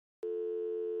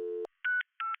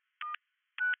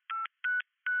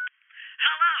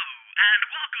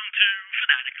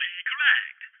Fanatically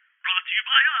Correct. Brought to you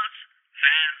by us,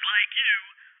 fans like you,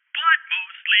 but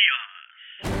mostly us.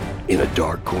 In a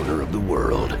dark corner of the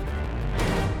world,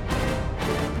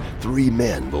 three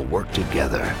men will work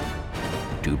together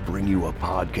to bring you a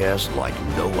podcast like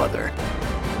no other.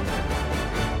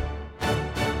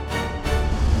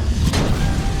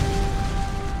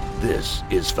 This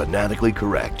is Fanatically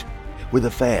Correct, where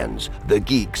the fans, the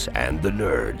geeks, and the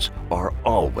nerds are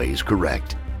always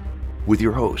correct. With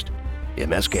your host,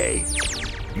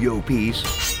 MSK, Yo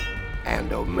Peace,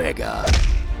 and Omega.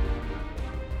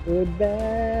 We're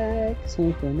back,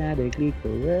 so fanatically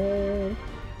correct.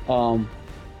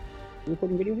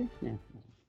 Recording video here? Yeah.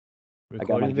 I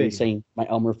got my video saying my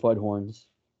Elmer Fudd horns.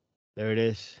 There it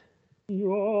is. It's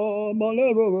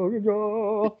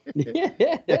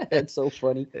so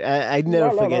funny. I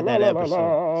never forget that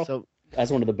episode. So that's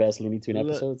one of the best Looney Tune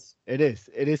episodes. It is.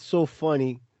 It is so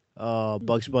funny.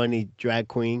 Bugs Bunny drag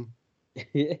queen,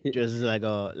 just like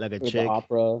a chick.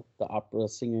 The opera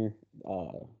singer,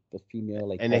 the female,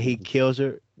 like. And then he kills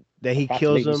her. Then he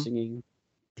kills him. Singing.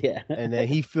 Yeah. And then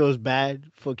he feels bad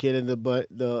for killing the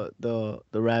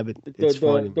rabbit. It's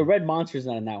funny. The red monster's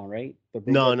not in that one, right?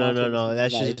 No.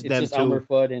 That's just them just Elmer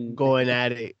Fudd and going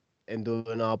at it and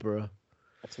doing opera.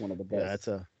 That's one of the best.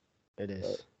 Yeah, it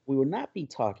is. We will not be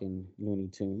talking Looney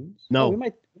Tunes. No, we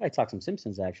might talk some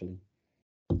Simpsons actually,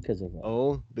 because of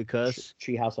because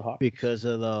Treehouse of Horrors. Because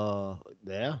of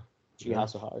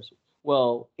Treehouse of Horrors.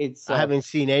 Well, it's I haven't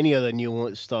seen any of the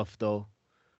new stuff though.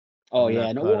 Oh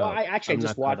yeah, no. Well, I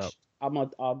just watched.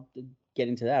 I'll get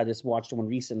into that. I just watched one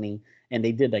recently, and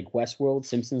they did like Westworld,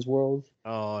 Simpsons World.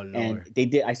 Oh Lord. And they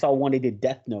did. I saw one. They did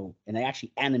Death Note, and they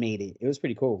actually animated. It was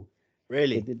pretty cool.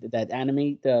 Really? They did that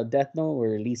animate the Death Note,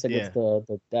 where Lisa gets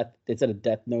the death. Instead of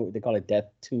Death Note, they call it Death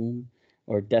Tomb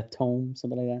or Death Tome,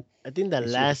 something like that. I think the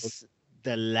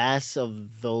last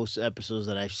of those episodes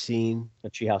that I've seen, the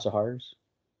Treehouse of Horrors.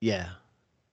 Yeah,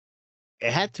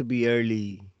 it had to be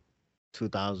early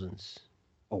 2000s.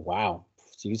 Oh wow!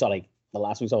 So you saw like the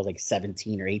last one you saw was like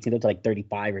 17 or 18. They're to like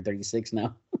 35 or 36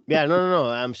 now. Yeah, no.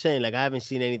 I'm saying like I haven't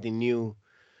seen anything new.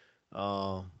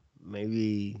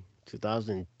 Maybe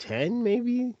 2010,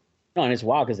 maybe. No, and it's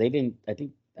wild because they didn't. I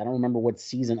don't remember what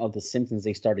season of The Simpsons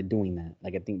they started doing that.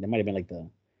 Like I think that might have been like the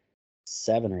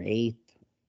 7th or 8th.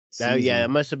 Yeah, it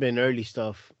must have been early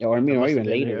stuff. Or even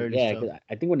later. Yeah, because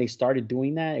I think when they started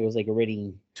doing that, it was like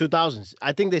already 2000s.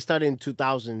 I think they started in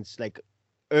 2000s, like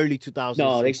early 2000s.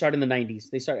 No, they started in the 90s.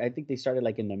 I think they started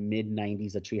like in the mid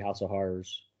 90s. The Treehouse of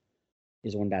Horrors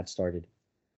is when that started.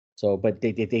 So, but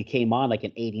they came on like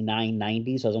in 89,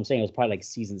 90. So as I'm saying, it was probably like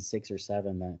season 6 or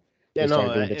 7 that they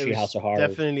started doing the Treehouse of Horrors.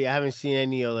 Definitely, I haven't seen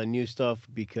any of the new stuff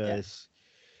because.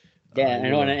 Yeah, I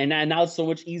know, and now it's so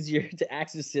much easier to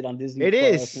access it on Disney. It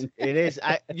is.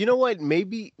 You know what?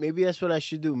 Maybe that's what I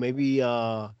should do. Maybe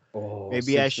I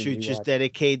should just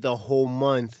dedicate the whole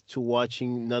month to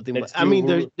watching nothing. I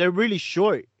mean, they're really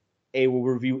short. We'll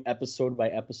review episode by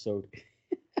episode.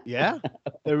 Yeah,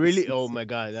 they're really. Oh my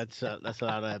God, that's a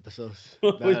lot of episodes.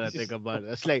 Now that I think about it,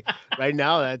 that's like right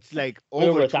now. That's like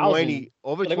over 20.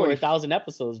 Over 20. Over 1,000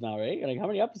 episodes now, right? Like how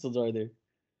many episodes are there?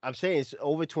 I'm saying it's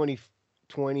over 20.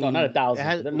 No, not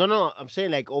 1,000. No. I'm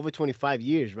saying like over 25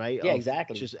 years, right? Yeah,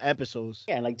 exactly. Just episodes.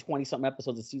 Yeah, and like 20-something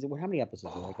episodes a season. How many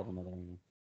episodes are like? I don't know.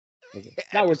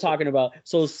 Now we're talking about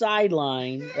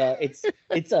sideline. It's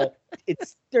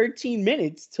 13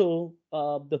 minutes till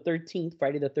the 13th.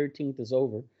 Friday the 13th is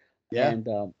over. Yeah, and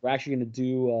we're actually gonna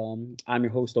do. I'm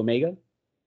your host Omega.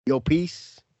 Yo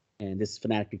Peace. And this is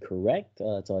Fanatically Correct.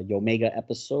 It's a Yomega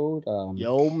episode.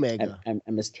 Yomega.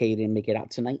 MSK didn't make it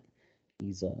out tonight.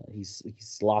 He's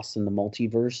lost in the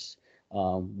multiverse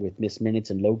with Miss Minutes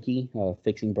and Loki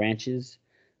fixing branches,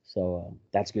 so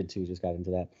that's good too. Just got into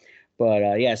that, but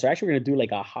so actually we're gonna do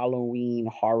like a Halloween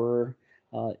horror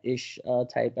ish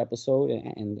type episode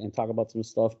and talk about some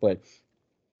stuff. But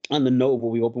on the note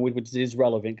what we open with, which is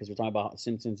relevant because we're talking about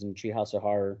Simpsons and Treehouse of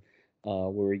Horror,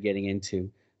 where we're getting into.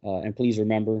 And please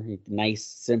remember, nice,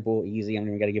 simple, easy. I don't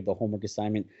even got to give the homework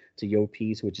assignment to Yo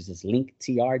Peace, which is this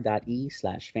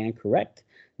linktr.e/fancorrect.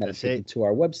 That'll take you to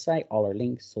our website, all our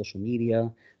links, social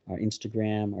media, our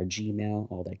Instagram, our Gmail,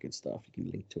 all that good stuff. You can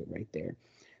link to it right there.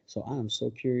 So I'm so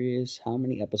curious how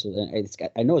many episodes.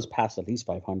 I know it's past at least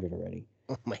 500 already.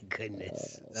 Oh my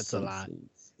goodness, that's a lot.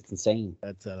 It's insane.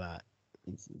 That's a lot.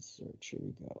 Instant search. Here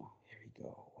we go.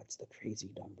 What's the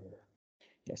crazy number?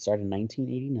 Yeah, started in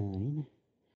 1989.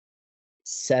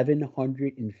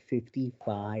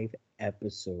 755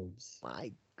 episodes.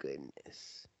 My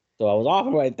goodness. So I was off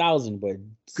by 1,000, but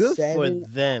good for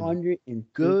them.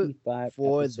 755 Good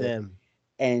for episodes. them.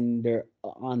 and they're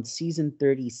on season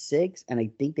 36, and I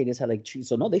think they just had like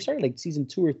so no, they started like season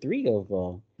 2 or 3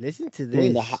 of Listen to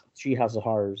doing the this, Treehouse of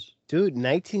Horrors. dude.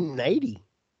 1990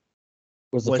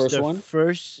 Was the first one?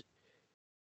 First.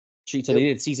 So they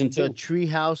did season 2. The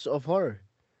Treehouse of Horror.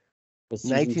 Was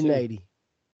 1990. 2.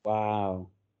 Wow,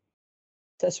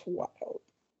 that's wild.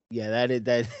 Yeah,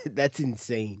 that's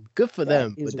insane. Good for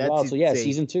them. Is but that's wild. insane. So yeah,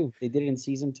 season 2. They did it in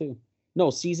season 2. No,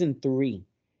 season 3.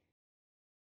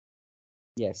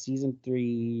 Yeah, season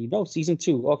 3. No, season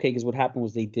 2. Okay, because what happened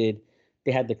was they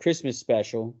had the Christmas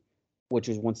special, which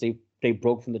was once they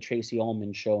broke from the Tracy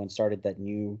Ullman show and started that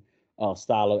new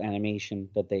style of animation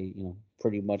that they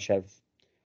pretty much have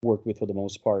worked with for the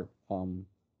most part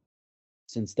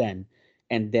since then.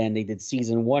 And then they did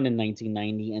season 1 in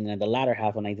 1990, and then the latter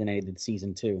half of 1990 did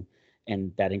season 2,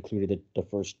 and that included the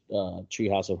first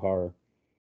Treehouse of Horror.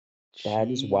 That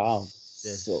is wild.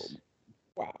 So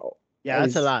wow. Yeah,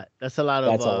 that's a lot. That's a lot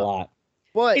of. That's a lot.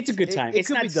 But it's a good time. It's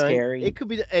not scary. It could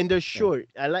be, and they're short.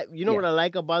 I like, what I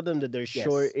like about them, that they're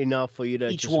short enough for you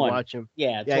to just watch them.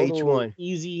 Yeah, each one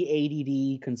easy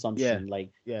ADD consumption.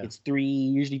 It's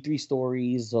usually 3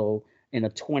 stories. So in a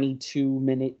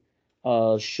 22-minute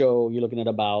show, you're looking at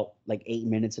about like 8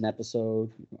 minutes an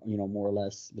episode. More or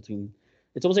less between.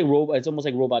 It's almost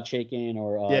like Robot Chicken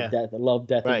or Love,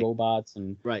 Death, and Robots,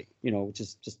 and which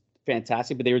is just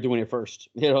fantastic. But they were doing it first.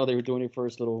 They were doing it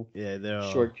first. Little they're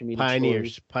short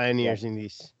comedic pioneers in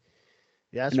these.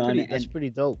 Yeah, that's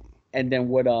pretty dope. And then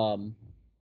what I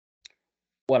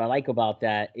like about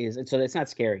that is, so it's not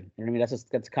scary. You know what I mean?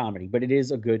 That's comedy, but it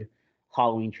is a good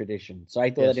Halloween tradition. So I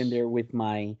throw that in there with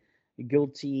my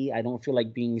guilty. I don't feel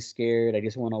like being scared. I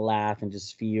just want to laugh and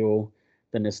just feel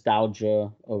the nostalgia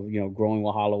of growing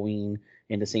with Halloween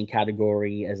in the same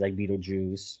category as like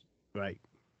Beetlejuice. Right.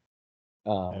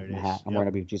 I'm wearing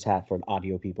a Beetlejuice hat for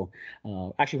audio people.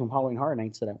 Actually, from Halloween Horror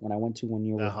Nights that when I went to one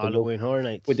year with Halloween Horror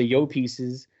Nights with the Yo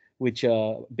Pieces, which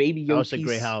Baby Yo Piece. That was a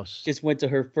great house. Just went to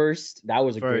her first. That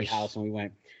was a great house when we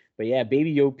went. But yeah,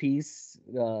 Baby Yo Piece,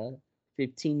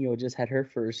 15-year-old just had her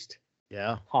first.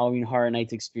 Yeah. Halloween Horror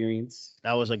Nights experience.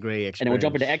 That was a great experience. And then we're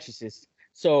jumping to Exorcist.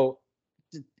 So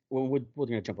we're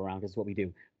gonna jump around because it's what we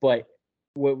do. But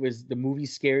what was the movie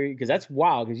scary? Because that's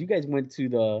wild. Because you guys went to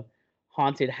the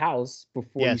haunted house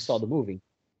before you saw the movie.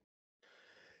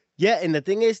 Yeah, and the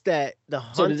thing is that the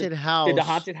haunted house did the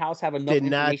haunted house have enough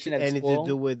information not anything to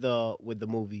do with the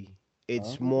movie.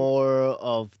 It's more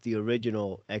of the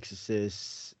original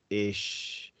Exorcist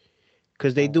ish,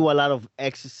 because they do a lot of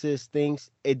Exorcist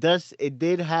things. It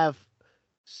did have.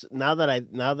 Now that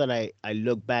I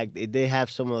look back, it did have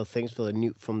some of the things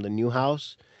from the new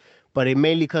house, but it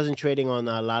mainly concentrating on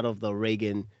a lot of the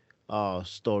Reagan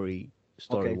story wise.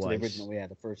 So the original,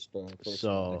 the first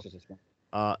Exorcist one.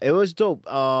 It was dope.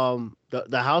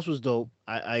 The house was dope.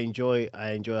 I enjoy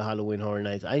Halloween Horror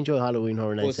Nights. I enjoy Halloween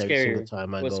Horror Nights every single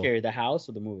time I go. What's scary, the house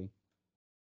or the movie?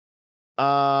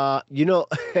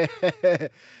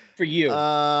 For you,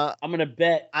 I'm gonna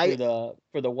bet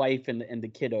for the wife and the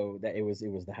kiddo that it was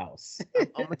the house.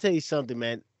 I'm gonna tell you something,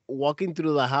 man. Walking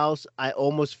through the house, I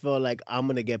almost felt like I'm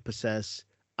gonna get possessed.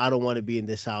 I don't want to be in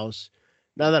this house.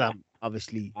 Now that I'm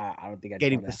obviously I don't think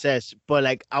getting possessed, but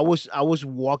like I was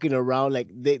walking around, like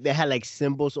they had like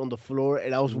symbols on the floor,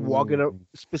 and I was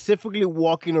specifically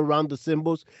walking around the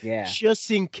symbols,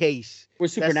 just in case. We're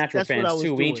supernatural fans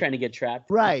too. We ain't trying to get trapped.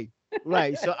 Right.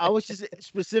 So I was just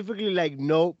specifically like,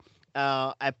 nope.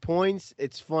 At points,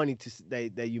 it's funny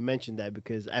that you mentioned that,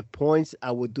 because at points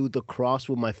I would do the cross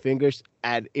with my fingers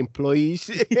at employees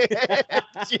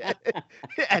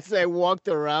as I walked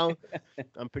around.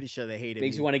 I'm pretty sure they hated me.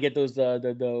 Makes you want to get those what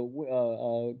do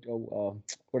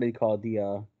they call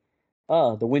the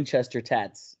Winchester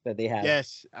tats that they have.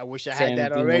 Yes, I wish I had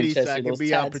that already, so I can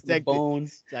be protected.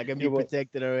 Bones, so I can be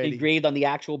protected already. Engraved on the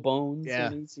actual bones.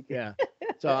 Yeah.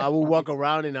 So I would walk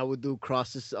around and I would do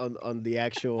crosses on the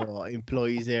actual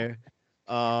employees there.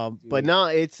 But now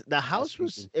the house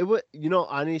was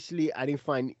honestly I didn't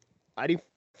find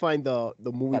the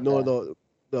movie nor the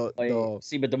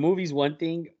see, but the movie's one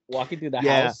thing. Walking through the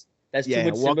house. That's too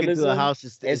much walking symbolism. Through the house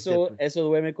is different. Eso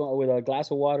with a glass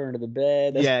of water under the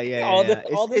bed. All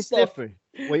this stuff. Different.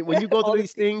 When you go through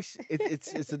these things,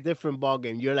 it's a different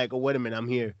ballgame. You're like, oh, wait a minute, I'm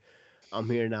here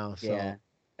now. So. Yeah,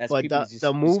 but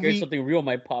the movie, something real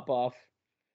might pop off.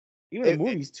 Even the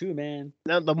movies too, man.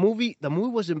 Now the movie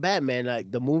wasn't bad, man.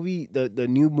 Like the movie, the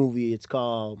new movie, it's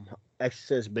called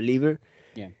Exorcist Believer.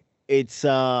 Yeah, it's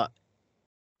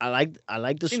I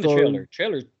like the Seen story. The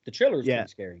trailer is Yeah,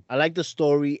 pretty scary. I like the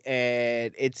story,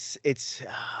 and it's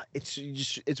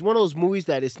one of those movies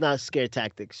that it's not scare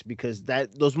tactics, because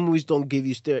that those movies don't give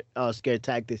you scare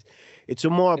tactics. It's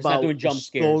more It's not about doing the jump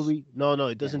scares. story. No, it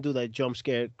Yeah, doesn't do that jump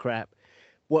scare crap.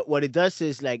 What it does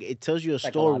is, like, it tells you a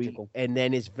story, psychological. and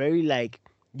then it's very, like,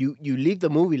 you leave the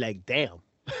movie like, damn,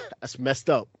 that's messed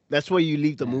up. That's what you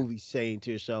leave the Yeah. movie saying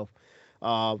to yourself.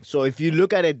 So if you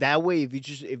look at it that way, if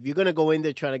you're gonna go in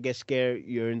there trying to get scared,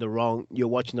 you're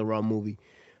watching the wrong movie.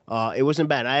 It wasn't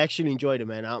bad. I actually enjoyed it,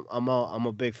 man. I'm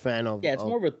a big fan Yeah, it's of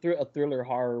more of a thriller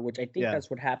horror, which I think yeah. that's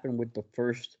what happened with the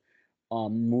first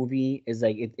movie. Is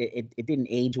like it didn't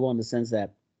age well in the sense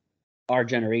that our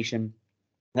generation,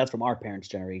 that's from our parents'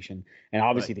 generation, and Right.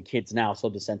 obviously the kids now so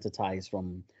desensitized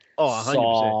from Oh, 100%.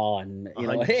 Saw and A you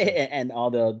know 100%. and all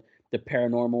the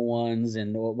paranormal ones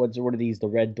and what are these, the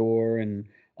Red Door and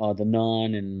the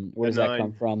Nun, and where The does that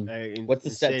come Nun, from? What's the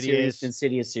set series?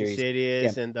 Insidious series.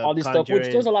 Yeah, And The all this stuff, which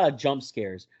there's Conjuring. a lot of jump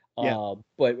scares. Yeah.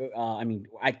 But I mean,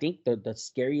 I think the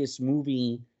scariest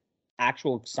movie,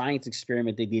 actual science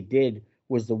experiment that they did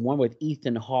was the one with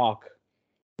Ethan Hawke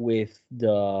with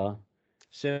the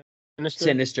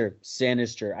Sinister.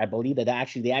 Sinister. I believe that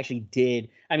actually they actually did.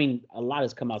 I mean, a lot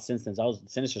has come out since then. So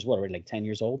Sinister's what, already like 10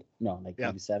 years old? No, like Yeah.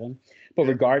 maybe 7. But Yeah.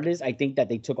 regardless, I think that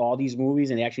they took all these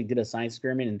movies and they actually did a science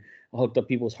experiment and hooked up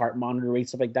people's heart monitor rates,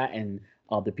 stuff like that. And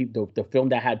the film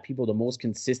that had people the most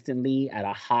consistently at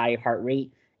a high heart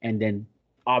rate and then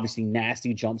obviously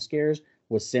nasty jump scares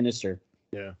was Sinister,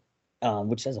 Yeah.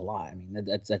 which says a lot. I mean,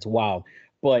 that's wild.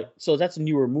 But so that's a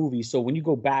newer movie. So when you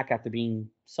go back after being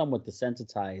somewhat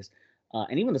desensitized,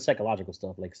 and even the psychological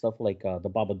stuff, like the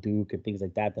Babadook and things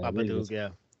like that, that really Babadook. just Yeah.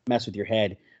 mess with your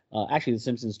head. Actually, the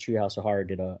Simpsons Treehouse of Horror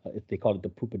did they called it the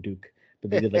Poopadook,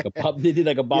 but they did like a pop, they did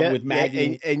like a Bob Yeah. with Yeah.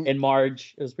 Maggie and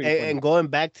Marge. It was pretty funny. And going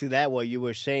back to that, what you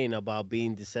were saying about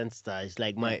being desensitized,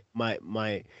 like Yeah.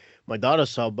 my daughter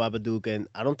saw Babadook, and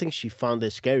I don't think she found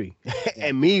it scary. Yeah.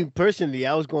 And me personally,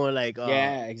 I was going like,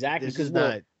 Yeah, exactly. this Because is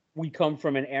not. we come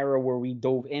from an era where we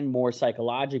dove in more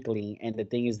psychologically, and the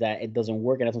thing is that it doesn't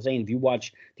work. And that's what I'm saying. If you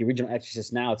watch the original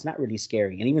Exorcist now, it's not really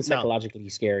scary, and even No. psychologically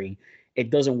scary, it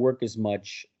doesn't work as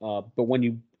much. But when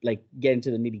you like get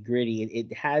into the nitty gritty,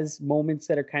 it has moments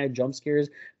that are kind of jump scares,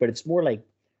 but it's more like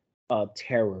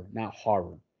terror, not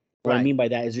horror. What I Right. mean by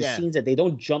that is there's Yeah. scenes that they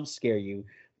don't jump scare you.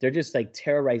 They're just like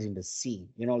terrorizing the scene,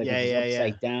 you know, like Yeah. it's Yeah.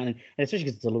 upside down, and especially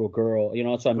because it's a little girl, you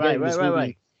know. So I'm Right. getting Right. this Right. movie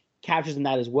Right. captures in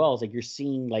that as well. It's like you're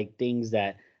seeing like things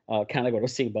that kind of like what I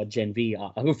was saying about Gen V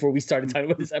before we started talking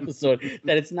about this episode.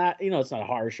 That it's not, it's not a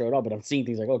horror show at all, but I'm seeing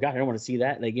things like, oh god, I don't want to see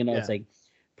that. Like, Yeah. it's like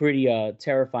pretty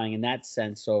terrifying in that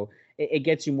sense. So it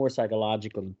gets you more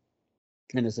psychologically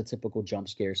than it's a typical jump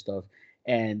scare stuff.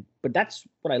 But that's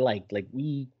what I like. Like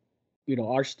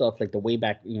our stuff, like the way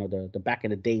back, the back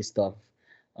in the day stuff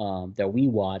that we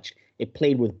watched, it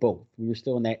played with both. We were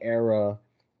still in that era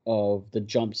of the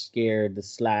jump scare, the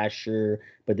slasher,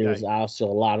 but there was Right. also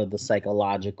a lot of the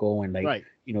psychological and like, Right.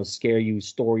 scare you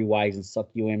story wise and suck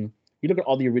you in. You look at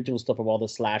all the original stuff of all the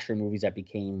slasher movies that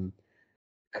became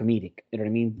comedic, you know what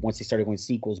I mean? Once they started going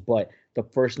sequels, but the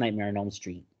first Nightmare on Elm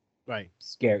Street, Right.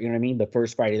 scary, you know what I mean? The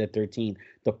first Friday the 13th,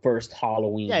 the first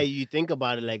Halloween. Yeah, you think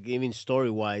about it, like, even story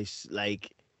wise,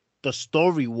 like the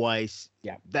story wise,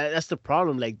 Yeah. that's the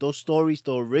problem. Like, those stories,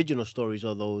 the original stories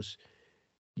are those,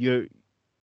 you're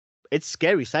it's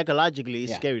scary psychologically.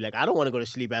 It's Yeah. scary. Like, I don't want to go to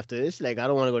sleep after this. Like, I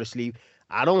don't want to go to sleep.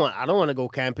 I don't want to go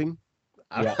camping.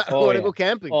 I Yeah. don't want to go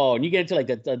camping. Oh, and you get into like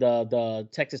the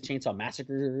Texas Chainsaw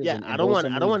Massacre. Yeah, I don't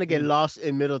want to get lost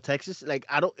in Middle Texas. Like,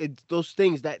 I don't. It's those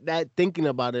things that thinking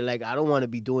about it. Like, I don't want to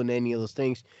be doing any of those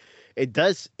things. It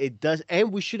does,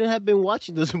 and we shouldn't have been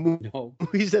watching those No.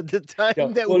 movies at the time No.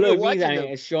 that Well, we were look, watching I mean,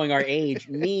 them. it's showing our age.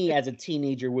 Me as a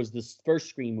teenager was the first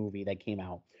Scream movie that came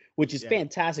out, which is Yeah.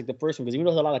 fantastic. The first one, because even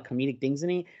though there's a lot of comedic things in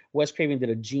it, Wes Craven did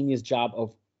a genius job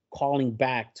of calling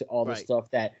back to all the Right.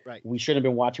 stuff that Right. we should have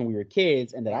been watching when we were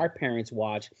kids and that Right. our parents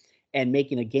watched, and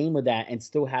making a game of that and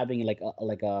still having like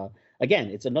a again,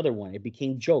 it's another one. It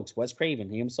became jokes. Wes Craven,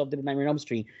 he himself did Nightmare on Elm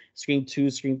Street, Scream 2,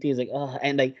 Scream 3 is like,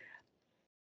 and like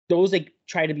those like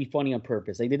try to be funny on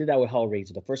purpose. They did that with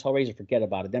Hellraiser. The first Hellraiser, forget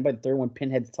about it. Then by the third one,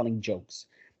 Pinhead's telling jokes.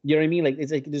 You know what I mean? Like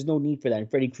it's like there's no need for that. And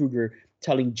Freddy Krueger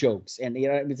telling jokes, and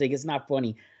it's like it's not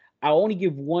funny. I only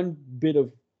give one bit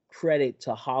of credit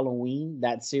to Halloween,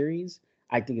 that series.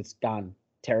 I think it's gone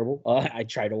terrible. I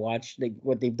try to watch like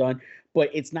what they've done, but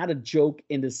it's not a joke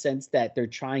in the sense that they're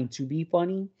trying to be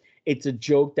funny. It's a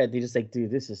joke that they just like,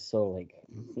 dude, this is so like,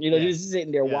 Yeah. just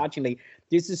sitting there Yeah. watching like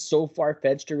this is so far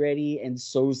fetched already and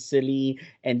so silly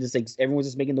and just like everyone's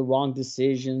just making the wrong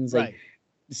decisions. Like Right.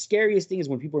 The scariest thing is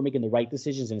when people are making the right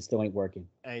decisions and it still ain't working.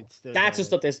 And still That's the don't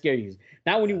stuff that scares you.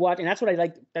 Now when you Yeah. watch, and that's what I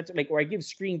like. That's like where I give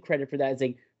Scream credit for that. It's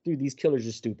like, dude, these killers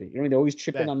are stupid. You know, they're always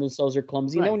tripping Right. on themselves. They're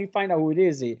clumsy. And then Right. when you find out who it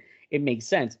is, it makes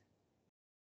sense.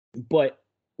 But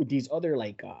with these other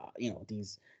like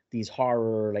these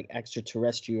horror like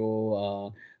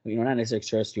extraterrestrial not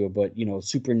extraterrestrial but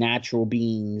supernatural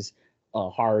beings,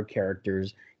 horror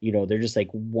characters, they're just like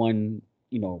one,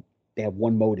 they have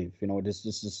one motive, this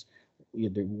is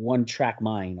they're one track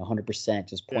mind, 100%,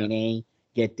 just Yeah. point A,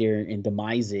 get there and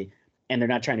demise it. And they're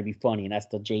not trying to be funny, and that's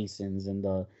the Jasons and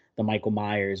the Michael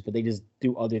Myers, but they just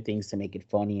do other things to make it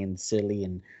funny and silly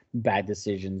and bad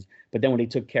decisions. But then when they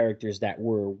took characters that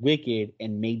were wicked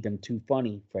and made them too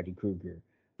funny, Freddy Krueger,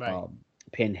 Right.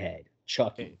 Pinhead,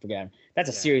 Chucky, Okay. forget him. That's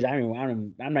a Yeah. series.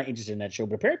 I'm not interested in that show,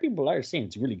 but apparently people are saying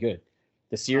it's really good.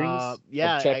 The series,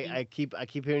 Yeah, of Chucky, I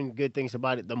keep hearing good things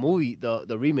about it. The movie,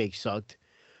 the remake sucked.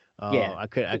 Yeah. I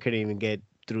couldn't even get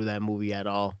through that movie at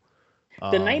all.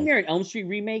 the Nightmare on Elm Street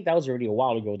remake, that was already a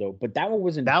while ago though, but that one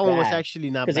wasn't. That one was bad actually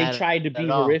not because bad they tried to be at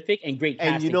all. horrific and great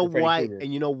casting. And you know for Freddy why? Krueger.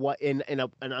 And you know what? And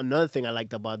another thing I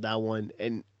liked about that one,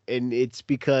 and it's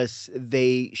because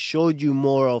they showed you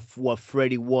more of what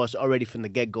Freddy was already from the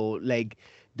get go. Like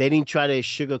they didn't try to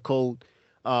sugarcoat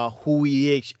who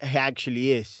he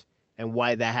actually is and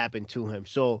why that happened to him.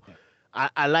 So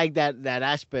I like that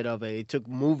aspect of it. It took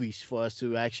movies for us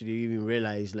to actually even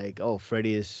realize, like, oh,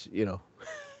 Freddy is,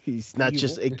 he's not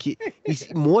just a kid.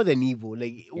 He's more than evil.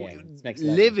 Like it's next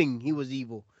level. living, he was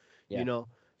evil. Yeah.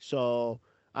 So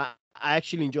I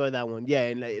actually enjoyed that one. Yeah,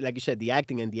 and like you said, the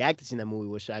acting and the actors in that movie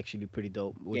was actually pretty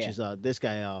dope. Which is this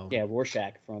guy. Yeah,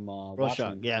 Rorschach from Rorschach.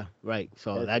 Watchmen. Yeah, right.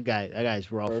 So Perfect. that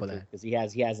guy's raw for that. because he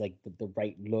has like the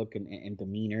right look and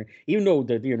demeanor. Even though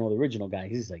the original guy,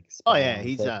 he's like Oh spot yeah, on,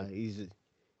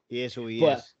 he is who he is.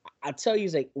 But I tell you,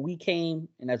 it's like we came,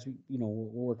 and as we we'll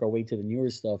work our way to the newer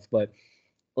stuff. But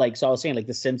like, so I was saying, like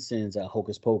The Simpsons,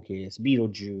 Hocus Pocus,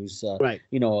 Beetlejuice, Right.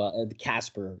 The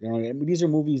Casper. I mean, these are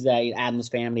movies that Adam's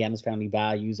Family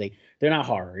Values. They're not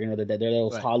horror. They're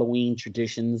those Right. Halloween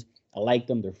traditions. I like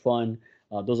them. They're fun.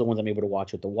 Those are the ones I'm able to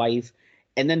watch with the wife.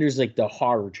 And then there's like the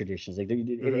horror traditions. Like,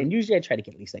 and usually I try to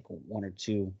get at least like one or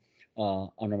two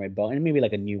under my belt, and maybe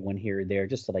like a new one here or there,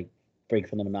 just to like break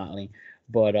from the monotony.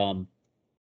 But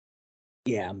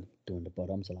yeah, I'm doing the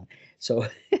buttums a lot. So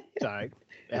Sorry.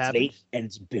 It it's happens. late and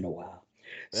it's been a while.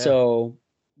 Yeah. So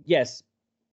yes,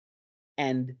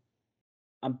 and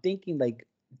I'm thinking like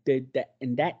that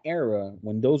in that era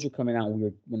when those were coming out,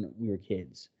 when we were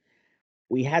kids,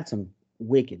 we had some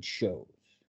wicked shows.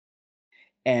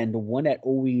 And the one that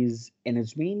always, and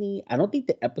it's mainly, I don't think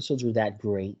the episodes were that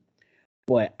great,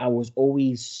 but I was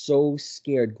always so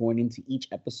scared going into each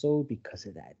episode because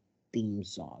of that theme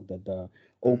song, the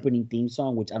opening theme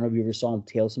song, which I don't know if you ever saw in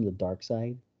Tales from the Dark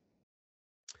Side.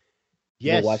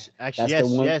 Yes, actually, that's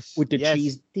the one yes, with the yes.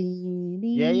 trees. Ding,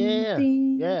 ding, Yeah.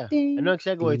 ding, Yeah. ding, I know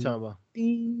exactly what you're ding, talking about.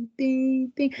 Ding,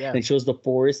 ding, ding. Yeah. And it shows the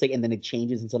forest, like, and then it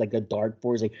changes into like a dark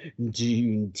forest, like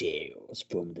Tales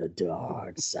from the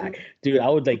Dark Side. Dude, I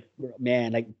would like,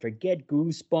 man, like forget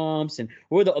Goosebumps and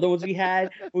what were the other ones we had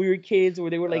when we were kids,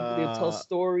 where they were like they would tell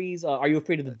stories. Are You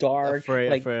Afraid of the Dark?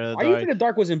 Afraid of the Are You Dark. Afraid of the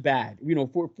Dark wasn't bad,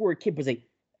 for a kid, but like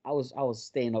I was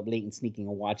staying up late and sneaking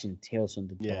and watching Tales from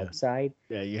the Dark Side.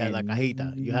 Yeah, you had la And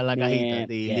cajita. You had la cajita, man,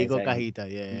 the yeah, illegal exactly.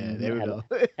 cajita. Yeah, there we go.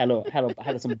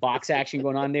 Had some box action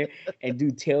going on there, and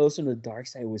dude, Tales from the Dark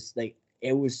Side was like,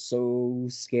 it was so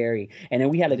scary. And then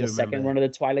we had like do a remember second that. run of the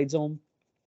Twilight Zone.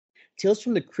 Tales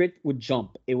from the Crypt would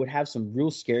jump. It would have some real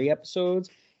scary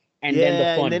episodes, and then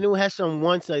the fun. And then it has some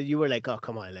ones that you were like, oh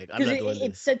come on, like I'm not doing it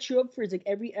this. sets you up for, it's like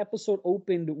every episode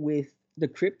opened with the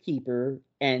Crypt Keeper,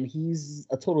 and he's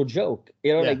a total joke.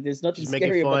 Like there's nothing Just make it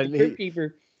scary about fun. the Crypt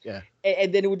Keeper. Yeah.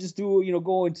 And then it would just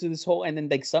go into this whole, and then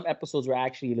like some episodes were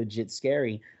actually legit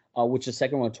scary, which the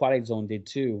second one, Twilight Zone, did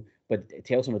too. But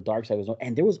Tales from the Dark Side was,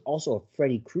 and there was also a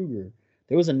Freddy Krueger.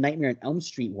 There was a Nightmare on Elm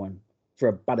Street one for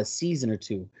about a season or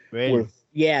two. Really?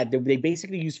 They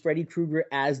basically used Freddy Krueger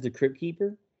as the Crypt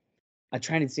Keeper. I'm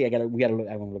trying to see. I want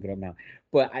to look it up now.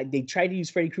 But they tried to use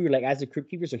Freddy Krueger like as the Crypt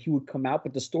Keeper, so he would come out.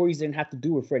 But the stories didn't have to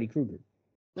do with Freddy Krueger.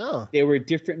 No. They were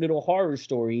different little horror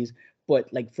stories. But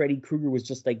like Freddy Krueger was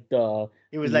just like the.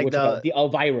 He was like the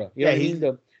Elvira. You know what I mean?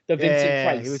 The Vincent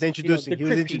Price. He was introducing. He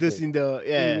was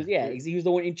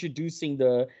the one introducing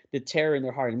the terror in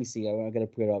their heart. Let me see. I gotta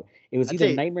put it up. It was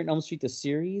either Nightmare on Elm Street the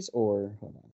series or,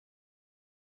 hold on.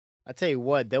 I tell you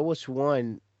what, there was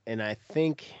one, and I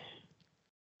think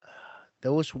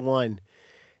there was one,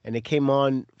 and it came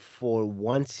on for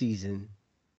one season,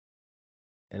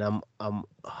 and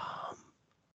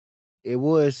it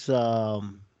was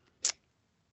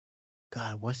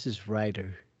God, what's his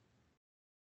writer?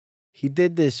 He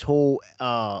did this whole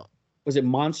Was it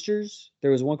Monsters?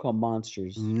 There was one called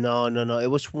Monsters. no. It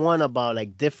was one about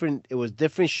like different. It was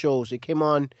different shows. It came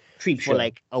on Creep for Show.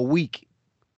 like a week.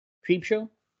 Creep Show?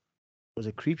 Was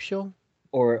it Creep Show?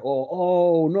 Or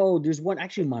oh no, there's one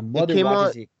actually my mother came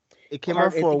watches on- it. It came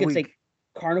on for a It's week. like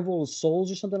Carnival of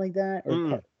Souls or something like that.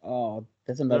 Or oh,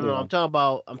 that's another No, one. I'm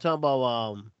talking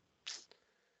about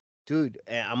dude,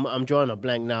 I'm drawing a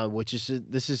blank now, which is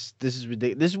this is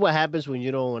ridiculous. This is what happens when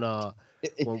you don't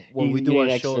when we do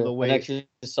our show the way an extra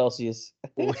Celsius.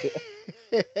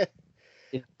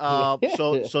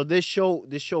 So this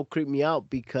show creeped me out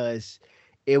because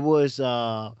it was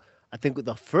I think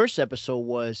the first episode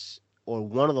was, or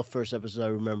one of the first episodes I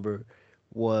remember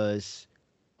was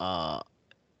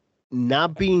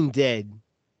not being dead,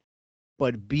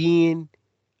 but being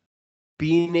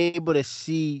able to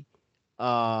see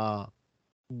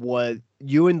what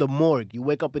you're in the morgue. You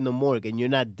wake up in the morgue and you're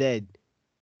not dead,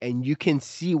 and you can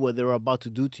see what they're about to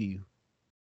do to you.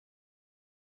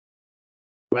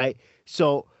 Right?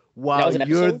 So while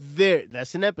you're there,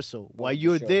 that's an episode. While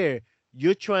you're there,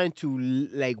 you're trying to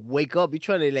like wake up. You're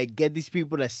trying to like get these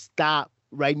people to stop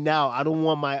right now. I don't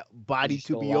want my body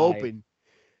to be open.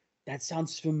 That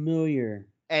sounds familiar.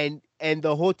 And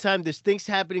the whole time there's things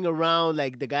happening around,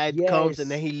 like the guy comes and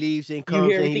then he leaves and comes. You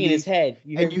hear everything in his head.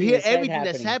 You hear everything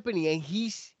that's happening, and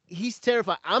he's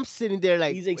terrified. I'm sitting there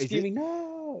like he's like screaming,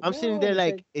 no. I'm sitting there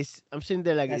like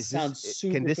that sounds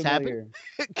super can this familiar.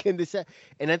 happen? Can this happen?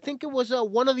 And I think it was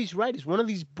one of these writers, one of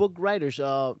these book writers.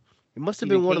 It must have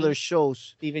been one of their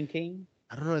shows. Stephen King?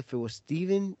 I don't know if it was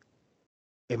Stephen.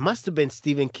 It must have been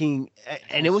Stephen King,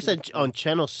 and it was on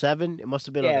Channel 7. It must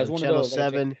have been on Channel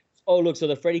 7. Oh, look, so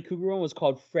the Freddy Krueger one was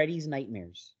called Freddy's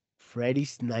Nightmares.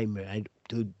 Freddy's Nightmare,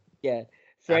 dude. Yeah,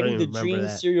 Freddy the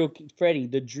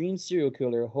Dream serial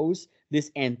killer hosts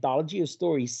this anthology of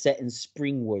stories set in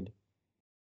Springwood.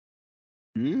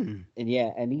 And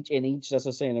yeah, and each that's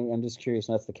what I'm saying. I'm just curious.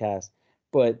 That's the cast,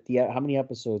 but how many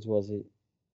episodes was it?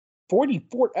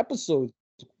 44 episodes.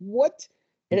 What?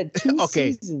 It had 2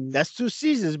 seasons. That's 2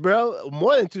 seasons, bro.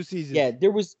 More than 2 seasons. Yeah,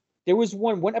 there was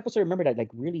one episode I remember that like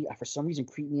really for some reason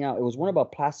creeped me out. It was one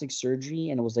about plastic surgery,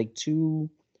 and it was like two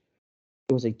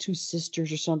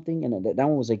sisters or something, and that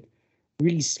one was like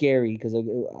really scary because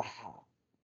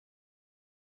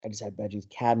I just had bad dreams.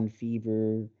 Cabin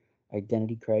Fever,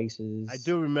 Identity Crisis. I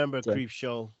do remember Creep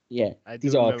Show. Yeah,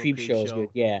 these are all Creep shows. Good.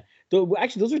 Yeah,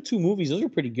 actually, those are 2 movies. Those are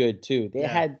pretty good too. They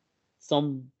had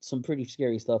some pretty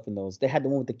scary stuff in those. They had the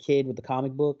one with the kid with the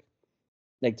comic book,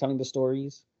 like telling the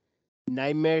stories.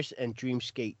 Nightmares and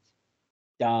Dreamscape.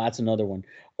 That's another one.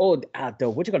 Oh,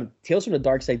 Tales from the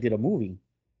Dark Side did a movie,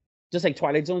 just like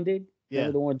Twilight Zone did. Yeah,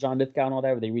 remember the one with John Lithgow and all that,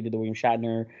 where they redid the William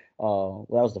Shatner. Well,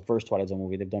 that was the first Twilight Zone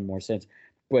movie. They've done more since.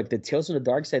 But the Tales from the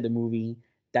Dark Side, the movie,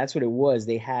 that's what it was.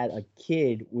 They had a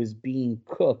kid was being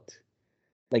cooked,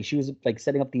 like she was like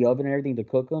setting up the oven and everything to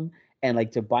cook him, and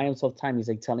like to buy himself time, he's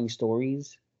like telling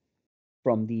stories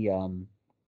from the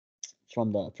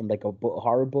from like a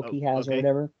horror book he has or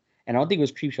whatever. And I don't think it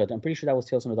was Creepshow. I'm pretty sure that was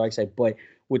Tales from the Dark Side. But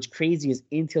what's crazy is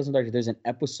in Tales from the Dark Side, there's an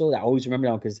episode I always remember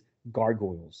now because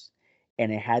gargoyles,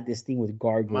 and it had this thing with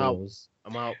gargoyles.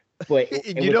 I'm out. But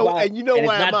you know why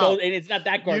I'm out. And it's not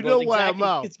that gargoyle. You know why I'm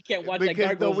out. You can't watch because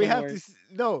that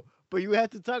gargoyle. But you have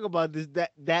to talk about this.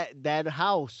 That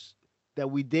house that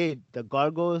we did, the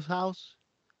gargoyles house.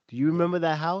 Do you remember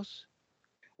that house?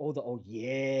 Oh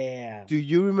yeah. Do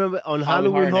you remember on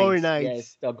Halloween Horror Nights?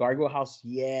 Yes, the gargoyle house.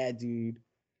 Yeah, dude.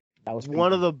 That was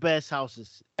one of the best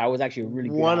houses. That was actually a really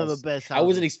good one house. of the best houses. I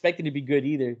wasn't expecting to be good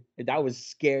either. That was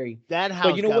scary. That house,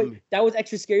 but you know what? That was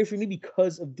extra scary for me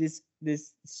because of this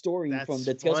story from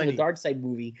the Tales from the Dark Side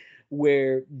movie,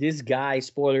 where this guy,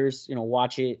 spoilers,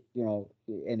 watch it,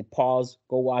 and pause,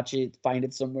 go watch it, find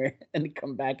it somewhere, and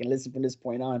come back and listen from this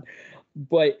point on.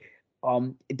 But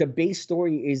the base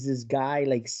story is this guy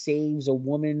like saves a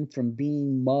woman from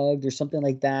being mugged or something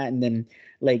like that, and then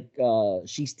like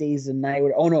she stays the night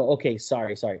with,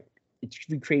 sorry, it's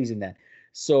crazy in that.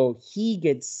 So he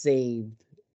gets saved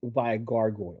by a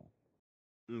gargoyle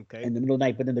in the middle of the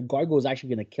night, but then the gargoyle is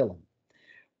actually going to kill him,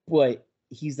 but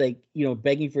he's like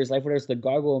begging for his life, whatever. So the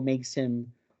gargoyle makes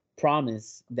him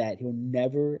promise that he'll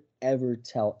never ever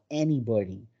tell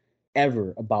anybody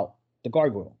ever about the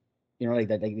gargoyle. Like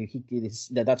that,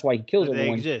 that's why he kills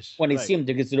everyone when they see him,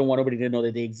 because they don't want nobody to know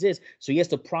that they exist. So he has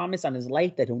to promise on his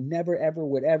life that he'll never, ever,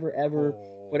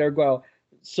 whatever go.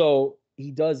 So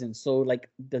he doesn't. So like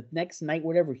the next night,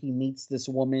 whatever, he meets this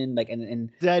woman, like, and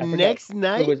the next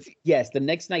night the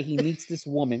next night he meets this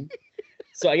woman,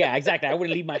 So yeah, exactly. I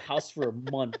wouldn't leave my house for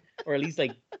a month, or at least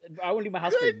like I wouldn't leave my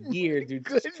house for a year, dude.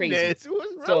 It's crazy. Goodness, what's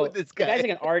wrong with So this the guy's guy?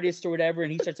 like an artist or whatever,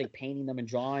 and he starts like painting them and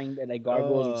drawing and like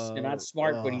gargoyles. They're not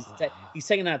smart, but he's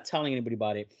saying not telling anybody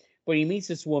about it. But he meets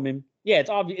this woman. Yeah, it's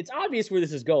obvious. It's obvious where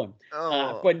this is going.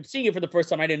 But seeing it for the first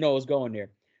time, I didn't know it was going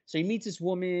there. So he meets this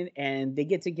woman, and they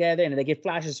get together, and they get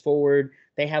flashes forward.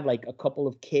 They have like a couple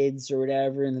of kids or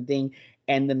whatever, and the thing.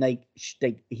 And then like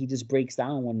he just breaks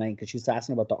down one night because she's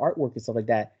asking about the artwork and stuff like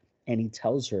that, and he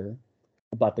tells her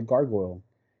about the gargoyle.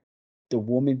 The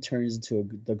woman turns into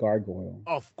the gargoyle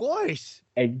Of course.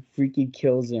 and freaking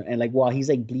kills him. And like while he's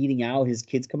like bleeding out, his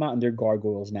kids come out and they're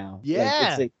gargoyles now. Yeah. Like,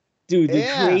 it's like, dude, they're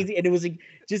Yeah. crazy. And it was like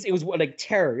it was like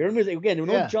terror. You remember again, there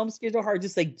were no Yeah. jump scares or hard,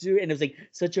 just like dude, and it was like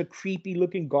such a creepy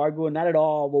looking gargoyle. Not at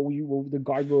all what the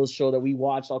gargoyles show that we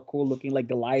watched, all cool looking, like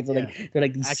the lights are like they're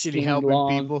like these Actually skinny, helping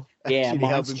long, people. yeah, Actually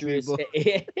helping monstrous. people.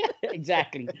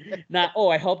 Exactly. Not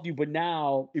I helped you, but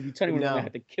now if you tell me, I'm gonna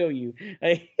have to kill you.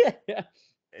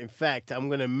 In fact, I'm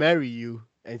gonna marry you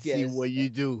and see Yes. what you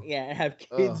do. Yeah, have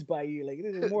kids by you. Like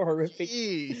this is more horrific.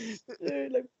 Jeez.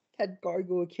 Like had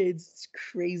gargoyle kids. It's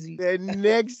crazy. The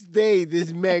next day,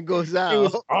 this man goes out, It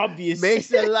was obvious.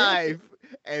 makes a life,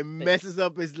 and messes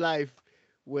up his life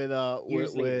with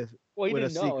Years later. Well, he with a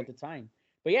didn't know secret. at the time.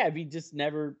 But yeah, if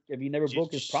he never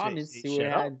broke his promise, he would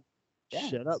have had. Yeah,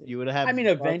 Shut up! You would have. I mean,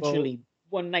 eventually,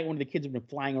 one night, one of the kids would have been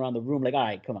flying around the room. Like, all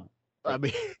right, come on. I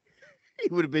mean, he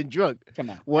would have been drunk. Come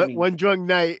on. One drunk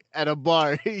night at a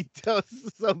bar, he tells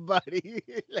somebody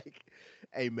like,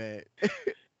 "Hey man,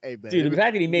 hey man." Dude, the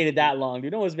fact that he made it that long,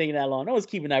 dude, no one's making that long. No one's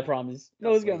keeping that promise.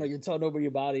 No one's gonna tell nobody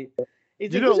about it.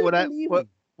 It's You like, know who's what? gonna believe him?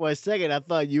 For a second, I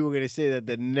thought you were gonna say that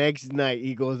the next night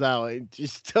he goes out and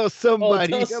just tells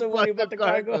somebody, tell somebody about the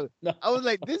gargoyle. No. I was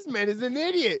like, this man is an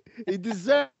idiot. He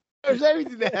deserves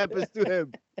everything that happens to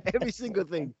him. Every single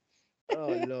thing.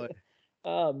 Oh Lord.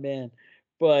 Oh man,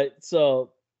 but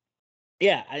so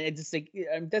yeah, I just think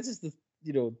that's just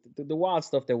the wild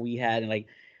stuff that we had, and like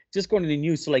just going to the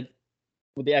news. So like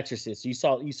with The Exorcist, you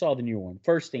saw the new one.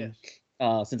 First thing,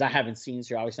 since I haven't seen it,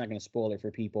 so you're obviously not going to spoil it for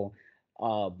people.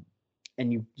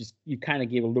 And you kind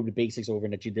of gave a little bit of basics over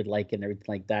and that you did like it and everything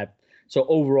like that. So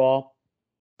overall,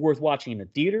 worth watching in a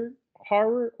theater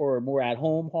horror or more at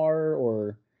home horror,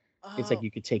 or it's like you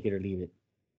could take it or leave it.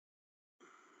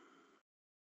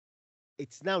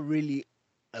 It's not really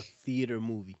a theater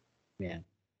movie. Yeah.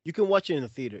 You can watch it in the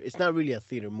theater. It's not really a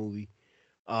theater movie.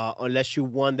 Unless you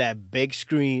want that big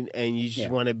screen and you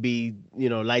just want to be,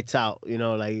 lights out,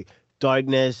 like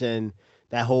darkness and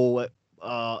that whole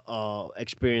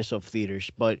experience of theaters.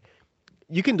 But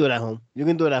you can do it at home. You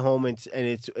can do it at home, and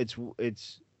it's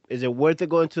is it worth it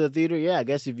going to the theater? Yeah, I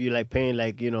guess if you like paying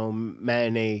like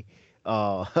matinee,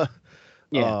 like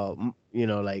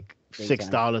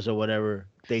 $6 or whatever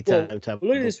daytime type.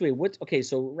 Look at it this way.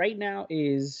 So right now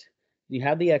is you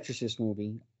have the Exorcist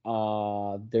movie.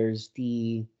 There's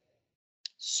the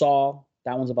Saw.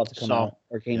 That one's about to come out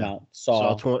or came out.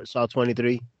 Saw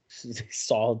 23.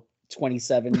 Saw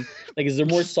 27. Like, is there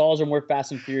more Saws or more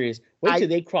Fast and Furious? Wait till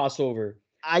they cross over.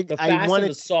 The Fast and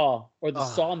the Saw, or the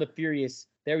Saw and the Furious.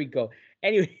 There we go.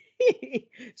 Anyway,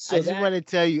 so I just want to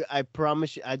tell you. I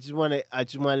promise you. I just want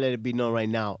to let it be known right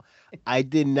now. I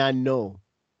did not know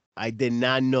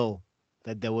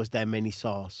that there was that many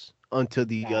Saws until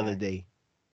the other day.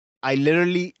 I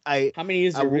literally. How many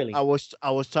is there really? I was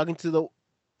talking to the.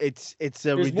 It's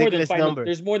a ridiculous number.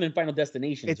 There's more than Final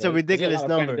Destination. It's a ridiculous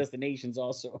number. Final Destinations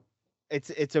also.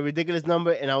 It's a ridiculous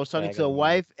number, and I was talking to a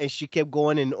wife, and she kept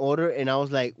going in order, and I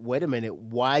was like, "Wait a minute,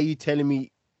 why are you telling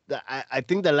me that?" I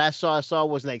think the last Saw I saw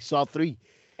was like Saw 3.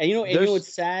 And you know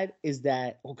what's sad is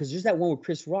that because there's that one with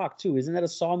Chris Rock too. Isn't that a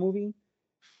Saw movie?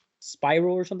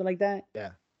 Spiral or something like that.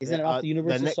 Yeah. Isn't it off the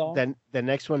Universal Saw? The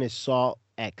next one is Saw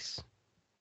X.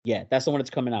 Yeah, that's the one that's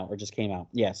coming out or just came out.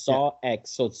 Yeah, Saw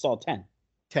X. So it's Saw 10.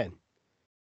 10.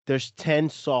 There's 10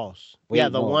 Saws. The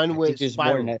one with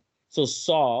Spiral. So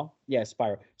Saw,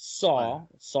 Spiral.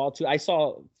 Saw 2.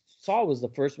 Saw was the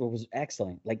first one, was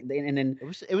excellent. Like, and then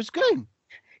it was good.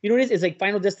 You know what it is? It's like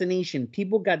Final Destination.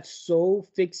 People got so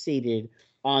fixated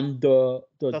on the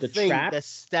thing trap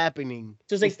that's happening.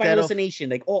 So it's like Final Destination,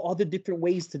 like all the different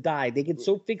ways to die. They get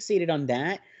so fixated on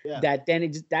that that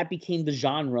then that became the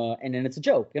genre, and then it's a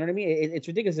joke. You know what I mean? It's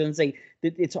ridiculous, and it's like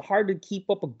it's hard to keep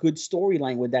up a good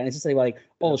storyline with that. And it's just like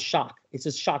shock. It's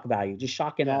just shock value, just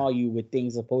shocking all you with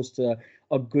things opposed to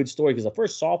a good story. Because the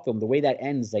first Saw film, the way that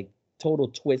ends, like total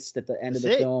twist at the end of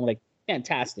the film, like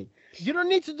fantastic. You don't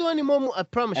need to do any more. I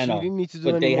promise you, you didn't need to do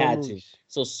any more. But they had to.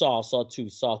 So Saw 2,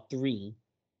 Saw 3.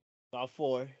 Saw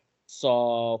 4.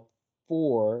 Saw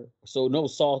 4. So no,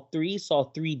 Saw 3,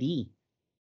 Saw 3D.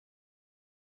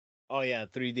 Oh yeah,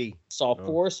 3D. Saw Oh.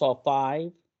 4, Saw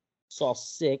 5, Saw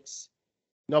 6.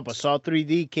 No, but Saw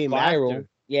 3D came Spiral. after.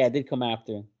 Yeah, it did come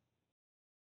after.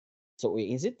 So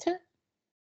wait, is it 10?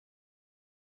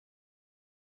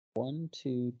 1,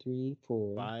 2, 3,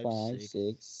 4, 5, 5, 6,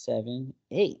 6, 7,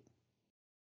 8.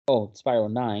 Oh, Spiral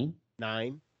 9.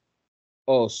 9.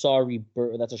 Oh, sorry,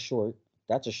 that's a short.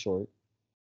 That's a short.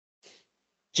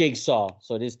 Jigsaw.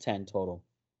 So it is 10 total.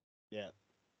 Yeah.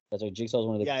 That's right. Jigsaw's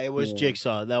one of the Yeah, it was newer ones.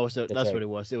 Jigsaw. That's right. what it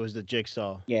was. It was the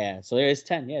Jigsaw. Yeah, so there is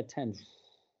 10. Yeah, 10.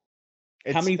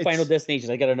 How many Final Destinations?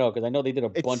 I gotta know because I know they did a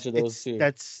bunch of those too.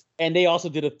 And they also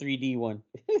did a 3D one.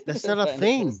 That's not a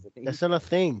thing. That's not a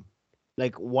thing.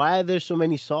 Like, why are there so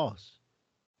many Saws?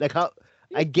 Like, how?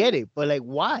 I get it, but like,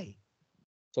 why?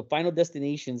 So Final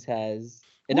Destinations has,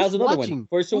 and that was another one.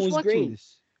 First one was great.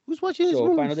 This? Who's watching this?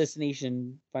 So Final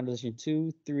Destination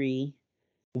 2, 3,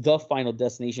 The Final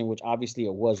Destination, which obviously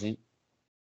it wasn't.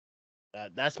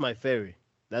 That's my favorite.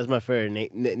 That's my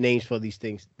favorite names for these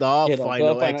things. The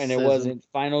Final, and it wasn't.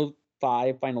 Final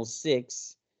 5, Final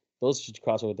 6. Those should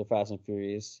cross over with the Fast and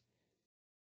Furious.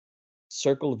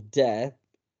 Circle of Death.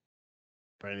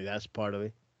 Apparently, that's part of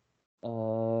it.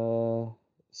 So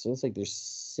it's like there's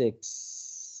 6,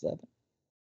 7.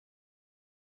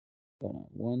 Hold on.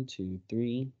 1, 2,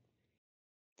 3,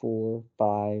 4,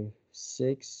 5,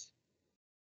 6.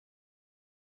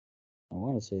 I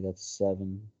want to say that's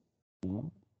 7.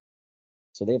 No.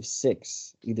 So they have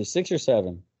 6, either 6 or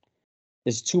 7.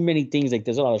 There's too many things. Like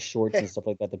there's a lot of shorts and stuff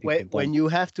like that. When you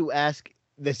have to ask,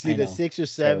 let's see, the 6 or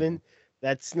 7.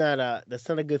 That's not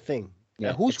a good thing.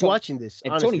 Yeah. Who's watching this?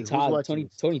 And honestly,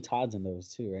 Tony Todd's in those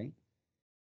too, right?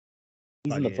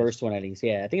 He's in the first one at least.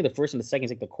 Yeah, I think the first and the second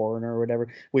is like the coroner or whatever.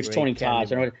 Which Tony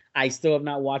Todd. I still have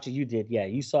not watched it. You did, yeah.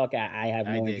 You saw it. I have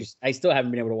no interest. I still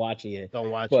haven't been able to watch it yet. Don't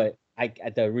watch it. But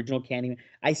at the original Candyman,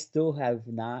 I still have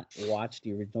not watched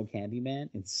the original Candyman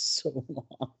in so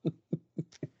long.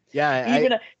 Yeah,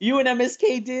 even you and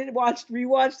MSK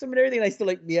rewatched them and everything. And I still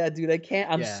like, yeah, dude, I can't.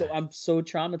 I'm so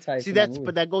traumatized. See,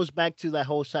 but that goes back to that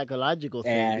whole psychological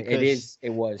thing. Yeah, it is. It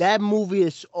was. That movie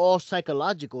is all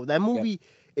psychological. That movie,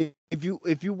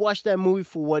 if you watch that movie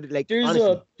for what, like,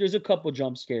 there's a couple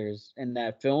jump scares in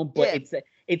that film, but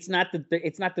it's not the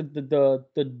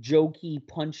jokey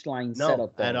punchline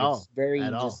setup though. At all. It's very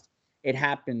it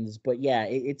happens, but yeah,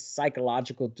 it's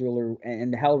psychological thriller,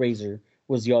 and Hellraiser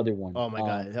was the other one. Oh my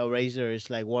god, Hellraiser is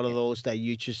like one of those that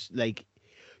you just like,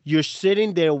 you're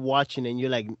sitting there watching and you're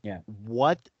like,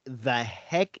 what the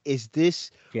heck is this?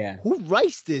 Yeah, who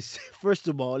writes this? First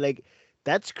of all, like,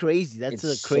 that's crazy. That's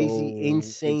a crazy,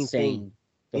 insane thing.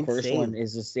 The first one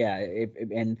is just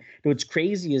and what's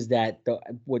crazy is that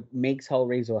what makes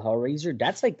Hellraiser,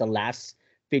 that's like the last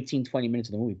 15-20 minutes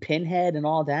of the movie. Pinhead and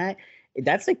all that.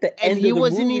 That's like the end of the movie. And he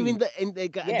wasn't even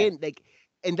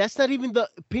and that's not even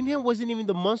Pinhead wasn't even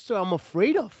the monster I'm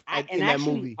afraid of in that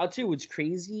movie. I'll tell you what's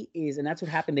crazy is, and that's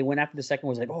what happened. They went after the second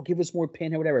one, was like, oh, give us more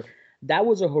Pinhead, whatever. That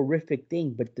was a horrific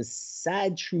thing. But the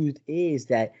sad truth is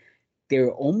that they're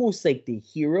almost like the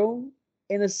hero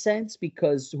in a sense,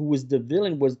 because who was the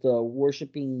villain was the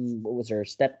worshiping, what was her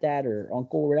stepdad or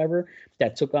uncle or whatever,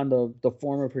 that took on the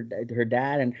form of her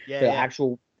dad and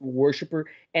actual worshiper.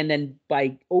 And then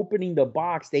by opening the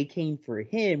box, they came for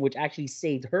him, which actually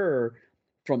saved her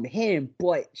from him,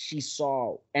 but she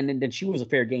saw, and then she was a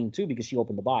fair game too because she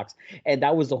opened the box, and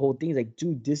that was the whole thing. It's like,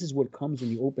 dude, this is what comes when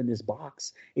you open this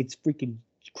box. It's freaking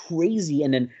crazy.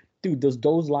 And then, dude,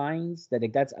 those lines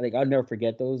that's like, I'll never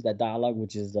forget those. That dialogue,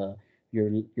 which is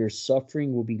your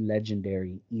suffering will be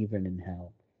legendary even in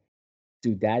hell.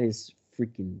 Dude, that is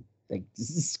freaking like this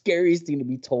is the scariest thing to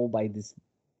be told by this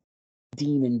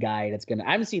demon guy.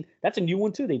 I haven't seen. That's a new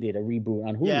one too. They did a reboot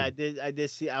on Hulu. Yeah, I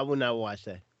did see. I would not watch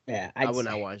that. Yeah, I would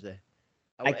not watch that.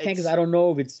 I can't because I don't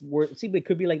know if it's worth. See, but it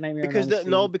could be like Nightmare. Because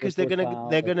they're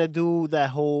gonna do that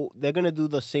whole. They're gonna do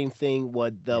the same thing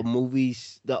what the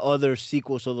movies, the other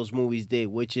sequels of those movies did,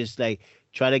 which is like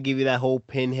try to give you that whole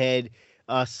Pinhead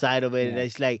side of it. And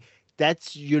it's like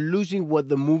you're losing what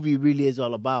the movie really is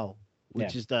all about,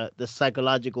 which is the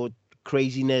psychological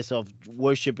craziness of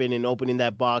worshiping and opening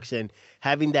that box and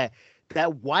having that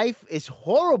wife is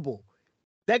horrible.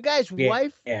 That guy's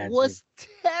wife was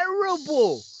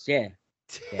terrible. Yeah.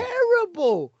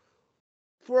 Terrible.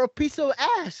 For a piece of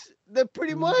ass. That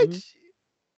pretty much.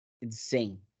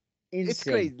 Insane. It's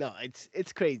crazy. No,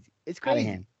 it's crazy. It's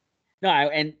crazy. No,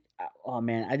 oh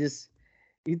man,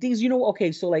 things,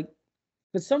 okay, so like,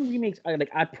 but some remakes,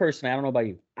 I personally, I don't know about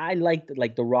you, I like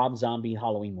the Rob Zombie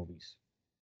Halloween movies.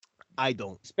 I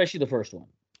don't. Especially the first one.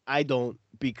 I don't,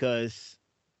 because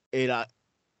it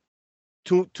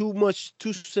too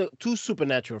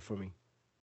supernatural for me.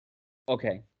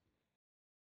 Okay.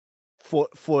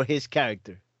 for his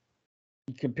character.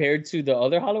 Compared to the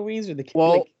other Halloweens, or the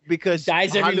Well, like, because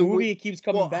dies every movie, it keeps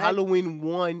coming back. Halloween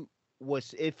 1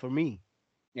 was it for me.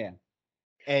 Yeah.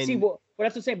 And see, well,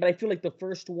 that's what I'm saying. But I feel like the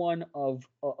first one of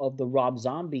the Rob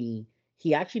Zombie,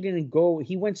 he actually didn't go.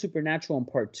 He went supernatural in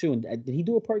part 2. And did he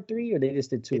do a part 3, or they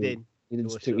just did 2? he did. He did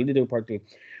 2. He did do a part 3.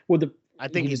 Well, I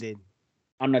think he did.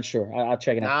 I'm not sure. I'll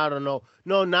check it out. I don't know.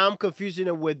 No, now I'm confusing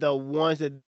it with the ones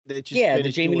that just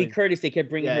the Jamie Lee Curtis. They kept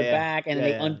bringing her back, and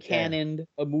they uncannoned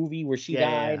a movie where she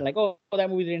died. Yeah. Like, oh, that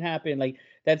movie didn't happen. Like,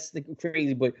 that's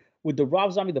crazy. But with the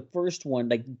Rob Zombie, the first one,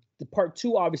 like the part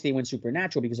 2, obviously went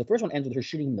supernatural because the first one ends with her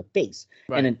shooting him in the face,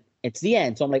 and then it's the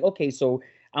end. So I'm like,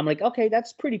 okay,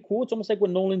 that's pretty cool. It's almost like what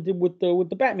Nolan did with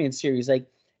the Batman series. Like,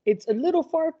 it's a little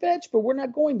far fetched, but we're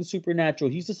not going to supernatural.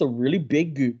 He's just a really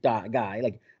big guy,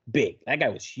 like. Big. That guy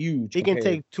was huge. He can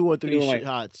take 2 or 3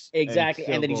 shots. Exactly.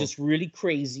 And then he's just really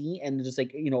crazy and just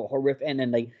like, horrific, and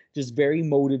then like just very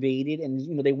motivated.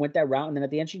 And, they went that route. And then at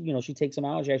the end, she takes him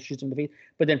out. She actually shoots him in the face.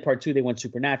 But then part 2, they went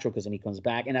supernatural because then he comes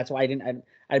back. And that's why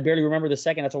I barely remember the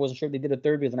second. That's why I wasn't sure if they did a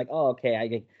third because I'm like, oh,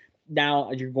 okay.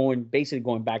 Now you're going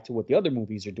back to what the other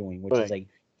movies are doing, which is like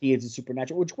he is a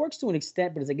supernatural, which works to an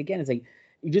extent. But it's like, again, it's like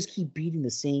you just keep beating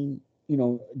the same,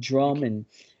 drum and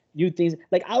new things.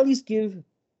 Like, I'll at least give.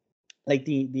 Like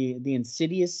the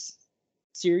Insidious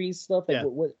series stuff. Like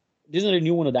what? Isn't there a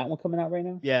new one of that one coming out right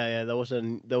now? Yeah. There was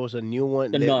a new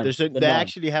one. They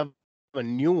actually have a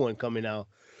new one coming out.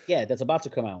 Yeah, that's about to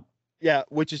come out. Yeah,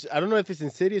 which is I don't know if it's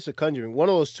Insidious or Conjuring. One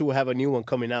of those two have a new one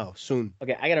coming out soon.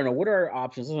 Okay, I gotta know what are our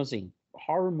options. That's what I'm saying.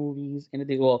 Horror movies,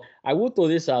 anything. Well, I will throw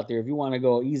this out there if you want to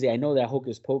go easy. I know that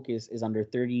Hocus Pocus is on their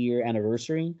 30-year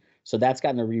anniversary, so that's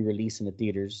gotten a re-release in the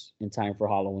theaters in time for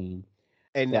Halloween.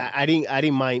 And I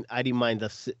didn't mind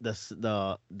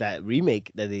the that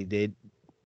remake that they did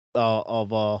of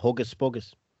Hocus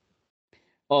Pocus.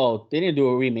 Oh, they didn't do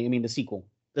a remake. I mean the sequel.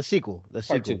 The sequel.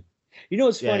 Part 2.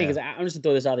 It's funny because I'm just to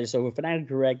throw this out there. So if Fanatic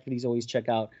Correct, please always check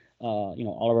out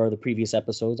all of our other previous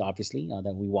episodes. Obviously,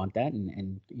 that we want that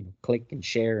and click and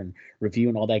share and review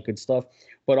and all that good stuff.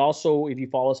 But also, if you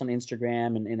follow us on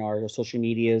Instagram and in our social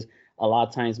medias. A lot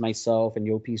of times myself and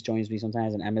Yo Peace joins me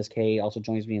sometimes, and MSK also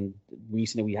joins me. And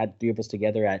recently we had 3 of us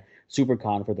together at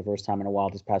SuperCon for the first time in a while,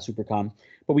 this past SuperCon.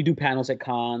 But we do panels at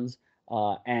cons,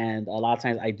 and a lot of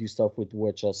times I do stuff with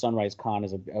which Sunrise Con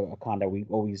is a con that we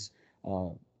always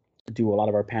do a lot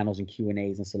of our panels and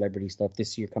Q&As and celebrity stuff.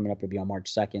 This year coming up will be on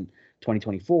March 2nd,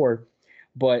 2024.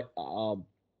 But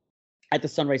at the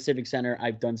Sunrise Civic Center,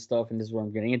 I've done stuff, and this is what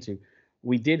I'm getting into.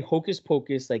 We did Hocus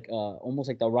Pocus, like almost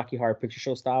like the Rocky Horror Picture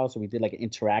Show style. So we did like an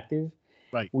interactive.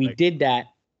 Right. We did that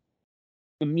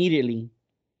immediately.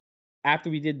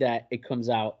 After we did that, it comes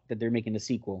out that they're making a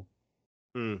sequel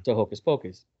to Hocus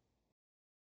Pocus.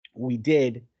 We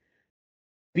did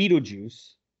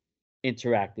Beetlejuice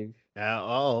interactive.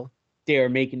 They are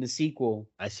making the sequel.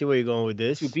 I see where you're going with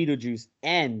this. To Beetlejuice.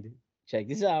 And check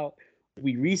this out.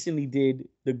 We recently did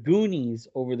the Goonies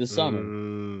over the summer,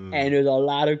 and there's a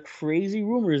lot of crazy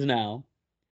rumors now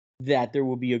that there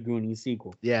will be a Goonies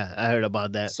sequel. Yeah, I heard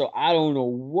about that. So I don't know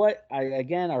what.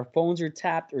 Again, our phones are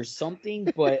tapped or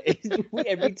something, but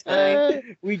every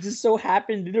time we just so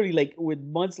happen, literally, like with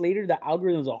months later, the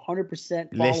algorithm is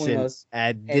 100% following us.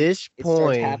 At this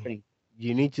point, happening.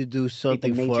 You need to do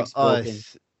something for us. Broken.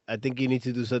 I think you need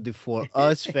to do something for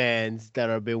us fans that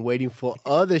have been waiting for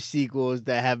other sequels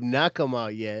that have not come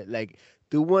out yet. Like,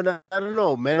 do one, I don't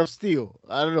know, Man of Steel.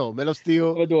 I don't know, Man of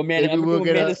Steel. We'll do a Man of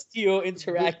Steel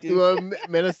interactive. Do a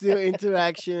Man of Steel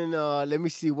interaction. Let me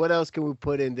see, what else can we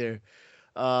put in there?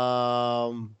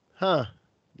 Now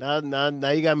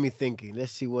you got me thinking.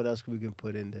 Let's see what else we can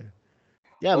put in there.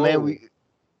 Yeah, man.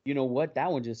 You know what? That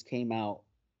one just came out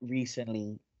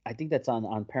recently. I think that's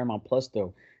on Paramount Plus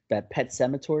though. That Pet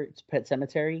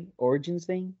Cemetery Origins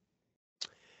thing.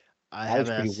 I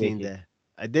haven't seen that.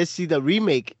 I did see the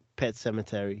remake Pet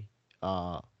Cemetery.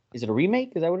 Is it a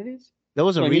remake? Is that what it is? There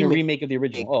was a remake of the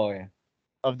original. Oh yeah.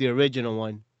 Of the original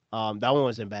one. That one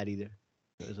wasn't bad either.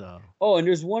 And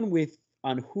there's one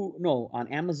on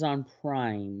Amazon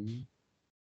Prime.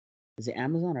 Is it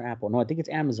Amazon or Apple? No, I think it's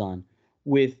Amazon.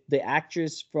 With the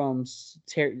actress from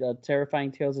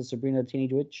Terrifying Tales of Sabrina the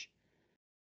Teenage Witch.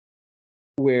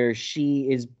 Where she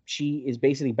is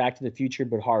basically Back to the Future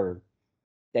but horror,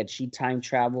 that she time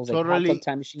travels like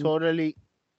time machine. Totally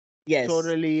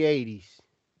 80s.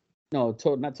 No,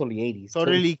 not totally 80s.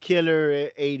 Totally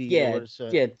killer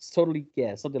 80s. It's totally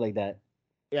something like that.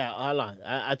 Yeah, hold on.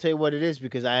 I'll tell you what it is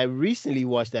because I recently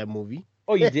watched that movie.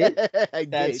 Oh, you did? I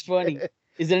That's did. funny.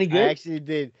 Is it any good? I actually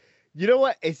did. You know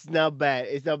what? It's not bad.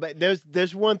 It's not bad.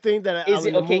 There's one thing that Is it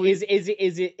in the okay? movie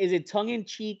Is it tongue in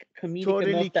cheek, comedic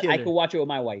totally enough that I killer. could watch it with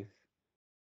my wife?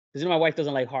 Because my wife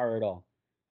doesn't like horror at all.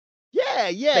 Yeah,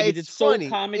 Like, is it's it so funny.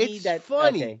 comedy It's that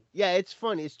funny. okay? Yeah, it's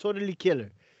funny. It's totally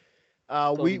killer.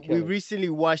 Totally We killer. recently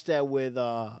watched that with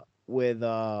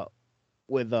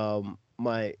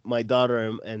my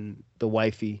daughter and the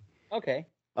wifey. Okay.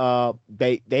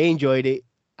 They enjoyed it.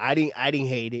 I didn't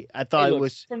hate it. I It thought it looks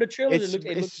was from the trailers. It looks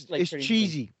like it's pretty decent.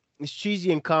 cheesy. It's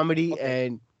cheesy and comedy Okay.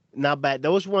 and not bad.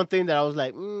 There was one thing that I was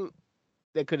like,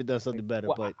 they could have done something better.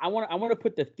 Well, But I want to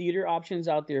put the theater options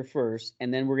out there first,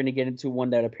 and then we're gonna get into one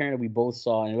that apparently we both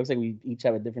saw, and it looks like we each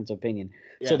have a different opinion.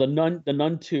 So yeah, the Nun 2,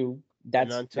 Nun 2.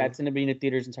 that's gonna be in the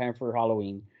theaters in time for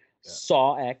Halloween. Yeah.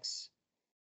 Saw X,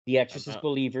 The Exorcist Uh-huh.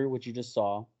 Believer, which you just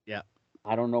saw. Yeah.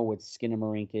 I don't know what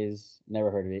Skinamarink is. Never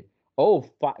heard of it. Oh,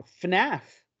 FNAF.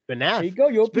 FNAF. There you go.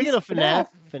 Yo, Speaking of FNAF,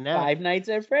 Five Nights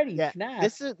at Freddy's. yeah,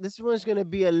 FNAF. this one's gonna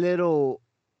be a little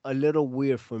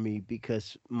weird for me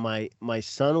because my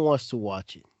son wants to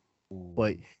watch it,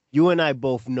 but you and I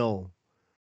both know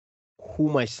who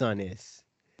my son is,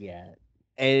 yeah.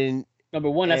 and Number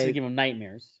one, that's gonna and- give him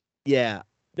nightmares. yeah,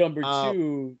 Number Uh,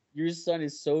 two, your son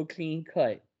is so clean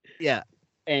cut, yeah.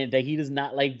 and that he does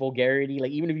not like vulgarity.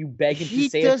 Like, even if you beg him He to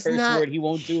say a does curse not- word, he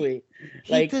won't do it.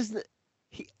 He Like, doesn't.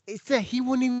 It's that he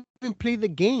won't even play the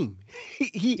game.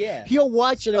 Yeah. He'll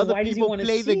watch So then other why does he people wanna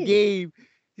play the see it? game.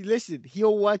 Listen,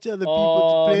 he'll watch other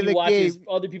people to play he the watches game,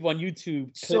 other people on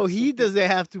YouTube. so clips he of- doesn't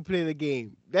have to play the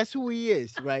game. That's who he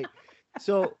is, right?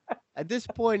 So at this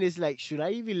point, it's like, should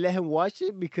I even let him watch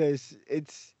it? Because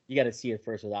You got to see it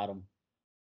first without him.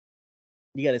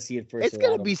 You got to see it first. it's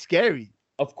gonna without be him. scary.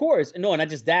 Of course, no, not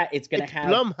just that. It's gonna It's have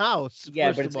Blumhouse. Yeah,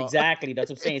 first but of it's all. exactly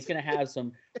that's what I'm saying. It's gonna have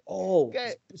some. Oh,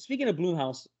 Okay. Speaking of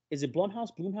Blumhouse, is it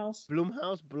Blumhouse?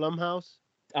 Blumhouse.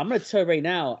 I'm gonna tell you right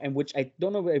now, and which I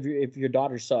don't know if your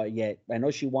daughter saw it yet. I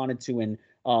know she wanted to, and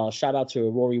shout out to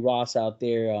Rory Ross out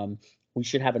there. We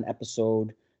should have an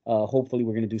episode. Hopefully,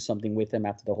 we're gonna do something with him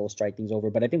after the whole strike thing's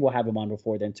over. But I think we'll have him on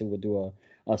before then too. We'll do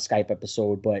a Skype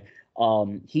episode. But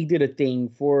he did a thing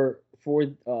for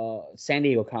San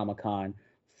Diego Comic-Con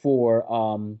for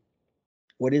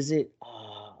what is it?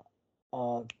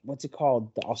 What's it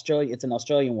called? It's an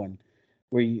Australian one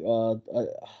where you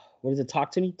what is it?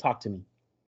 Talk to me. Talk to me.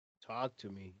 Talk to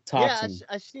me.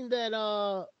 I seen that.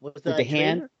 What was With that? the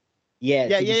hand? trailer?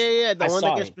 Yeah. Yeah. The I one saw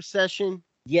that gets it. possession.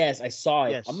 Yes, I saw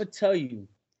it. Yes. I'm gonna tell you,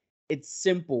 it's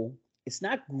simple. It's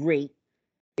not great.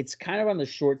 It's kind of on the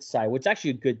short side, which is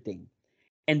actually a good thing,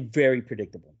 and very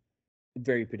predictable.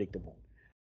 Very predictable.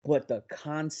 But the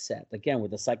concept, again,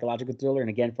 with the psychological thriller, and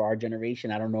again for our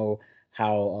generation, I don't know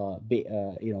how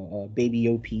baby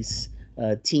Yo Piece,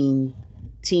 teen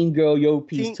girl Yo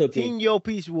Piece took Teen it. Yo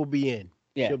Piece will be in.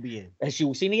 Yeah. She'll be in. Has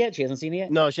she seen it yet? She hasn't seen it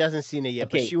yet. No, she hasn't seen it yet,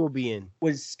 Okay. but she will be in.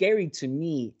 What's scary to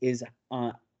me is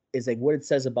like what it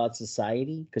says about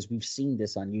society, because we've seen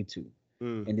this on YouTube,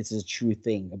 and this is a true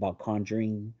thing about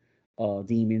conjuring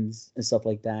demons and stuff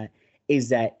like that, is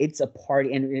that it's a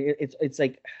party, and it's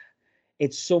like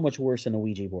it's so much worse than a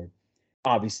Ouija board,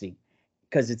 obviously,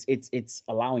 because it's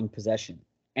allowing possession,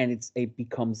 and it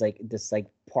becomes like this like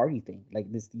party thing,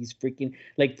 like these freaking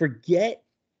like forget.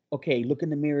 Okay, look in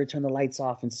the mirror, turn the lights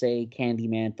off, and say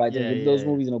Candyman, fight those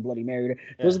movies, no Bloody Mary.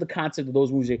 Those are the concept of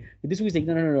those movies. But this movie's like,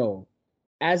 no.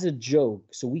 As a joke,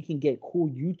 so we can get cool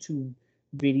YouTube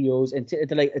videos, and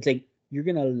it's like you're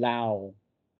gonna allow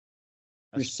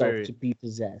yourself to be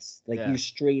possessed. Like you're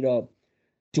straight up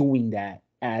doing that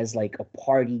as like a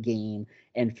party game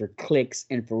and for clicks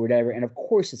and for whatever. And of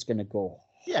course, it's gonna go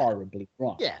horribly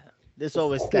wrong. Yeah. There's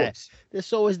always that.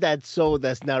 There's always that soul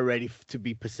that's not ready to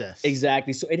be possessed.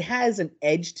 Exactly. So it has an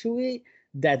edge to it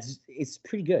it's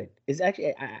pretty good. It's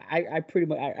actually I pretty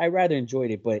much I rather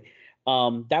enjoyed it, but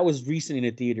that was recently in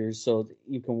the theaters, so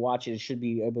you can watch it. It should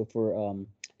be able for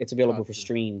it's available for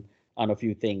stream on a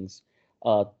few things.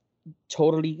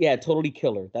 Totally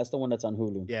killer. That's the one that's on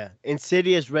Hulu. Yeah.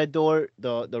 Insidious Red Door,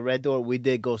 the Red Door, we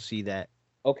did go see that.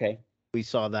 Okay. We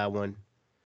saw that one.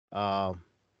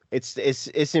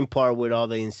 It's in par with all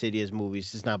the Insidious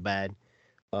movies. It's not bad.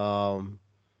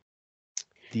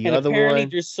 The and other apparently one,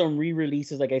 there's some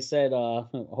re-releases, like I said,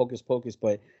 Hocus Pocus,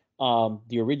 but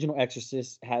the original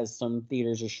Exorcist has some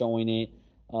theaters are showing it.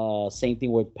 Same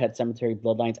thing with Pet Cemetery,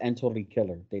 Bloodlines, and Totally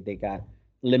Killer. They got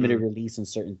limited release in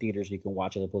certain theaters you can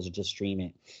watch it, as opposed to just stream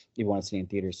it if you want to see it in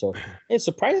theaters. So it's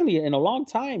surprisingly in a long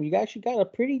time you actually got a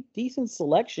pretty decent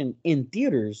selection in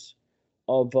theaters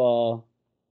of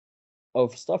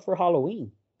stuff for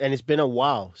Halloween. and it's been a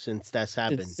while since that's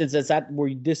happened. Since it's at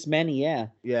were this many,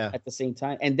 Yeah. at the same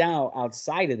time. And now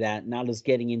outside of that, now let's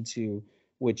getting into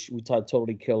which we thought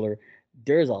totally killer.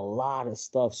 There's a lot of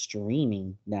stuff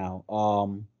streaming now.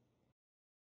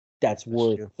 That's That's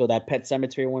worth true. so that Pet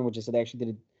Cemetery one, which I said actually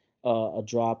did a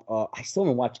drop. I still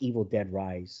haven't watched Evil Dead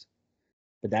Rise,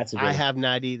 but that's a I good one. have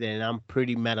not either, and I'm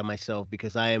pretty mad at myself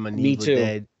because I am an Me Evil too.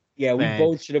 Dead Yeah, we fan,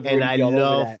 both should have and already be all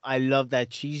over that. I love that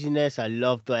cheesiness. I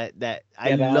love that I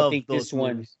Yeah, but I don't love think those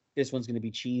movies. this one's gonna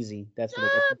be cheesy. That's what I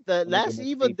Nah, think. the I think they're last more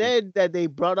Evil safer. Dead that they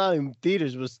brought out in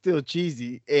theaters was still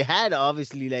cheesy. It had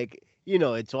obviously like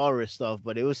it's horror stuff,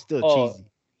 but it was still Oh, cheesy.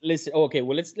 listen. Okay,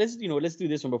 well let's do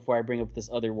this one before I bring up this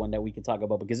other one that we can talk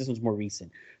about because this one's more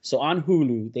recent. So on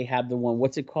Hulu they have the one.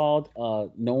 What's it called?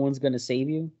 No One's Gonna Save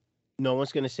You. No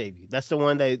one's gonna save you. That's the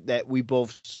one that we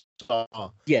both saw.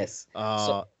 Yes. So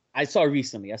Uh, I saw it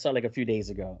recently. I saw it like a few days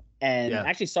ago, and yeah, I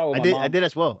actually saw it with I my did. I mom. did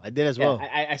as well. I did as Yeah, well.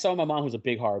 I saw my mom who's a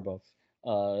big horror buff.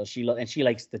 And she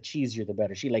likes the cheesier the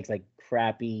better. She likes like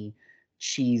crappy,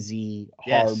 cheesy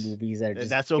horror Yes, movies that are just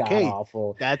that's god okay.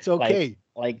 awful. That's Like okay.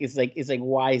 it's like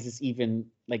why is this even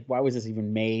like why was this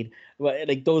even made? But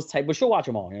like those type, but she'll watch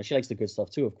them all. You know, she likes the good stuff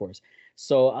too, of course.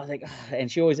 So I was like,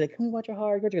 and she always like, can we watch a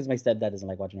horror? Because my stepdad doesn't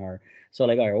like watching horror. So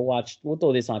like, all right, we'll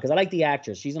throw this on because I like the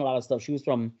actress. She's in a lot of stuff. She was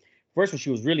from first when she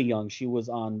was really young. She was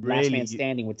on Last Man Really,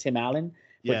 Standing with Tim Allen,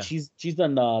 but yeah. she's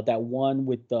done that one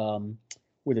with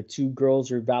where the two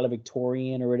girls are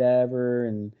valedictorian or whatever,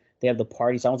 and they have the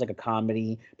party. Sounds like a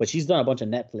comedy, but she's done a bunch of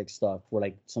Netflix stuff for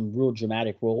like some real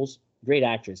dramatic roles. Great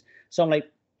actress. So I'm like,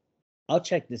 I'll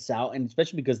check this out, and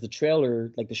especially because the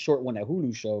trailer, like the short one that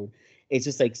Hulu showed, it's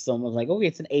just like someone's like, okay,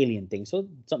 it's an alien thing, so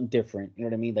something different. You know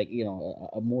what I mean? Like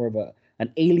a more of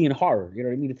an alien horror. You know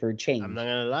what I mean? For a I'm not change.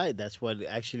 gonna lie. That's what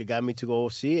actually got me to go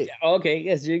see it. Yeah, okay,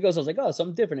 yes, there you go. So I was like, oh,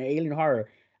 something different, an alien horror.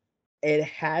 It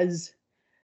has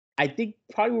I think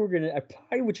probably we're gonna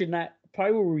probably what you're not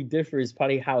probably where we differ is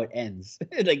probably how it ends,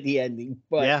 like the ending.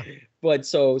 Yeah. But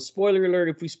so spoiler alert,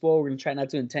 if we spoil, we're gonna try not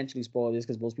to intentionally spoil this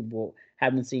because most people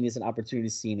haven't seen this, an opportunity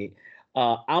to see it.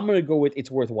 I'm gonna go with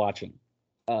it's worth watching.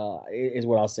 Is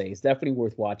what I'll say. It's definitely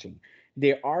worth watching.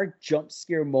 There are jump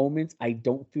scare moments. I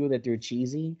don't feel that they're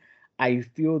cheesy. I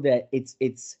feel that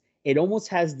it almost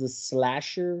has the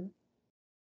slasher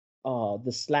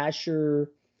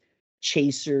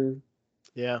chaser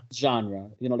Yeah. genre,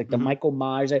 like the Hmm. Michael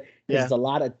Myers, because it's Yeah. a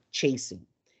lot of chasing.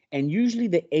 And usually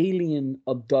the alien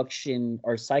abduction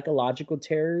are psychological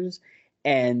terrors,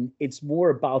 and it's more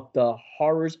about the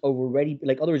horrors of already,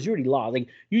 like, otherwise, you already lost. Like,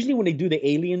 usually when they do the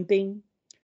alien thing,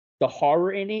 the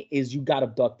horror in it is you got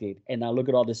abducted, and now look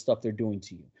at all this stuff they're doing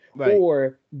to you. Right.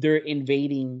 Or they're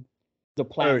invading the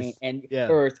planet Earth. and Yeah.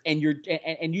 Earth, and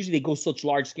usually they go such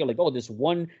large scale, like, oh, this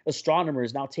one astronomer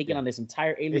is now taking Yeah. on this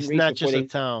entire alien It's race not before just a they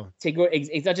town. take over.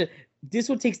 It's not just this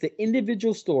one takes the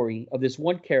individual story of this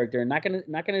one character. Not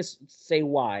gonna say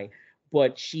why,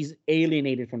 but she's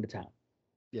alienated from the town,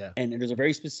 Yeah. and there's a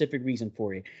very specific reason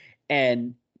for it.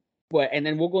 And and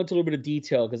then we'll go into a little bit of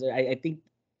detail because I think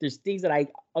there's things that I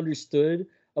understood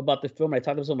about the film. I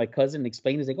talked to some of my cousin and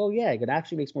explained. He's like, "Oh yeah, it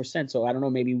actually makes more sense." So I don't know,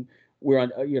 maybe we're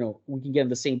on, we can get on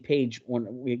the same page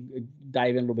when we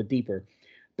dive in a little bit deeper.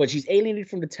 But she's alienated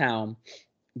from the town.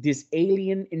 This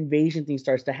alien invasion thing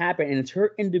starts to happen, and it's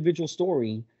her individual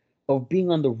story of being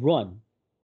on the run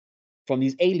from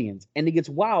these aliens, and it gets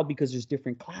wild because there's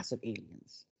different class of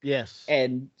aliens, Yes.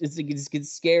 and it just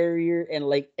gets scarier,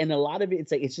 and a lot of it,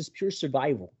 it's like it's just pure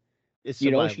survival. It's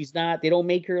survival. She's not. They don't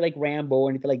make her like Rambo or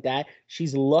anything like that.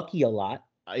 She's lucky a lot.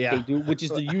 They Yeah. do, which is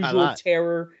the A usual lot.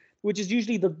 terror, which is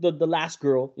usually the last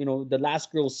girl. The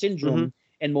last girl Hmm. syndrome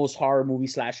in most horror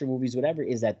movies, slasher movies, whatever,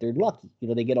 is that they're lucky.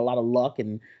 They get a lot of luck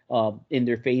and in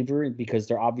their favor because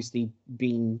they're obviously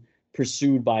being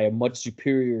pursued by a much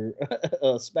superior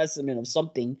specimen of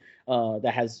something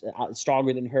that has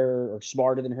stronger than her or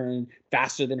smarter than her and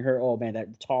faster than her. Oh man,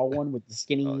 that tall one with the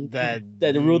skinny, That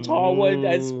the real tall one.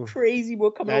 That's crazy.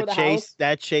 We're coming over that the chase house,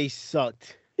 that chase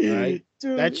sucked. All right. That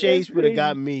dude. That's chase would have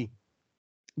got crazy. me.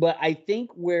 But I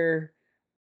think where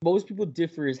most people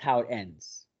differ is how it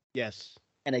ends. Yes.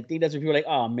 And I think that's where people are like,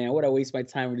 oh man, what I waste my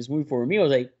time with this movie for? Me, I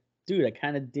was like, dude, I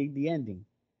kind of dig the ending,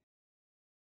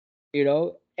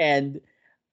 and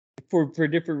for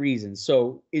different reasons.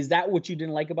 So is that what you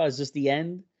didn't like about it? Is just the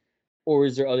end? Or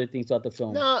is there other things about the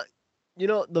film? No,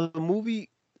 the movie.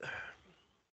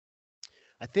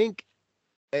 I think,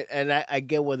 and I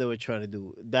get what they were trying to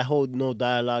do. That whole no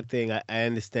dialogue thing. I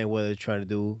understand what they're trying to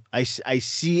do. I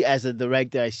see as a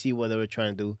director. I see what they were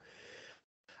trying to do.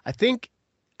 I think,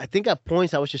 at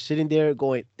points I was just sitting there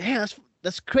going, "Damn,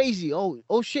 that's crazy.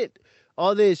 Oh shit,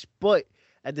 all this." But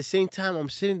at the same time, I'm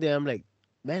sitting there. I'm like,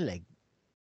 man, like,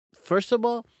 first of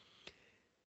all,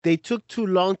 they took too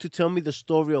long to tell me the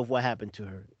story of what happened to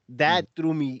her. That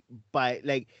threw me by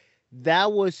like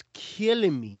that was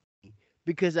killing me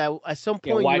because I at some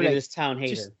Yeah, point you why were did like, this town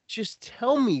hate her? just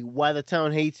tell me why the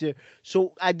town hates her,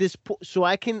 so at this so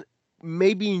I can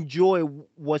maybe enjoy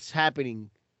what's happening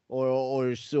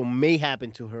or so may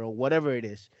happen to her or whatever it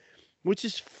is, which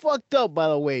is fucked up by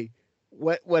the way.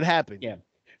 What happened? Yeah.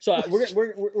 So we're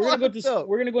gonna go Fucked to up.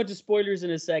 we're gonna go into spoilers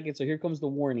in a second. So here comes the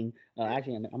warning.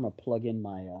 Actually, I'm gonna plug in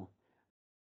my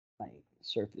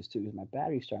Surface too because my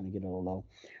battery's starting to get a little low.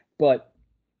 But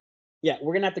yeah,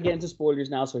 we're gonna have to get into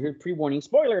spoilers now. So here's pre-warning.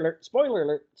 Spoiler alert! Spoiler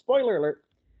alert! Spoiler alert!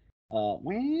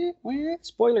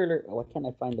 Spoiler alert! Oh, why can't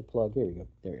I find the plug? Here we go.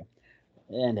 There we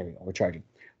go. And there we go. We're charging.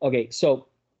 Okay, so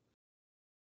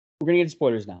we're gonna get into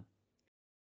spoilers now.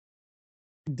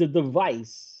 The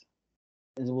device,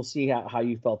 and we'll see how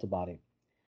you felt about it.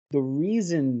 The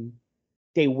reason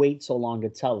they wait so long to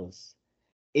tell us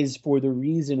is for the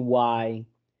reason why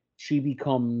she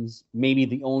becomes maybe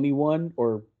the only one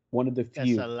or one of the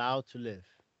few That's allowed to live.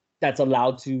 that's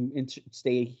allowed to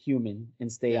stay human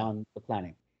and stay on the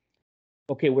planet.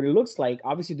 Okay, what it looks like,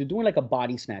 obviously they're doing like a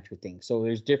body snatcher thing. So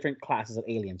there's different classes of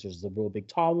aliens. There's the real big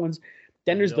tall ones.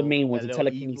 Then there's the main ones, the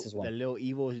telekinesis one. The little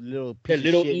evil, little The piece of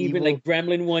little shit even evil. like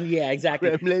gremlin one, yeah,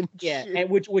 exactly. Gremlin yeah, shit. and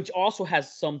which also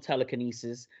has some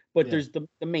telekinesis, but there's the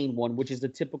main one, which is the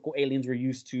typical aliens we're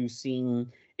used to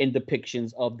seeing in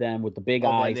depictions of them with the big Of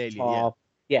an eyes, alien, tall.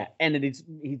 Yeah, and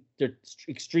they're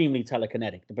extremely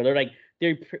telekinetic, but they're like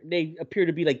they appear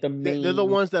to be like the main. They're the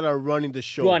ones that are running the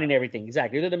show. Running everything,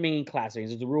 exactly. They're the main class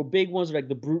aliens. There's the real big ones, like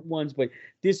the brute ones, but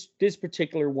this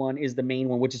particular one is the main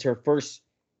one, which is her first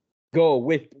go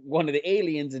with one of the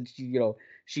aliens, and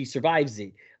she survives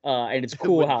it. And it's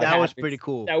cool how that it was happens. pretty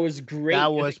cool. That was great.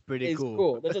 That was pretty it's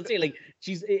cool. That's what I'm saying. Like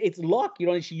it's luck,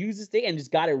 and she uses it and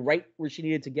just got it right where she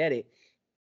needed to get it.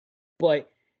 But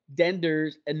then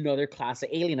there's another class of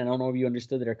alien. I don't know if you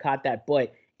understood it or caught that,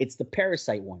 but it's the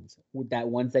parasite ones,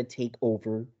 ones that take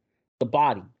over the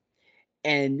body.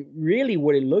 And really,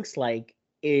 what it looks like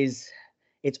is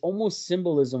it's almost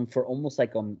symbolism for almost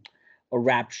like a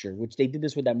rapture, which they did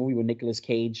this with that movie with Nicolas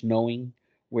Cage, Knowing,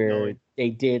 where they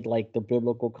did like the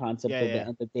biblical concept of the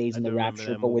end of days and the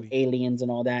rapture, but with aliens and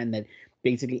all that, and that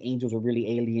basically angels were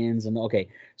really aliens. And okay,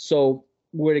 so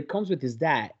what it comes with is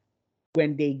that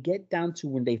when they get down to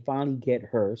when they finally get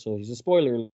her, so here's a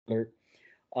spoiler alert.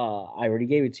 I already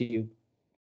gave it to you.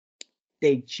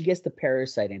 She gets the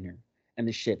parasite in her and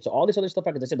the ship. So all this other stuff,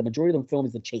 like I said, the majority of the film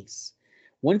is the chase.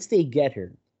 Once they get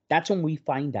her, that's when we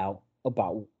find out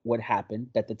about what happened,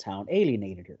 that the town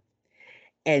alienated her.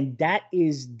 And that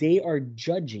is, they are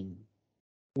judging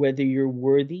whether you're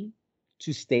worthy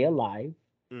to stay alive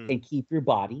and keep your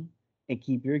body and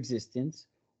keep your existence,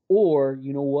 or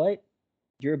you know what?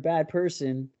 You're a bad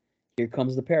person. Here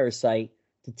comes the parasite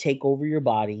to take over your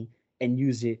body and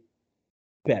use it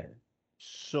better.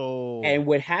 So, and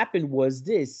what happened was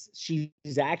this: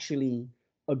 she's actually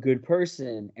a good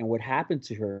person, and what happened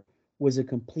to her was a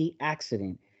complete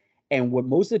accident. And what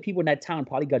most of the people in that town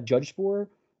probably got judged for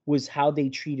was how they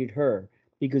treated her,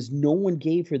 because no one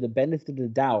gave her the benefit of the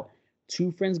doubt.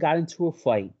 Two friends got into a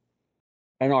fight,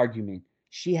 an argument.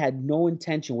 She had no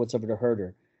intention whatsoever to hurt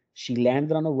her. She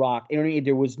landed on a rock. And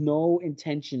there was no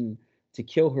intention to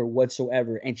kill her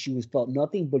whatsoever, and she was felt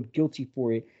nothing but guilty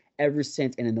for it ever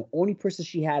since. And then the only person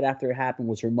she had after it happened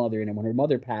was her mother. And then when her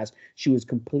mother passed, she was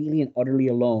completely and utterly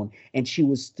alone. And she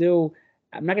was still,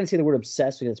 I'm not going to say the word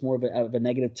obsessed because it's more of a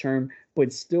negative term,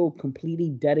 but still completely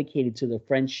dedicated to the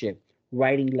friendship,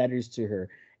 writing letters to her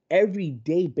every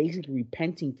day, basically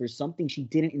repenting for something she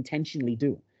didn't intentionally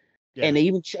do. Yeah.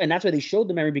 And that's why they showed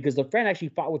the memory, because the friend actually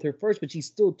fought with her first, but she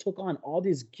still took on all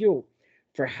this guilt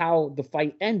for how the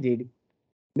fight ended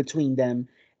between them.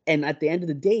 And at the end of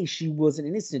the day, she wasn't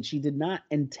innocent. She did not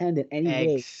intend in any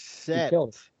way to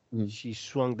kill her. She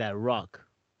swung that rock.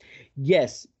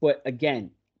 Yes, but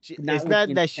again, it's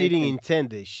not that she didn't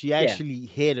intend it. She actually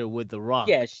hit her with the rock.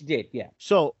 Yeah, she did. Yeah.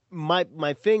 So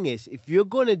my thing is, if you're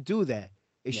gonna do that,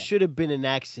 it should have been an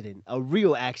accident, a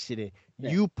real accident. Yeah.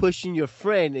 You pushing your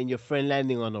friend and your friend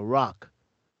landing on a rock,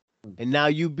 and now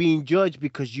you being judged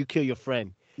because you kill your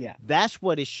friend. Yeah, that's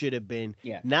what it should have been.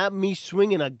 Yeah, not me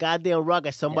swinging a goddamn rock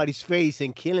at somebody's face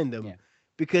and killing them. Yeah.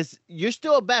 Because you're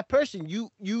still a bad person.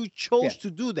 You chose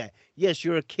to do that. Yes,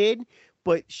 you're a kid,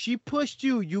 but she pushed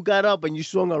you. You got up and you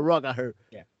swung a rock at her.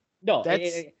 Yeah, no,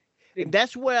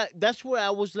 that's where I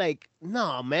was like,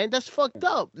 nah, man, that's fucked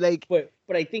up. Like, but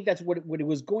I think that's what it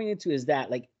was going into, is that,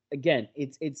 like, again,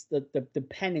 it's the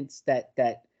penance that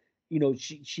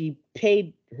she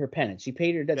paid her penance. She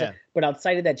paid her debt. But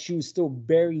outside of that, she was still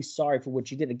very sorry for what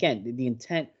she did. Again, the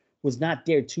intent was not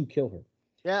there to kill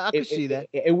her. Yeah, I could see that.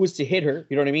 It was to hit her,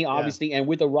 you know what I mean? Obviously, and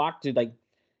with The Rock to like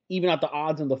even out the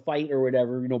odds in the fight or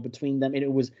whatever, between them, and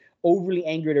it was overly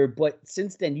angry at her. But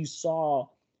since then, you saw Her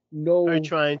no,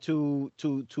 trying to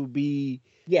be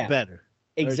yeah, better.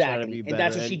 Her trying to be exactly, and better,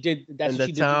 that's what she did. That's and what the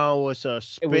she did. town was It was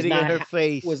spitting in not her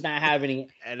face, was not having it.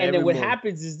 and And then every what move.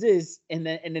 happens is this, and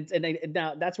then and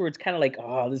now that's where it's kind of like,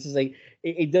 oh, this is like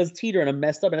it does teeter and I'm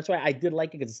messed up, and that's why I did like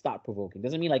it because it's thought provoking.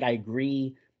 Doesn't mean like I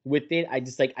agree with it. I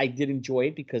just like I did enjoy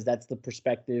it because that's the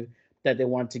perspective that they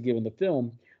wanted to give in the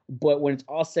film. But when it's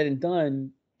all said and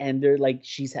done, and they're like,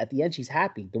 she's at the end, she's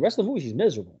happy. The rest of the movie, she's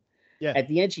miserable. Yeah. At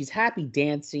the end, she's happy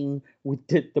dancing with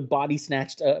the body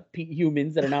snatched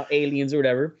humans that are now aliens or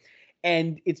whatever.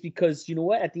 And it's because, you know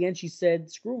what? At the end, she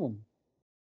said, screw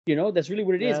them. That's really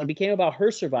what it is. Yeah. It became about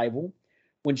her survival.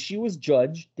 When she was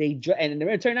judged, and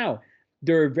in turn out,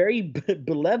 they're a very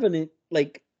benevolent,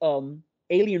 like,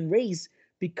 alien race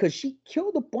because she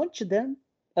killed a bunch of them.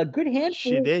 A good handful.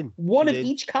 She did. One She of did.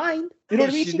 each kind. You know what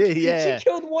I mean? She did, yeah. She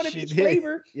killed one of She each did.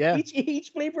 flavor. Yeah.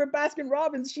 Each flavor of Baskin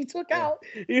Robbins she took Yeah.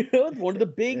 out. One of the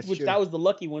big, That's which true. that was the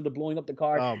lucky one, the blowing up the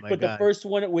car. Oh my but God. the first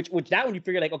one, which that one you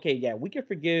figure like, okay, yeah, we can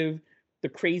forgive the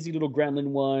crazy little gremlin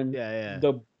one. Yeah.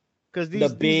 The Because the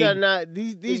these big, are not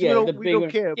these yeah, we the don't, big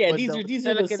one. care. Yeah, but these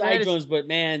are the side telekinetic- drones. But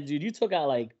man, dude, you took out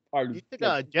like our. You took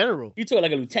out a general. You took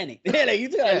like a lieutenant. Yeah, like you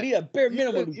took out a bare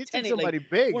minimum You lieutenant. took somebody like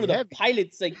big, one of the heavy.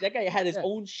 pilots. Like that guy had his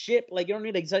own ship. Like you don't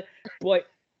need like, but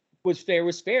was fair.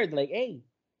 Like, hey,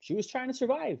 she was trying to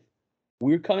survive.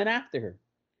 We were coming after her,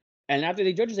 and after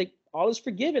they judged, like all is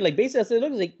forgiven. Like basically, I said,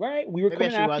 look, like right, we were Maybe I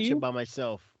coming should after watch you. it by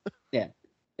myself. Yeah,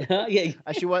 yeah.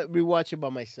 I should rewatch it by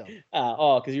myself.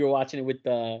 Because you were watching it with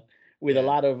a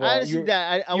lot of. I honestly,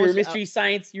 that I you were was mystery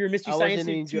science. You were mystery science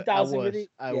in 2000 with it.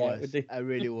 I Yeah, was. I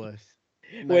really was.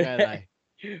 I'm with, not gonna lie.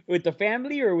 With the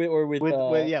family or with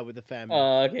with the family.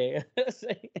 Okay.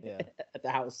 Yeah. At the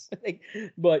house.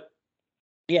 But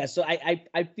yeah, so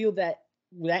I feel that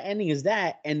ending is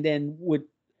that, and then with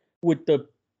the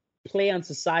play on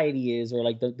society is, or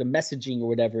like the messaging or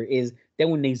whatever is, then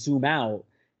when they zoom out,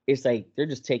 it's like they're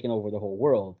just taking over the whole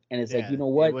world, and it's like, you know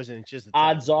what? It wasn't just the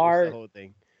odds town, it was are the whole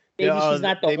thing. maybe she's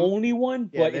not the only one,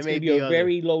 but it's may gonna be be a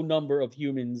very low number of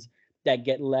humans that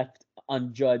get left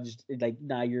unjudged. Like,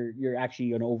 nah, you're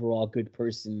actually an overall good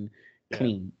person,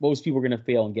 clean. Most people are gonna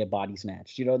fail and get body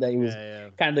snatched. That it was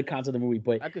kind of the concept of the movie,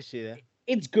 but I could see that.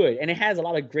 It's good, and it has a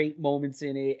lot of great moments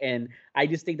in it, and I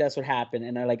just think that's what happened.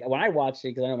 And I like when I watched it,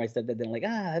 because I know my stepdad didn't like,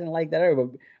 I didn't like that,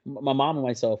 but my mom and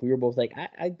myself, we were both like,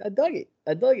 I dug it,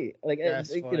 Like,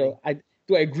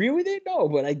 do I agree with it? No,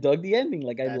 but I dug the ending.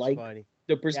 Like, I like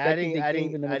the perspective they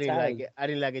gave in the mentality. I didn't like it. I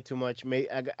didn't like it too much. Maybe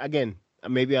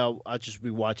I'll just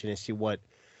rewatch it and see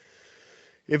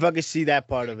if I could see that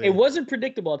part of it. It wasn't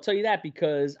predictable, I'll tell you that,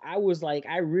 because I was like,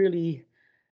 I really.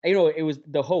 It was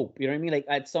the hope. You know what I mean? Like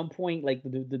at some point, like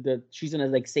the she's gonna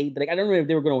like save. Like I don't know if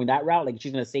they were going that route. Like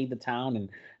she's gonna save the town, and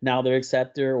now they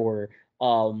accept her, or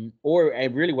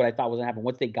really what I thought was gonna happen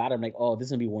once they got her. I'm like, oh, this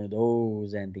is gonna be one of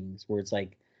those endings where it's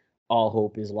like all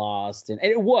hope is lost, and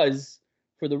it was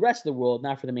for the rest of the world,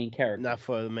 not for the main character. Not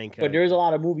for the main character. But there's a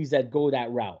lot of movies that go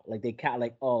that route. Like they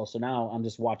like, oh, so now I'm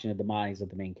just watching the demise of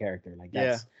the main character. Like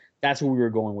that's where we were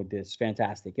going with this.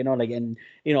 Fantastic. And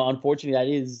unfortunately that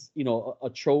is, a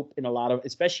trope in a lot of,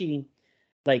 especially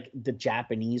like the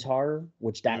Japanese horror,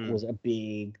 which that was a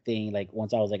big thing. Like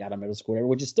once I was like out of middle school,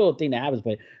 which is still a thing that happens,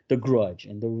 but The Grudge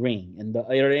and The Ring and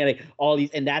like all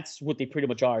these, and that's what they pretty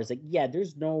much are. It's like, yeah,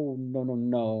 there's no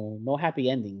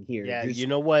happy ending here. Yeah, you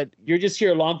know what? You're just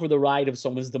here along for the ride of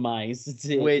someone's demise.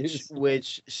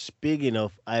 Which speaking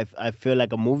of, I feel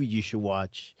like a movie you should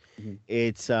watch. Mm-hmm.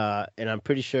 It's and I'm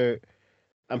pretty sure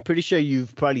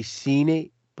you've probably seen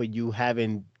it, but you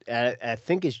haven't. I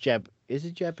think it's Is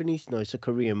it Japanese? No, it's a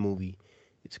Korean movie.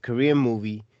 It's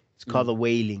called The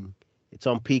Wailing. It's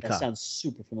on Peacock. That sounds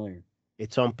super familiar.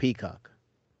 It's on Peacock.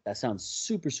 That sounds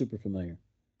super, super familiar.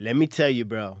 Let me tell you,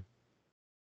 bro.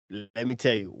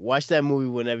 Watch that movie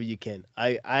whenever you can.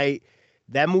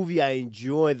 That movie, I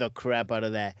enjoy the crap out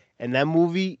of that. And that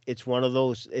movie, it's one of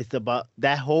those. It's about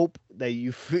that hope that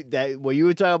you feel, that when you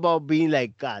were talking about being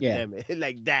like, God damn it,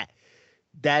 like that.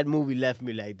 That movie left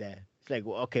me like that. It's like,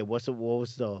 well, okay, what's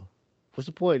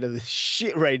the point of this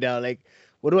shit right now? Like,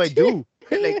 what do I do?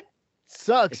 Like,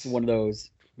 sucks. It's one of those.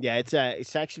 Yeah, it's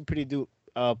actually pretty dope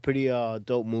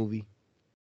movie.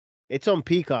 It's on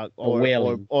Peacock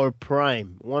or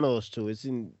Prime. One of those two. It's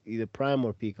in either Prime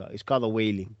or Peacock. It's called The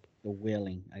Wailing. The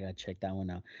Wailing. I gotta check that one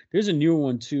out. There's a new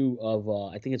one too of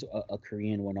I think it's a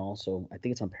Korean one also. I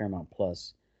think it's on Paramount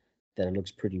Plus. That it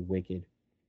looks pretty wicked.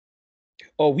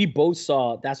 Oh, we both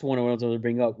saw. That's one I wanted to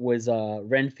bring up was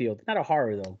Renfield. Not a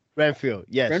horror though. Renfield,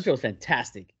 yes. Renfield's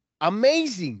fantastic.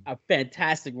 Amazing. A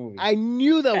fantastic movie. I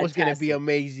knew that was gonna be Fantastic.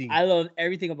 amazing. I love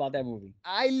everything about that movie.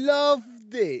 I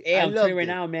loved it. Hey, I I'm telling you loved right it.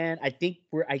 now, man. I think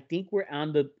we're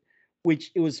on the,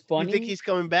 which it was funny. You think he's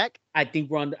coming back? I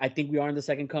think we are on the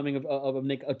second coming of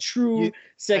Nick, a true You-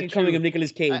 second coming true. of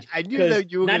Nicolas Cage. I knew 'Cause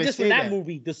that you were not gonna just say from that that.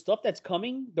 movie, the stuff that's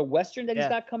coming, the western that he's Yeah.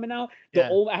 got coming out. Yeah.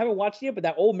 I haven't watched it yet, but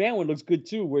that old man one looks good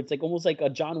too, where it's like almost like a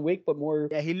John Wick, but more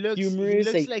Yeah, he looks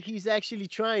humorous. like he's actually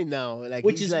trying now. Like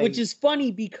which he's is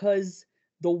funny because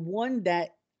the one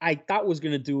that I thought was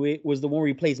gonna do it was the one where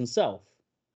he plays himself,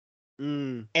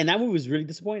 Mm, and that movie was really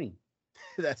disappointing.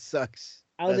 that sucks.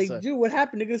 I was That like, sucks. dude, what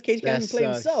happened? Nicolas Cage can't That even play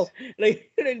sucks. himself.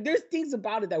 Like, there's things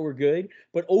about it that were good,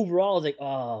 but overall, I was like,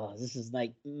 oh, this is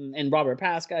like, and Robert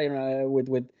Pascal, with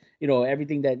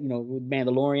everything that with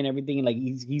Mandalorian, everything, like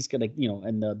he's gonna,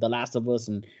 and the Last of Us,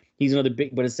 and he's another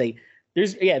big. But it's like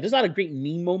there's a lot of great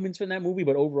meme moments from that movie,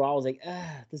 but overall, I was like,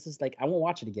 this is like I won't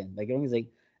watch it again. Like it was like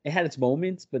it had its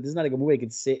moments, but this is not like a movie I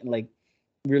could sit and like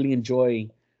really enjoy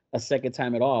a second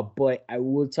time at all. But I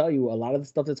will tell you, a lot of the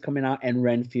stuff that's coming out and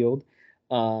Renfield.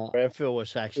 Renfield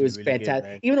was It actually was really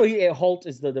fantastic. good, man. Even though Holt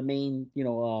is the main,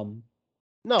 No,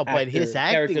 but his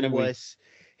character in the acting movie.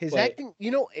 was acting,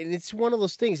 and it's one of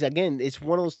those things. Again, it's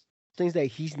one of those things that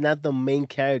he's not the main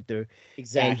character,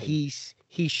 exactly. and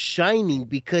he's shining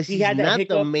because He he's had that not the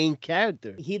hiccup. main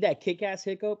character. He had that kick-ass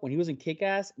hiccup when he was in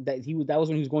Kick-Ass. That was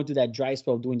when he was going through that dry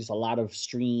spell, doing just a lot of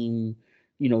stream,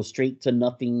 straight to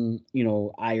nothing,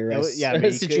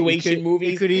 IRS situation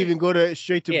movies. He could even go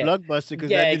straight to Yeah. Blockbuster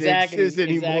because Yeah, that didn't exactly. exist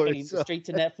anymore. Exactly. So. Straight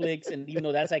to Netflix, and even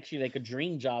though that's actually like a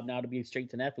dream job now to be straight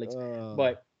to Netflix,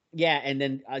 but yeah, and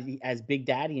then as Big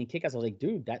Daddy and Kick-Ass, I was like,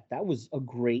 dude, that was a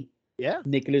great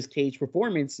Nicolas Cage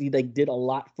performance. He like did a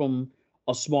lot from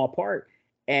a small part,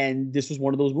 and this was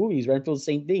one of those movies. Renfield, the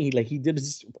same thing. He did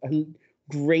a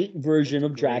great version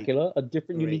of Dracula, a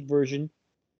different, unique version.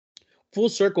 Full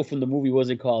circle from the movie. What was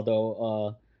it called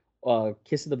though?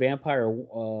 Kiss of the Vampire,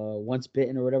 Once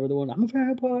Bitten, or whatever the one. I'm a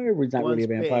vampire. Where he's not really a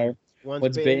vampire.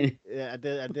 Once Bitten. Yeah,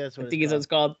 that's what I think it's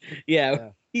called. Yeah,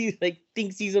 he like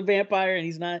thinks he's a vampire and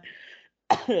he's not.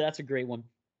 That's a great one.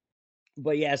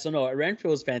 But yeah, so no,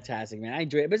 Renfield is fantastic, man. I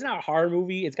enjoy it, but it's not a horror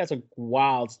movie. It's got some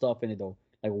wild stuff in it though,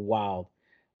 like wild.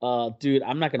 Dude,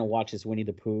 I'm not gonna watch this Winnie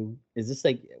the Pooh. Is this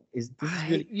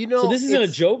really? So this isn't a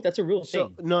joke. That's a real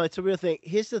thing. No, it's a real thing.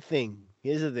 Here's the thing,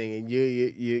 and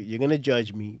you're gonna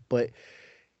judge me, but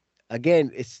again,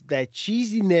 it's that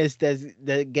cheesiness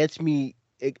that gets me.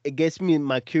 It gets me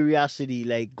my curiosity,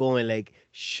 like going, like,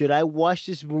 should I watch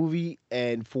this movie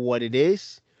and for what it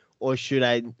is, or should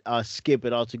I skip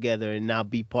it altogether and not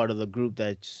be part of the group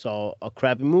that saw a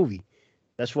crappy movie?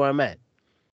 That's where I'm at.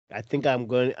 I think I'm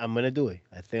gonna do it.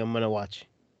 I think I'm gonna watch.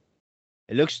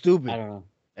 It looks stupid. I don't know.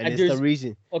 And it's the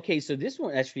reason. Okay, so this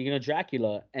one actually,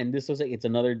 Dracula, and this looks like it's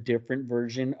another different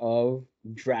version of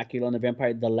Dracula and the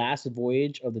Vampire, The Last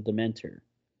Voyage of the Dementor.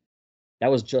 That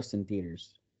was just in theaters.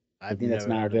 I think that's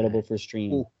not available for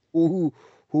streaming. Who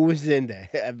was in that?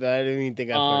 I don't even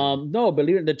think I've heard. No,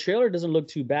 believe it, the trailer doesn't look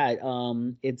too bad.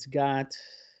 It's got.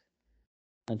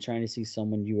 I'm trying to see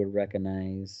someone you would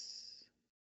recognize.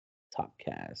 Top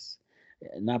cast,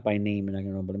 not by name, and I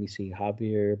don't know, but let me see: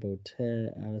 Javier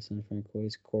Botet, Alison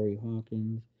Francois, Corey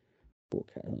Hawkins.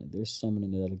 There's someone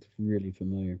in there that looks really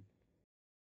familiar.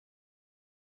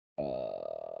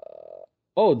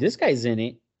 Oh, this guy's in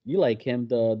it. You like him?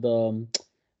 The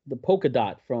polka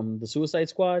dot from the Suicide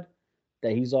Squad.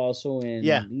 That he's also in.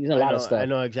 Yeah, he's in a lot of stuff. I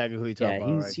know exactly who you're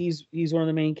talking about. He's one of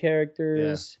the main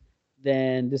characters. Yeah.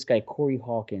 Then this guy Corey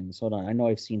Hawkins. Hold on, I know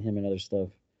I've seen him in other stuff.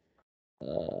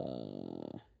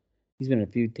 He's been in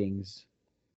a few things.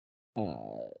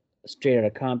 Straight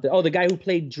Outta Compton. Oh, the guy who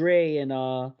played Dre and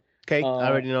Okay, I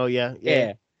already know. Yeah,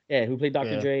 who played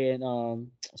Dr. Dre and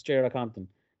Straight Outta Compton.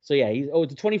 So yeah, he's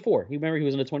the 24. He remember he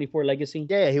was in the 24 Legacy.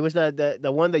 Yeah, he was the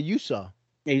one that you saw.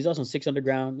 Yeah, he's also in 6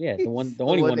 Underground. Yeah, the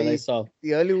only one that I saw.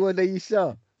 The only one that you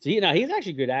saw. So he's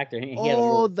actually a good actor.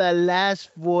 The Last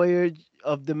Voyage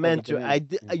of the Mentor.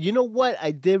 You know what?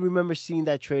 I did remember seeing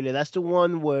that trailer. That's the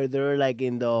one where they're like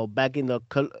back in the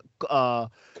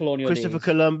colonial Christopher days.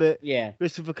 Columbus. Yeah,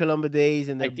 Christopher Columbus days,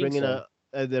 and they're bringing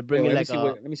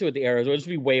let me see what the arrow is. It'll just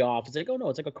be way off. It's like, oh no,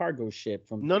 it's like a cargo ship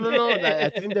from. No. I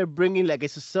think they're bringing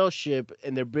it's a sail ship,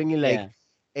 and they're bringing a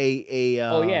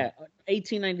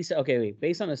 1897. Okay, wait.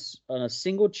 Based on a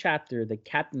single chapter, the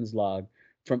captain's log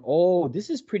from. Oh, this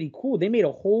is pretty cool. They made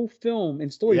a whole film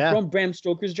and story from Bram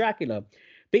Stoker's Dracula.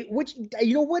 Which,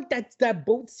 you know what, that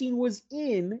boat scene was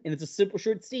in, and it's a simple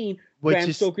short scene.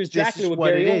 Bram Stoker's Dracula with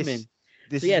Gary Oldman.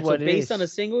 This So yeah, is so what it based on a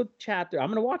is. single chapter, I'm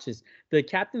gonna watch this. The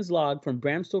Captain's Log from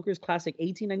Bram Stoker's classic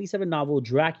 1897 novel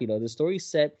Dracula. The story is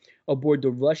set aboard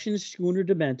the Russian schooner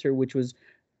Demeter, which was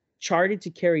chartered to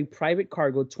carry private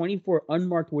cargo, 24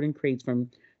 unmarked wooden crates from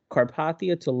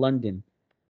Carpathia to London.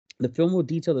 The film will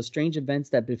detail the strange events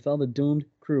that befell the doomed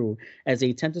crew as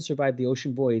they attempt to survive the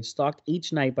ocean voyage, stalked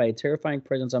each night by a terrifying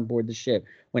presence on board the ship.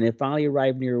 When it finally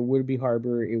arrived near Woodby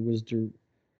Harbor, it was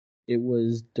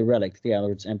derelict. Yeah,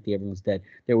 it's empty. Everyone's dead.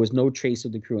 There was no trace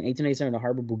of the crew. In 1897, in the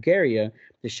harbor of Bulgaria,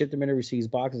 the ship Demeter receives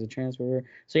boxes of transfer.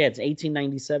 So yeah, it's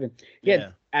 1897. Yeah, Yeah.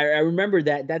 I remember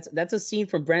that. That's a scene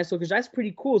from Bram Stoker's. That's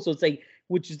pretty cool. So it's like,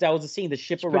 that was a scene. The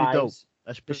ship It's pretty dope. arrives.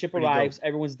 That's The ship pretty dope. arrives.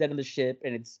 Everyone's dead on the ship,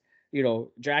 and it's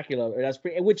Dracula. That's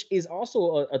pretty. Which is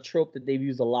also a trope that they've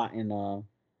used a lot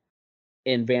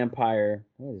in vampire.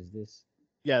 What is this?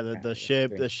 Yeah, the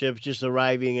ship just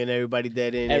arriving and everybody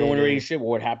dead in Everyone it. ready to ship.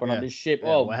 What happened on Yeah. this ship?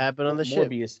 Yeah, Oh, what happened on the ship?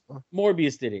 Morbius.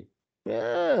 Morbius did it.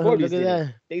 Yeah, Morbius look at did it.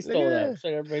 that. They Look stole at that. So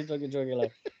everybody's looking Dracula.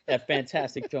 That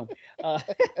fantastic film.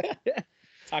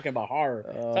 Talking about horror.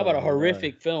 Oh, Talk about a Lord.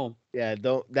 horrific film. Yeah,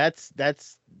 don't. That's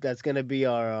gonna be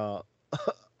our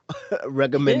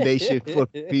recommendation for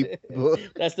people.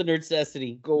 That's the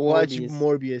necessity. Go watch Morbius.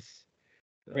 Morbius.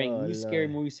 Bring Oh, new scary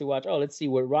Lord. movies to watch. Oh, let's see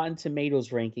what Rotten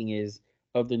Tomatoes ranking is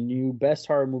of the new best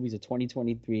horror movies of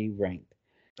 2023 ranked.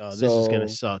 Oh, this is gonna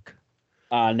So, suck.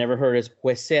 never heard of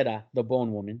Huesera, the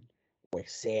Bone Woman.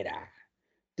 Huesera.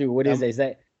 Dude, what is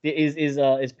that?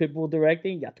 Is Pitbull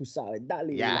directing? Ya tú sabes,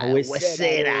 dale. Yeah, La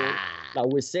Huesera. La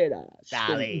Huesera.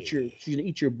 She's gonna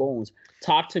eat your bones.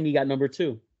 Talk to Me got number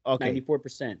 2. Okay,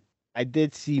 94%. I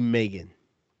did see Megan.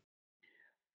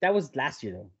 That was last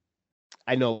year though.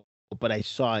 I know, but I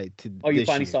saw it. Oh, you this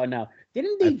finally year. saw it now.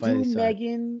 Didn't I they do finally saw it.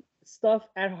 Megan stuff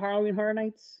at Halloween Horror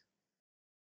Nights?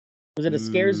 Was it a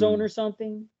scare zone or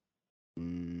something?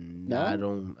 No, I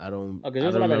don't. Okay, I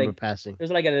there's don't a lot of remember like passing.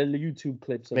 there's like a YouTube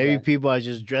clips of Maybe that. people are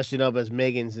just dressing up as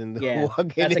Megans and Yeah,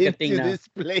 walking that's like a into thing now. this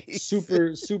place.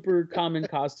 Super common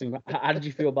costume. How did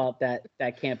you feel about that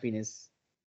campiness,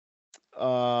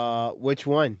 Which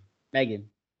one? Megan?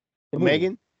 The movie.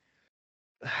 Megan.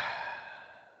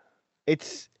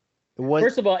 It was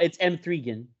First of all, it's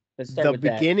M3gan. Let's start the with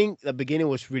beginning. The beginning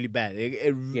was really bad.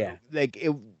 Yeah. Like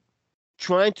it.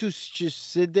 Trying to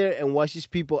just sit there and watch these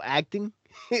people acting,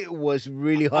 it was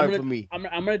really hard for me. I'm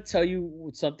gonna tell you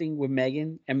something with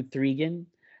Megan M3gan,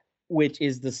 which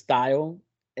is the style.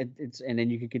 And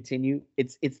then you can continue.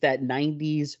 It's that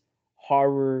 90s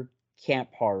horror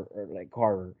camp horror or like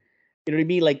horror. You know what I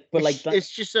mean? Like, but it's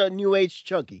just a new age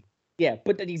Chucky. Yeah,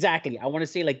 but exactly. I want to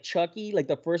say like Chucky, like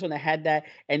the first one that had that,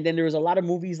 and then there was a lot of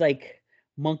movies like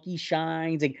Monkey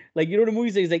Shines, like you know the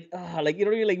movies that is like like you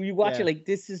know what I mean? Like when you watch it, like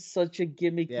this is such a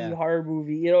gimmicky horror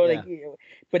movie, you know, like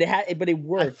but it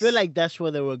works. I feel like that's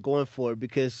what they were going for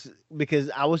because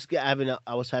I was having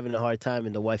a hard time,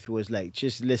 and the wife was like,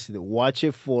 just listen, watch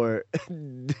it for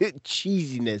the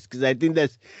cheesiness, because I think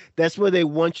that's what they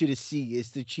want you to see. It's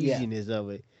the cheesiness of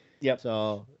it. Yep.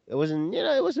 So it wasn't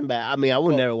bad. I mean, I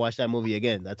would never watch that movie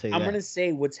again. I'll tell you I'm that. gonna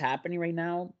say what's happening right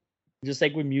now, just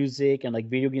like with music and like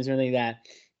video games and everything like that.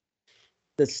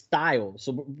 The style.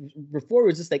 So before it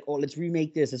was just like, oh, let's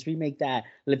remake this, let's remake that,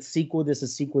 let's sequel this,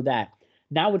 let's sequel that.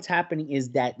 Now what's happening is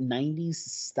that 90s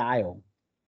style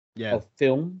of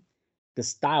film, the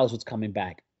style is what's coming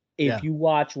back. If you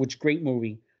watch, which great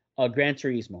movie, Gran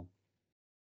Turismo,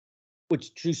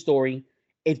 which true story,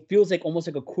 it feels like almost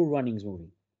like a Cool Runnings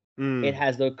movie. It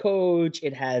has the coach,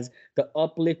 it has the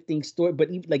uplifting story,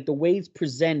 but even like the way it's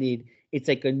presented, it's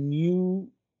like a new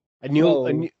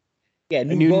 90s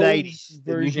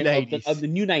version of the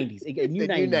new 90s. A new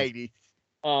 90s.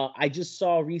 I just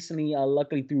saw recently,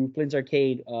 luckily through Flynn's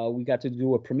Arcade, we got to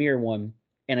do a premiere one,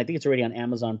 and I think it's already on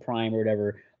Amazon Prime or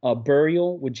whatever.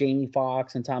 Burial with Jamie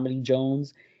Foxx and Tommy Lee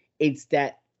Jones. It's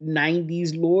that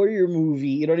 90s lawyer movie,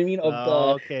 you know what I mean?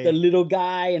 Of the little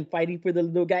guy and fighting for the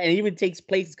little guy. And it even takes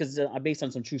place, because it's based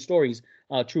on some true stories,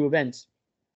 true events.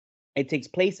 It takes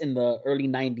place in the early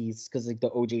 90s because like the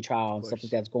OJ trial and stuff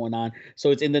like that's going on. So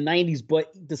it's in the 90s,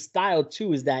 but the style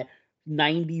too is that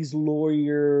 90s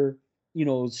lawyer,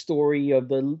 story of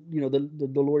the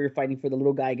lawyer fighting for the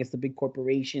little guy against the big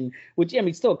corporation, which I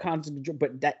mean, still a constant,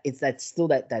 but that's still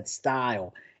that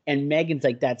style. And Megan's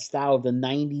like that style of the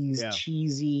 90s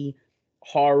cheesy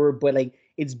horror, but like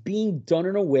it's being done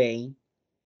in a way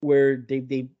where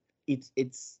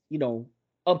it's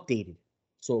updated,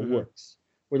 so it works.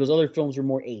 Where those other films were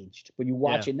more aged, but you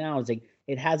watch it now, it's like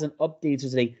it has an update. So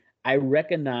it's like I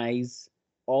recognize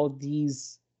all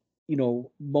these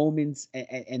moments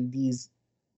and these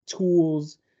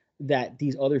tools that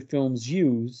these other films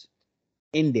use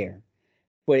in there.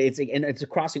 but it's like, and it's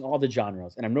crossing all the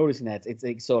genres, and I'm noticing that it's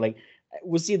like so like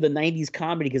we'll see the '90s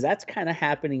comedy because that's kind of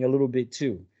happening a little bit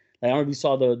too. Like, I don't know if you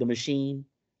saw the Machine,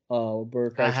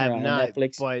 Bert I Kreischer have on not,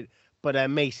 Netflix. but that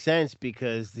makes sense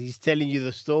because he's telling you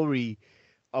the story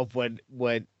of what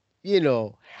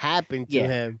happened to Yeah.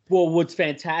 him. Well, what's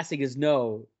fantastic is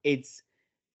no, it's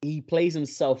he plays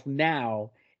himself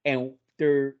now, and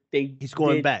they He's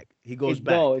going did back. He goes it.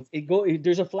 back. No, there's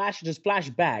there's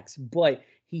flashbacks, but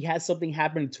he has something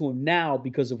happening to him now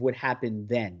because of what happened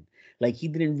then. Like, he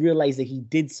didn't realize that he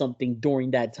did something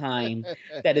during that time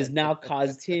that has now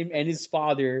caused him and his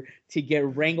father to get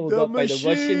wrangled The up by the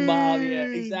Russian mob. Yeah,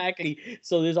 Machine. exactly.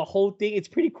 So there's a whole thing. It's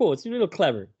pretty cool. It's a little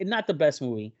clever. And not the best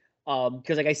movie.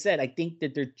 Because like I said, I think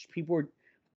that people are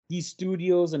these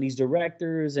studios and these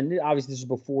directors, and obviously this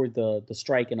was before the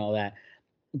strike and all that,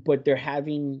 but they're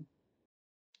having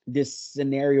this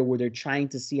scenario where they're trying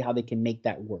to see how they can make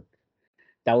that work.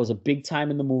 That was a big time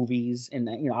in the movies, and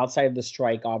outside of the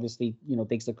strike, obviously,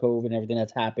 thanks to COVID and everything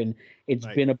that's happened, it's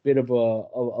Right. been a bit of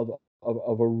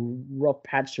a rough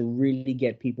patch to really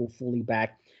get people fully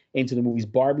back into the movies.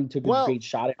 Barbie took a Well, great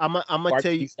shot at I'm gonna tell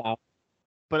Barbie you, style.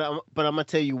 but I'm gonna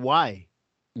tell you why.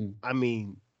 Mm. I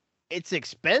mean, it's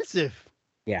expensive.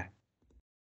 Yeah,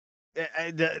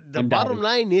 The bottom undoubtedly.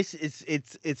 line is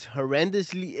it's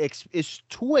horrendously it's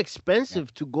too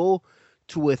expensive to go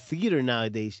to a theater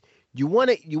nowadays. You want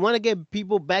to get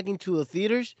people back into the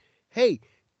theaters? Hey,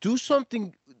 do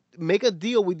something, make a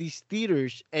deal with these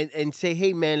theaters and say,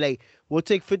 "Hey man, like we'll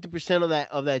take 50%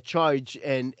 of that charge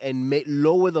and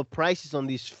lower the prices on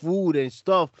this food and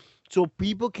stuff so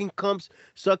people can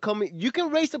start coming. You can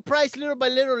raise the price little by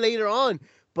little later on,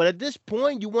 but at this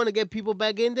point you want to get people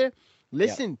back in there. Yeah,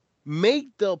 Listen, make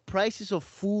the prices of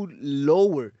food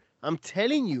lower. I'm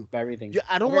telling you. everything.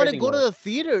 I don't want to Everything go to lower. the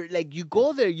theater. Like, you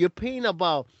go there, you're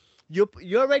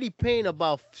already paying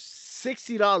about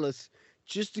 $60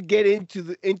 just to get into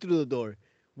the door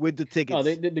with the No,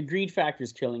 tickets. the greed factor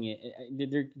is killing it.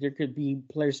 There could be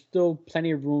there's still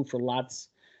plenty of room for lots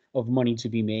of money to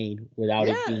be made without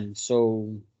it Yeah. being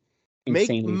so Make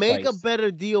insanely make a priced. better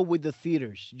deal with the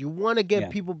theaters. You want to get Yeah,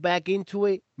 people back into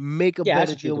it, make a yeah,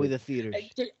 that's better what you deal with do. the theaters.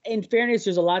 In fairness,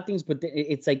 there's a lot of things, but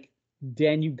it's like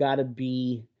then you gotta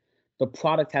be the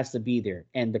product has to be there,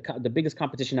 and the biggest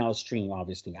competition now is streaming.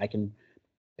 Obviously, I can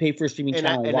pay for a streaming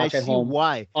channel and And I watch at see home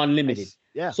why. unlimited.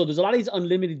 Yeah. So there's a lot of these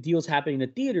unlimited deals happening in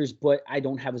the theaters, but I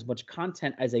don't have as much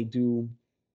content as I do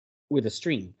with a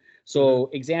stream. Mhm. So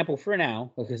example for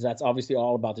now, because that's obviously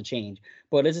all about to change.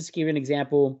 But let's just give you an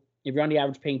example. If you're on the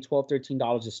average paying $12,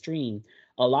 $13 a stream,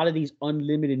 a lot of these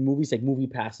unlimited movies, like Movie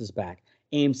Pass is back.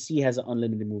 AMC has an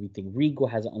unlimited movie thing. Regal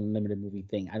has an unlimited movie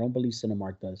thing. I don't believe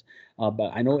Cinemark does, but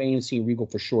I know AMC and Regal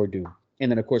for sure do. And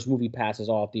then of course Movie Pass is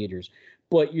all theaters.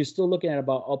 But you're still looking at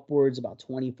about upwards about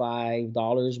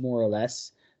 $25 more or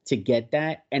less to get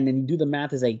that. And then you do the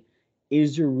math is like,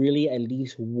 is there really at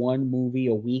least one movie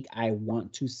a week I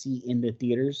want to see in the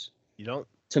theaters You don't.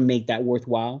 to make that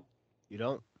worthwhile? You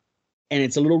don't. And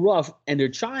it's a little rough, and they're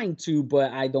trying to,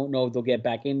 but I don't know if they'll get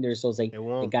back in there. So it's like It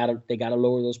won't. they gotta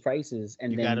lower those prices,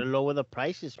 and You gotta then lower the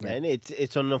prices, yeah, man.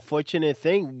 It's an unfortunate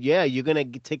thing. Yeah, you're gonna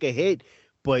take a hit,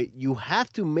 but it's you have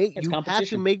to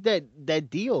competition. make that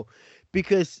deal,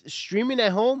 because streaming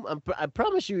at home, I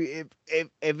promise you,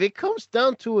 if it comes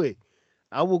down to it,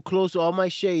 I will close all my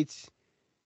shades.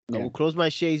 I Yeah, will close my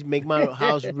shades, make my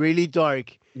house really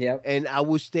dark, yep. and I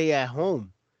will stay at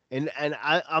home. And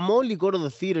I'm only go to the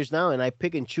theaters now, and I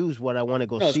pick and choose what I want to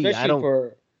go No, see. I don't.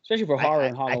 especially for horror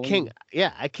and I can't. Halloween.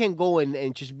 Yeah, I can't go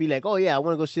and just be like, oh yeah, I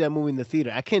want to go see that movie in the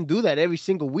theater. I can't do that every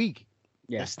single week.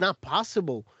 Yeah, That's not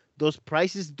possible. Those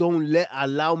prices don't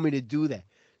allow me to do that.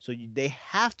 So they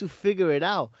have to figure it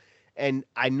out. And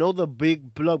I know the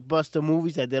big blockbuster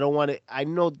movies that they don't want to. I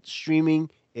know streaming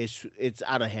it's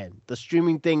out of hand. The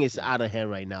streaming thing is yeah, out of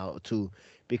hand right now too,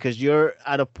 because you're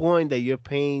at a point that you're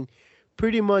paying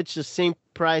pretty much the same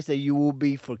price that you will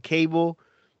be for cable,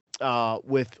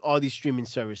 with all these streaming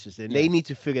services, and they yeah. need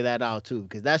to figure that out too,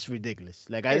 because that's ridiculous.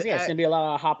 Like Yeah, it's gonna be a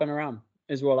lot of hopping around.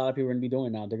 Is what a lot of people are gonna be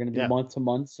doing now. They're gonna do yeah. month to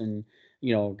months and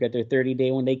get their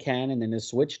 30-day when they can, and then they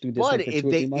switch, do this But one for 2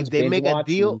 or 3 months, if they binge make a watch, and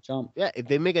then deal, jump. yeah, if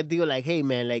they make a deal like, hey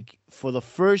man, like for the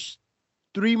first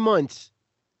 3 months,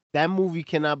 that movie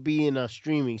cannot be in a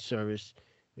streaming service.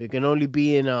 It can only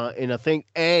be in a thing,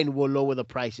 and we'll lower the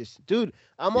prices, dude.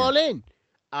 I'm Yeah, all in.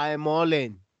 I am all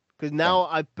in. Because yeah.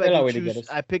 now They're a way to get us.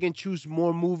 I pick and choose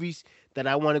more movies that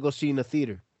I want to go see in the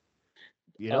theater.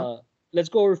 You know? Uh, let's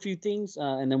go over a few things,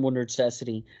 and then one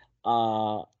necessity.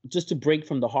 Just to break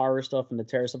from the horror stuff and the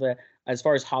terror stuff. As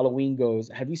far as Halloween goes,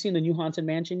 have you seen the new Haunted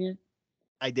Mansion yet?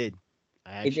 I did.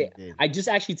 I actually did. I just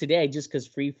actually today, because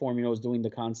Freeform, was doing the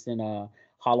constant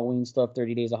Halloween stuff,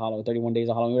 30 days of Halloween, 31 days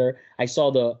of Halloween, whatever. I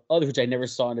saw the other, which I never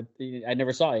saw. I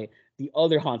never saw it. The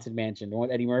other Haunted Mansion, the one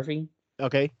with Eddie Murphy.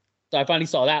 Okay. So I finally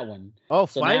saw that one. Oh,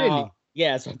 so finally. Now,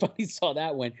 yeah, so I finally saw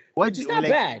that one, which is not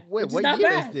bad. Wait, what not year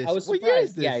bad. is this? I was surprised. What year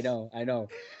is this? Yeah, I know.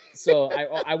 So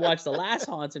I watched the last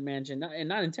Haunted Mansion,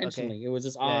 not intentionally. Okay. It was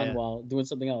just on while doing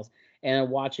something else, and I'm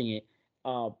watching it.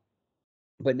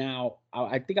 But now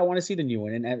I think I want to see the new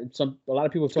one, and a lot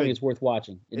of people have told me it's worth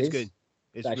watching. It's good.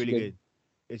 It's really good.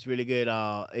 It's really good.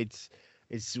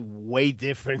 It's way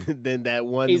different than that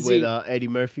one with Eddie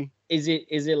Murphy. Is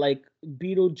it like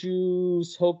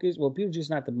Beetlejuice, Hocus? Well, Beetlejuice is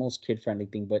not the most kid friendly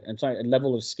thing, but I'm sorry, a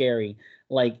level of scary.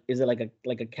 Like, is it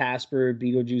like a Casper,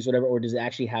 Beetlejuice, whatever, or does it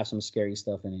actually have some scary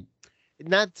stuff in it?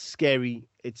 Not scary.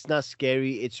 It's not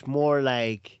scary. It's more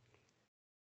like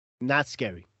not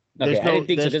scary. Okay, I didn't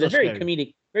think so because it's very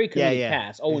comedic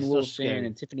cast. Owen Wilson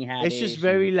and Tiffany Haddish. It's just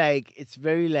very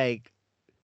like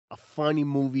a funny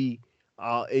movie,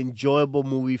 enjoyable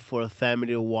movie for a family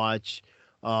to watch.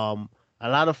 A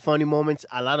lot of funny moments,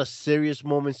 a lot of serious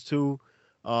moments too.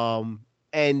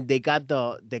 And they got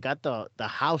the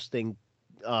house thing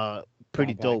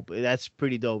pretty dope. That's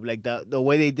pretty dope. Like the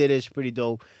way they did it is pretty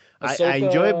dope. I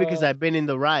enjoy it because I've been in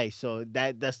the ride, so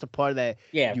that's the part that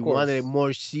you wanted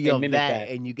more see of that,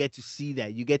 and you get to see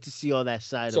that. You get to see all that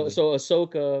side of it. So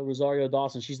Ahsoka, Rosario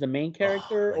Dawson, she's the main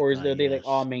character, or are they like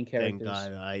all main characters?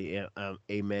 Thank God, I am.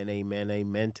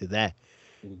 Amen to that.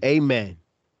 Amen.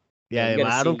 Yeah,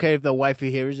 I don't care if the wifey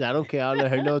hears it. I don't care. I'll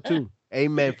let her know too.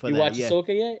 Amen for that. You watch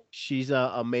Ahsoka yet? She's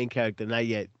a main character. Not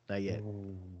yet.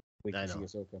 Ooh. Wait to see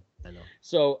Ahsoka. I know.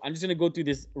 So I'm just gonna go through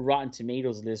this Rotten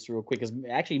Tomatoes list real quick because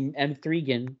actually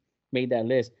M3gan made that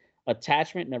list.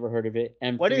 Attachment, never heard of it.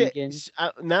 M3gan.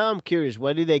 Now I'm curious.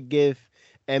 What did they give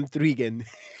M3gan?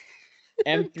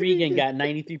 M3gan got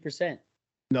 93%.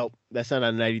 Nope, that's not a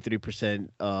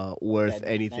 93% worth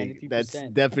anything. 93%. That's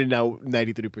definitely not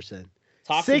 93%.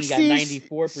 Talking got 94%.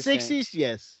 60s,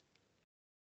 yes.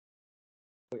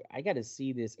 I gotta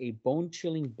see this. A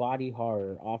bone-chilling body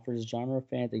horror offers genre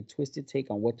fans a twisted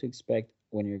take on what to expect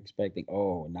when you're expecting.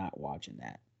 Oh, not watching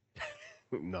that.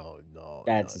 No.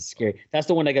 That's scary. That's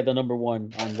the one that got the number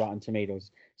 1 on Rotten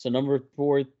Tomatoes. So number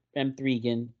 4,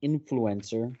 M3gan,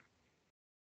 Influencer.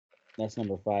 That's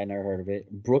number 5. Never heard of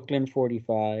it. Brooklyn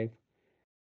 45.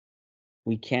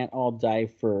 We Can't All Die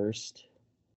First.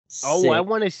 Oh, I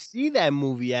want to see that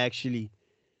movie actually.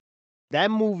 That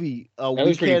movie,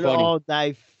 We Can't All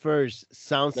Die First,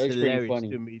 sounds hilarious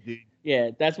to me, dude. Yeah,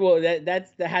 that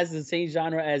has the same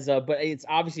genre as but it's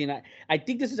obviously not. I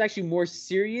think this is actually more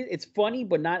serious. It's funny,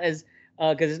 but not as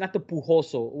because it's not the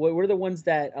Pujoso. What are the ones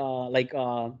that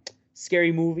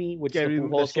Scary Movie, which is the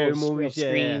Pujoso, Scary Movies,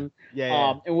 Scream.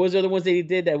 Yeah. And what was the other ones they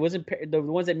did that wasn't the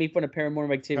ones that made fun of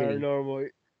Paranormal Activity? Paranormal.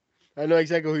 I know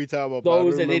exactly who you're talking about.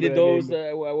 Those that they did those.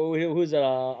 Who's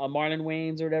Marlon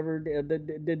Wayans or whatever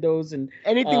did those and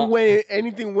anything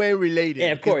Wayne related.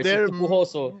 Yeah, of course. The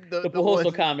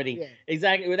Pujoso comedy. Yeah.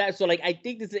 Exactly with that. So like I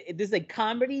think this is a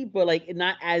comedy, but like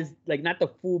not the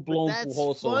full blown Pujoso.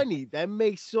 That's funny. That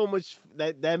makes so much.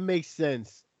 That makes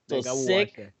sense. So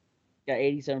like, Sick got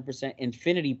 87%.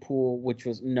 Infinity Pool, which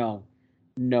was no,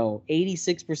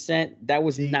 86%. That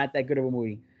was not that good of a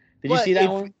movie. Did you see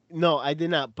that one? No, I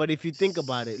did not. But if you think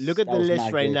about it, look at the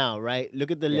list right now, right? Look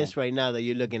at the list right now that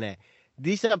you're looking at.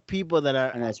 These are people that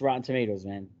are. And it's Rotten Tomatoes,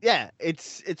 man. Yeah,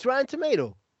 it's Rotten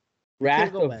Tomato.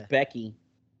 Wrath of Becky.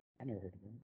 I never heard of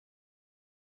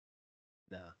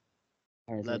it.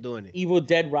 No, not doing it. Evil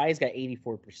Dead Rise got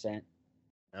 84%.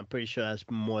 I'm pretty sure that's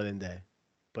more than that,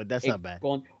 but that's not bad.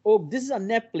 This is on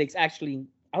Netflix. Actually,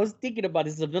 I was thinking about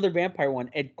this. Is another vampire one,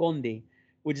 El Conde,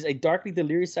 which is a darkly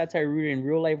delirious satire rooted in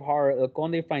real-life horror. El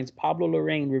Conde finds Pablo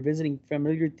Larraín revisiting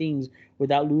familiar themes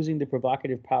withoul losing the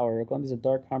provocative power. El Conde is a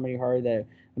dark comedy horror that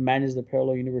imagines the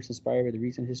parallel universe inspired by the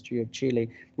recent history of Chile,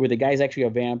 where the guy's actually a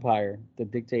vampire, the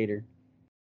dictator,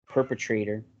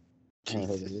 perpetrator. I don't know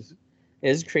what it is.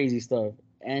 It's crazy stuff.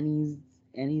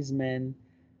 Annie's Men,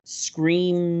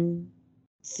 Scream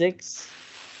 6.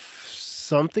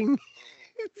 Something?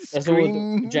 That's the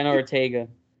one with Jenna Ortega.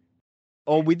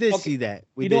 Oh, we did see that.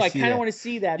 I kind of want to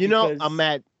see that. I'm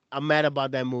mad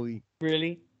about that movie.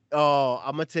 Really? Oh,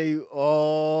 I'm gonna tell you.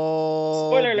 Oh,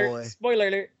 spoiler alert! Spoiler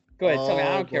alert! Go ahead, tell me.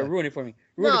 I don't care. Ruin it for me.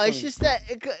 Ruin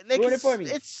it for me.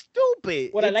 It's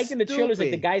stupid. What I liked in the trailer is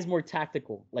like the guy's more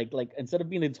tactical. Like instead of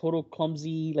being a total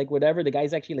clumsy, like whatever, the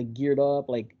guy's actually like geared up.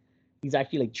 Like he's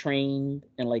actually like trained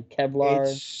and like Kevlar.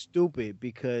 It's stupid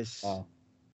because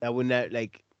that would not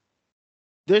like.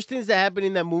 There's things that happen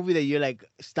in that movie that you're like,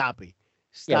 stop it.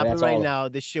 Yeah, Stop it that's right all. now.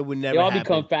 This shit would They never all happen.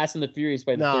 become Fast and the Furious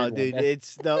by the No, third dude, one.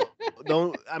 it's no,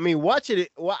 don't. I mean, watch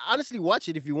it. Well, honestly, watch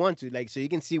it if you want to, like, so you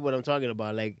can see what I'm talking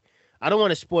about. Like, I don't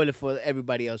want to spoil it for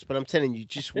everybody else, but I'm telling you,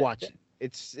 just watch it.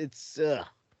 It's.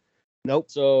 Nope.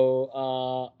 So,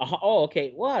 oh,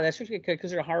 okay. Wow, that's actually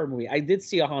because it's a horror movie. I did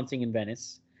see A Haunting in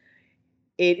Venice.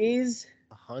 It is,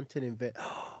 A Haunted in Bed.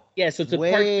 yeah. So it's a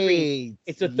part three. Wait.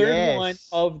 It's the third one Yes.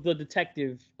 of the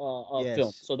detective film.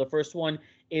 Yes. So the first one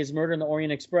is Murder in the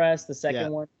Orient Express. The Yeah.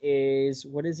 second one is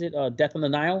what is it? Death on the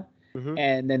Nile. hmm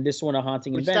And then this one, A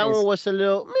Haunting in Which that Venice. one was a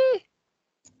little meh.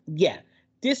 Yeah,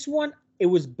 this one it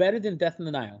was better than Death on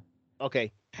the Nile.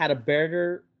 Okay. Had a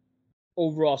better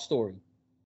overall story.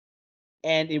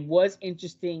 And it was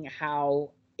interesting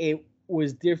how it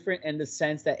was different in the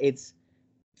sense that it's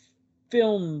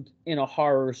filmed in a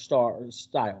horror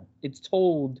style. It's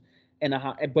told in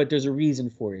a, but there's a reason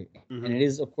for it, and Mhm. it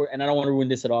is of course. And I don't want to ruin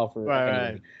this at all for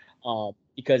Right, anybody,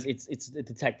 because it's a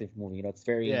detective movie. You know, it's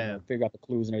very Yeah. figure out the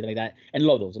clues and everything like that. And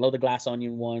love those. I love the Glass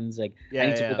Onion ones. Like I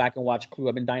need to go back and watch Clue.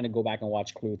 I've been dying to go back and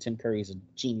watch Clue. Tim Curry's a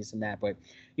genius in that. But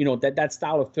you know that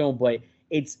style of film, but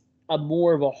it's a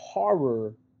more of a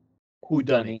horror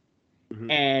whodunit,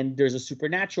 Mhm. and there's a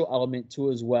supernatural element to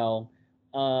it as well.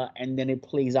 And then it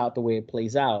plays out the way it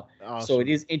plays out. So Awesome. it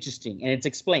is interesting, and it's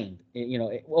explained.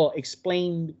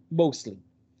 Explained mostly,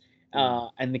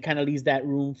 and it kind of leaves that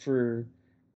room for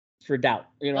doubt.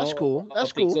 You know, That's cool.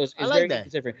 That's of things. cool. So it's I like very that.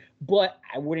 different. But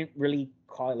I wouldn't really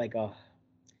call it like a.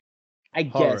 I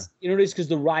Horror. guess you know it is because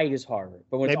the ride is horror,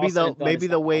 but when Maybe it's all said and done, maybe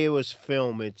it's the not way horror. it was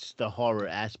filmed, it's the horror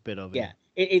aspect of it. Yeah,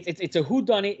 it's a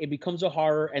whodunit. It becomes a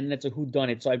horror, and then it's a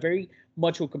whodunit. So I very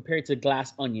much will compare it to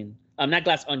Glass Onion. Not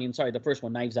Glass Onion. Sorry, the first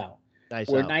one, Knives Out. Nice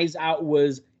Where out. Knives Out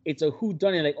was it's a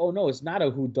whodunit. Like, oh no, it's not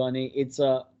a whodunit. It's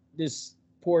a this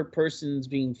poor person's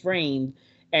being framed,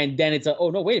 and then it's a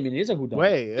oh no, wait a minute, it is a whodunit.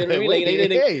 Wait, You know what I mean? wait,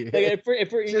 hey. If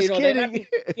Just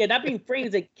kidding. not being framed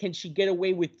is like, can she get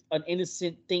away with an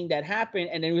innocent thing that happened?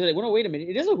 And then we're like, well, no, wait a minute,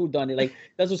 it is a whodunit. Like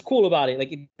that's what's cool about it.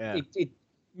 Like it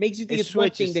makes you think It it's one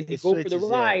thing switches- that you it go for the switches,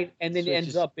 yeah. ride, and then it ends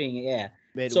Switches up being So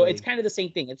midway. it's kind of the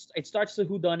same thing. It starts as a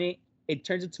whodunit, it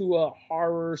turns into a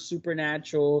horror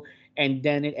supernatural, and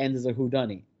then it ends as a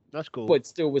whodunit, That's cool. but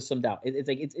still with some doubt. It's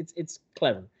like it's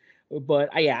clever, but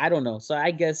I don't know. So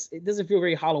I guess it doesn't feel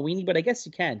very Halloweeny, but I guess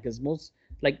you can because most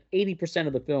like 80%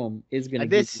 of the film is gonna. I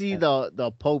did see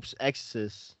the Pope's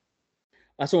Exorcist.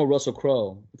 That's one with Russell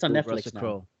Crowe. It's on with Netflix Russell now.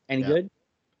 Crowe. Any Yeah. good?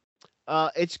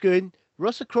 It's good.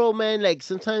 Russell Crowe, man. Like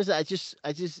sometimes I just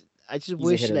a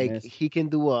wish hit or like miss. he can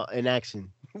do an accent.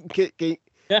 Can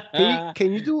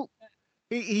you do?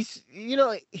 He's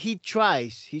he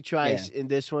tries in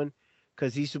this one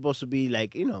because he's supposed to be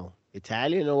like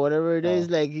Italian or whatever it is.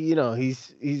 Like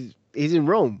he's in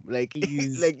Rome. Like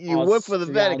He's like you work for the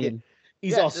Vatican. Australian.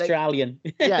 He's Yeah, like- Australian.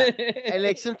 Yeah, and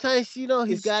like sometimes he's got it,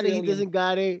 he Australian. doesn't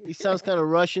got it. He sounds kind of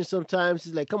Russian sometimes.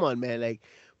 It's like, come on, man. Like,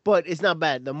 but it's not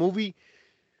bad. The movie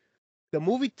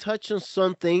touched on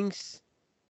some things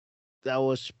that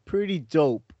was pretty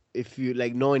dope. If you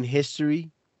like knowing history,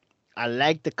 I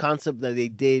like the concept that they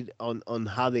did on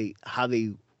how they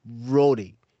wrote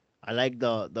it. I like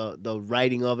the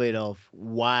writing of it of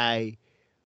why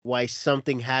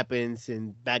something happens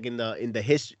and back in the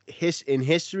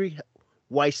history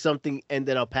why something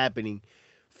ended up happening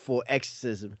for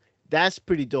exorcism. That's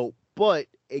pretty dope. But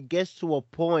it gets to a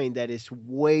point that it's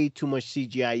way too much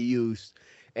CGI used.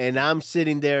 And I'm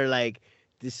sitting there like,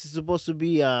 this is supposed to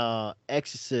be a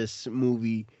exorcist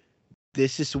movie.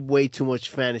 This is way too much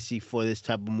fantasy for this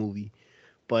type of movie.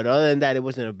 But other than that, it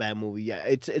wasn't a bad movie. Yeah,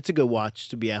 it's a good watch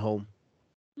to be at home.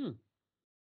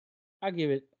 I'll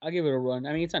give it a run.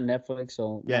 I mean, it's on Netflix,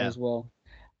 so might Yeah. as well.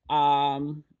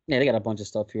 Yeah, they got a bunch of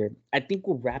stuff here. I think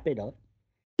we'll wrap it up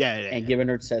Yeah, and give a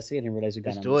necessity. I didn't realize we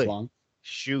got Let's on do this it. long.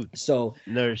 Shoot. So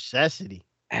Necessity.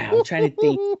 I'm trying to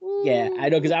think. Yeah, I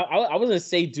know because I was gonna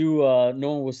say do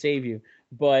No One Will Save You,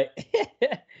 but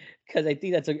because I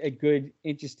think that's a good,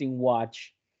 interesting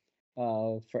watch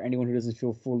for anyone who doesn't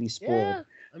feel fully spoiled. Yeah,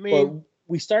 I mean, But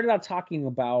we started out talking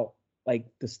about like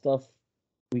the stuff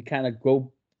we kind of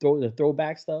throw the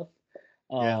throwback stuff.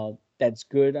 Yeah. That's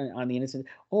good on the innocent.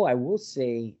 Oh, I will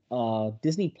say,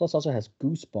 Disney Plus also has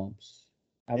Goosebumps.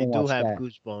 I they haven't do watched have that.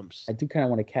 goosebumps. I do kind of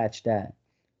want to catch that,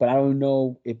 but I don't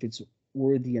know if it's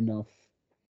worthy enough.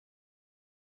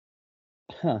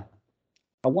 Huh.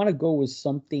 I want to go with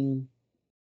something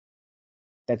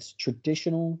that's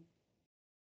traditional,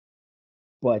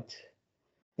 but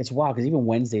it's wild because even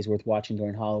Wednesday's worth watching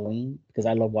during Halloween because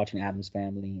I love watching Adam's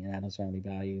Family and Adam's Family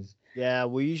Values. Yeah,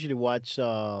 we usually watch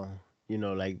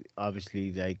like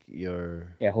obviously like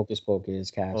your Yeah, Hocus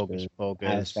Pocus, Casper, Hocus Adam's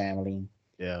Pocus. Family.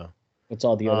 Yeah. What's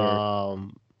all the other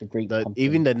Um, the Great the Pumpkin?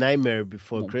 even the Nightmare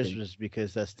Before No, great. Christmas,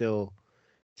 because that's still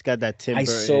it's got that Tim I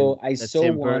Burton,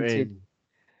 so wanted.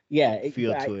 Yeah,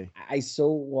 feel but to it. I so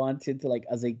wanted to like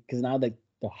I was like because now like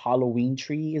the Halloween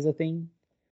tree is a thing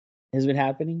has been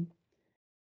happening.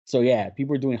 So yeah,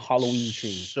 people are doing Halloween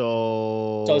trees.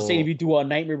 So I was saying if So you do a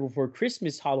Nightmare Before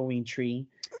Christmas Halloween tree,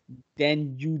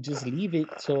 then you just leave it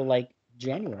till like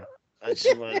January. I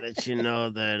just want to let you know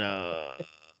that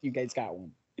You guys got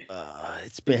one.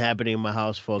 it's been happening in my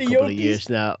house for a The couple of Yokies. years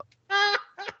now.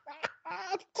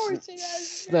 Of course it has.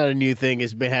 It's not a new thing.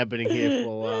 It's been happening here for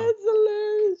a while. That's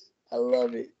hilarious. I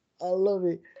love it. I love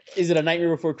it. Is it a Nightmare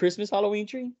Before Christmas Halloween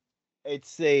tree?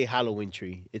 It's a Halloween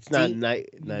tree. It's not See, night.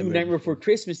 You do Nightmare Before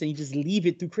Christmas and you just leave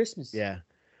it through Christmas. Yeah.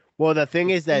 Well, the thing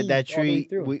is that that themed all the way tree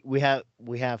through.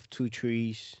 we have two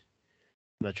trees.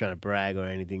 I'm not trying to brag or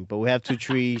anything, but we have two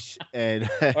trees, and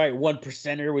All right,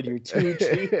 1%er with your two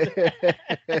trees.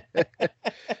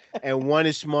 and one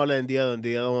is smaller than the other. And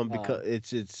the other one Uh, because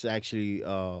it's actually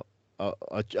a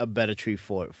better tree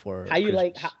for how you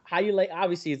like Christmas. how you like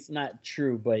obviously it's not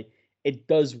true, but it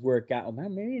does work out.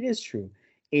 Man, maybe it is true.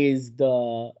 Is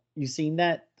the you seen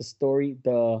that the story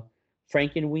the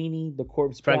Frankenweenie, the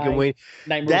corpse Frank and bride, Wayne.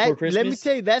 Nightmare Before Christmas? Let me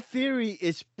tell you, that theory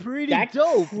is pretty that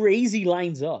dope. crazy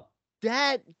lines up.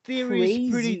 That theory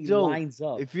is pretty Crazy dope. lines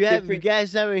up. If you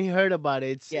guys haven't heard about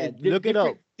it, look it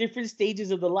up. Different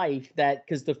stages of the life that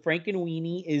because the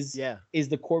Frankenweenie is Yeah. is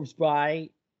the corpse bride.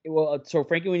 Well, so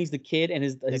Frankenweenie's the kid and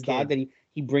his dog kid. that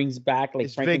he brings back like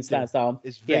It's Frankenstein Victor. style.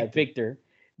 It's Yeah, Victor. Victor.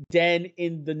 Then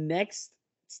in the next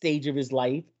stage of his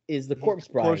life is the corpse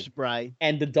bride. Corpse bride.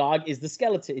 And the dog is the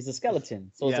skeleton. Is a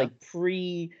skeleton. So it's Yeah.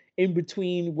 like in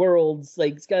between worlds,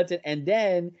 like skeleton. And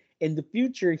then in the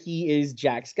future, he is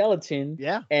Jack Skeleton.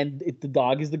 Yeah. And the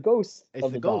dog is the ghost It's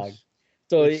of the the dog. ghost.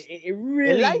 So It's- it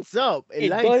really It lights up. It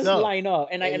lights does up. line up.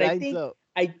 And It I lights think up.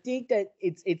 that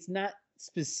it's not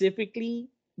specifically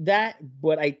that,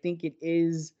 but I think it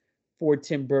is for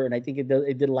Tim Burton. I think it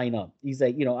did line up. He's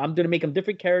like, I'm gonna make them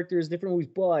different characters, different movies,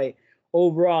 but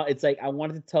overall, it's like I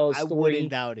wanted to tell a I story wouldn't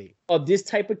doubt it. of this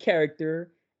type of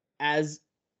character as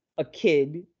a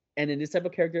kid, and then this type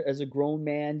of character as a grown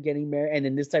man getting married, and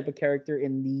then this type of character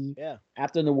in the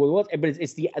after the World War. But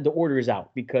it's the order is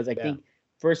out because I think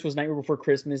first was Nightmare Before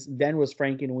Christmas, then was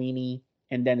Frankenweenie,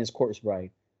 and then is Corpse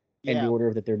Bride, in the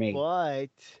order that they're made. But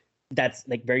That's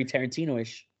like very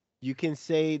Tarantino-ish. you can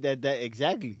say that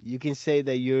exactly. You can say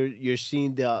that you're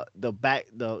seeing the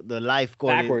life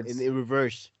going Backwards. in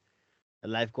reverse. The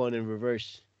life going in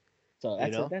reverse. So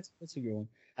that's a good one.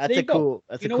 That's a cool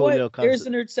little concept. There's the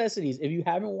necessities. If you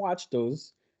haven't watched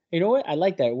those, you know what? I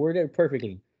like that. Worded it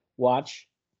perfectly. Watch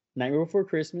Nightmare Before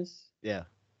Christmas. Yeah.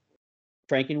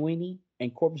 Frankenweenie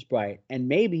and Corpse Bride. And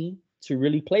maybe to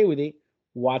really play with it,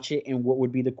 watch it in what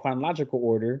would be the chronological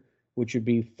order, which would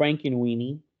be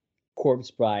Frankenweenie,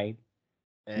 Corpse Bride,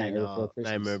 And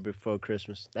Nightmare Before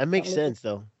Christmas. That makes sense,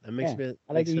 though. That makes sense.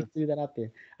 I like that you threw that out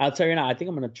there. I'll tell you now, I think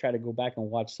I'm going to try to go back and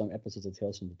watch some episodes of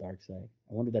Tales from the Dark Side.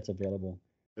 I wonder if that's available.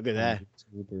 Look at that.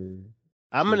 YouTube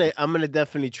I'm gonna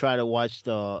definitely try to watch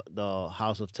the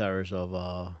House of Terrors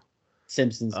of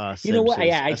Simpsons. You know what?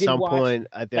 Yeah, I At did some watch. point,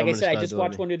 I think Like I said, I just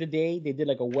watched one the other day. They did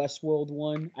like a Westworld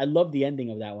one. I love the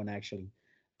ending of that one actually.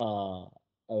 Of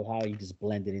how he just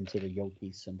blended into the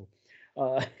Yoki symbol.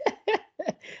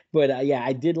 But yeah,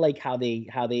 I did like how they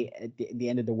at the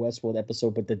end of the Westworld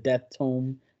episode. But the Death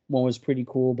Tome one was pretty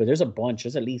cool. But there's a bunch.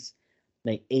 There's at least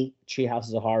like 8 Tree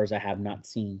Houses of Horrors I have not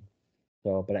seen.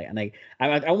 So, but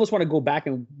I almost want to go back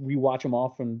and rewatch them all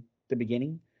from the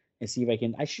beginning and see if I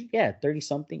can. 30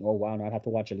 something. Oh wow, no, I'd have to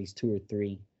watch at least 2 or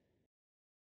 3.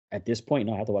 At this point,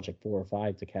 no, I have to watch like 4 or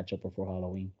 5 to catch up before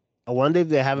Halloween. I wonder if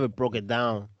they have it broken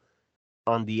down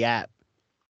on the app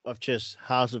of just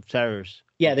House of Terrors.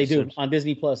 Yeah, they do on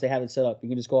Disney Plus. They have it set up. You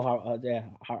can just go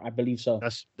I believe so.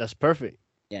 That's perfect.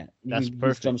 Yeah, that's perfect.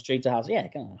 Just jump straight to House. Yeah,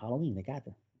 come on, Halloween. They got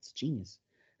that. It's genius.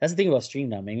 That's the thing about stream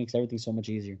now, man. It makes everything so much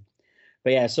easier.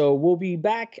 But yeah, so we'll be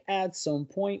back at some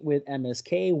point with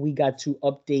MSK. We got to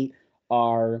update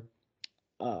our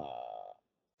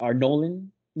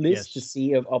Nolan list to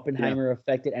see if Oppenheimer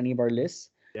affected any of our lists.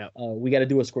 Yeah. We got to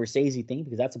do a Scorsese thing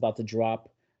because that's about to drop.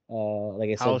 Like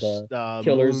I said, the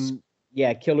Killers. Moon.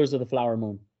 Yeah, Killers of the Flower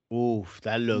Moon. Oof,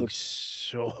 that looks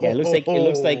so. Yeah, it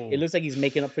looks like he's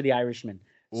making up for The Irishman.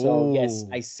 So yes,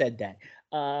 I said that.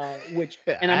 Which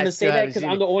and I'm gonna say that because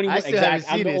I'm the only one.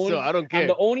 Exactly. So I don't care. I'm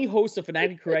the only host of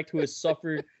Fanatic Correct who has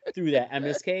suffered through that.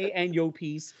 MSK and Yo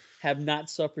Peace have not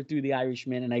suffered through The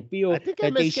Irishman, and I feel that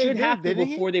MSK they should have to didn't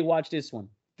before they watch this one.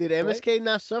 Did MSK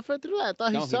not suffer through that?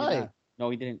 I thought he saw it. No,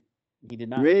 he didn't. He did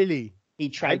not. Really? He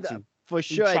tried to. For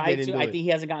He sure, I tried didn't to. do I it. think he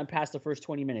hasn't gotten past the first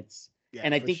 20 minutes. Yeah,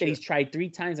 And I for think that he's sure. tried 3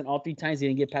 times, and all 3 times he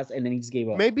didn't get past, and then he just gave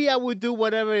up. Maybe I would do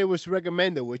whatever it was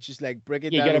recommended, which is like break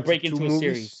it Yeah, you down got to into break two into a movies,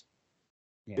 series.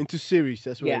 Yeah. into series.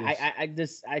 That's what Yeah, it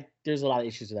is. there's a lot of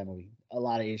issues with that movie. A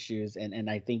lot of issues, and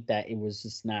I think that it was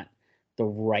just not the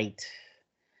right.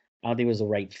 I don't think it was the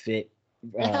right fit.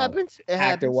 It happens. It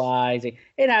Actor happens. wise, it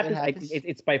It happens. I happens. think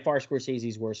it's by far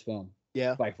Scorsese's worst film.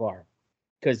 Yeah. By far,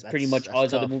 because pretty much That's all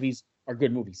his other tough. movies are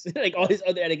good movies. Like all his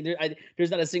other,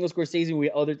 there's not a single Scorsese movie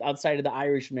other outside of The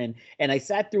Irishman. And I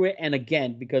sat through it, and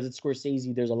again, because it's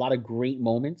Scorsese, there's a lot of great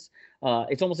moments.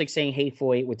 It's almost like saying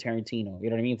Hateful Eight with Tarantino. You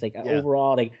know what I mean? It's like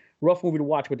overall, like rough movie to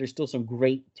watch, but there's still some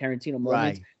great Tarantino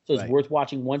moments. Right. So it's worth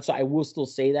watching once. So I will still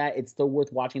say that it's still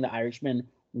worth watching The Irishman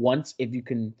once if you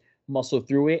can muscle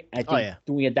through it. I think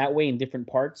doing it that way in different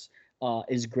parts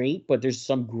is great, but there's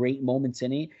some great moments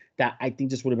in it that I think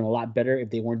just would have been a lot better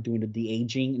if they weren't doing the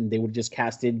de-aging and they would have just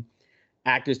casted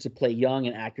actors to play young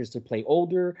and actors to play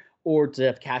older, or to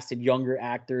have casted younger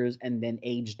actors and then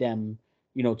aged them,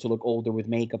 to look older with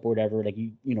makeup or whatever. Like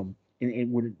it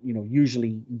would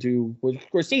usually do what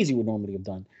Scorsese would normally have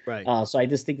done. Right. So I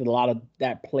just think that a lot of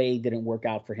that play didn't work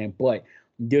out for him. But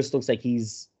this looks like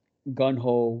he's gun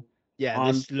ho.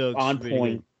 Yeah, this looks on really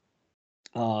point.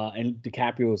 good. And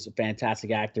DiCaprio is a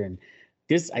fantastic actor, and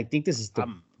I think this is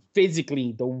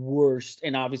physically the worst,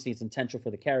 and obviously it's intentional for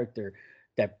the character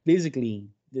that physically,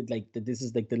 this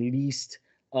is like the least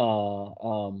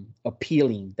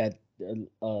appealing that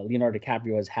Leonardo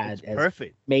DiCaprio has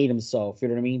perfect. Made himself. You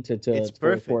know what I mean?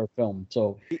 For a film.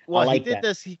 So he did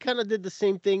this. He kind of did the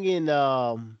same thing in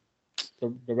the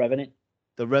Revenant.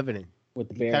 The Revenant with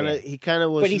the bear. He kind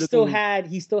of was. But he still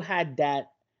had that.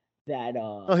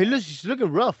 Oh, he's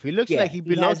looking rough. He looks like he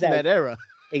belongs in that era.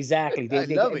 Exactly. I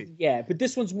love it. Yeah, but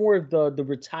this one's more of the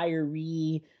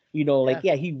retiree.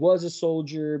 He was a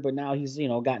soldier, but now he's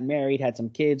gotten married, had some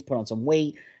kids, put on some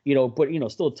weight. But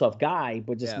still a tough guy,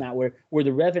 but just not where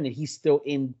the Revenant. He's still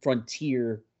in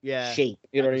frontier shape.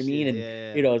 You know what I mean?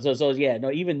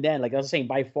 And even then, like I was saying,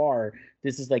 by far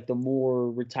this is like the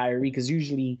more retiree, because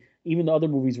usually even the other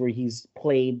movies where he's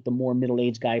played the more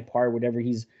middle-aged guy part, whatever,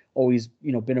 he's always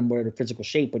in a more physical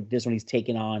shape, but this one he's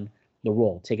taking on the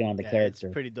role, taking on the character.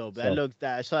 It's pretty dope.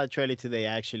 I saw a trailer today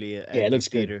actually. It looks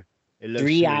theater. Good. It looks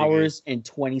 3 hours and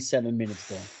 27 minutes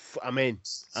though. I'm in.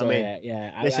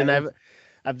 Yeah. Listen,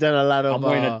 I've done a lot of. I'm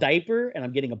wearing a diaper and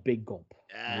I'm getting a big gulp.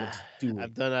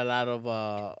 I've done a lot of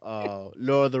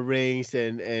Lord of the Rings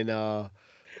and.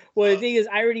 Well, the thing is,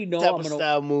 I already know I'm gonna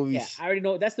style movies. Yeah, I already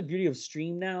know. That's the beauty of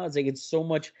stream now. It's like it's so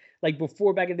much. Like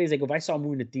before, back in the days, like if I saw a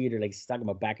movie in the theater, like he's talking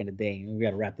about back in the day, and we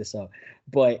got to wrap this up.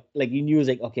 But like you knew, it was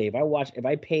like, okay, if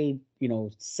I paid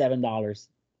 $7,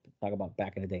 talk about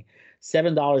back in the day,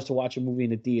 $7 to watch a movie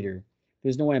in the theater,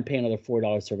 there's no way I'm paying another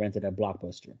 $4 to rent it at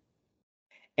Blockbuster.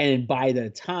 And by the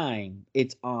time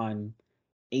it's on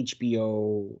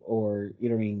HBO or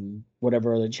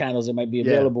whatever other channels it might be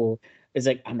available, it's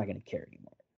like I'm not gonna care anymore.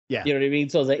 Yeah. You know what I mean?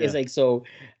 So it's like so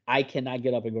I cannot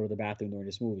get up and go to the bathroom during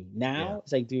this movie. Now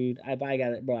it's like, dude, if I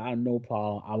got it, bro, I have no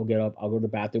problem. I will get up, I'll go to the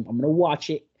bathroom. I'm gonna watch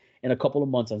it in a couple of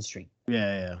months on stream.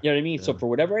 Yeah. You know what I mean? Yeah. So for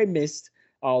whatever I missed,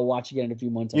 I'll watch again in a few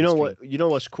months. You know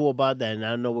what's cool about that, and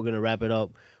I know we're gonna wrap it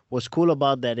up. What's cool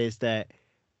about that is that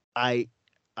I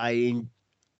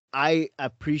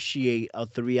appreciate a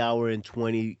 3 hour and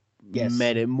 20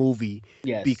 minute movie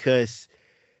because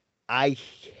I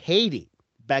hate it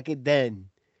back then.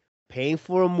 Paying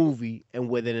for a movie and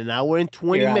within an hour and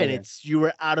 20 minutes you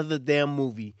were out of the damn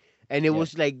movie, and it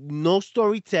was like no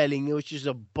storytelling. It was just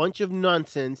a bunch of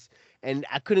nonsense, and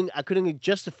I couldn't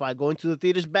justify going to the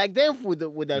theaters back then with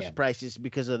those prices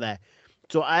because of that.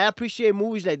 So I appreciate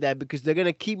movies like that because they're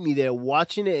gonna keep me there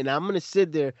watching it, and I'm gonna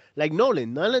sit there like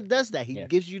Nolan. Nolan does that. He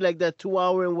gives you like that 2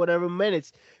 hour and whatever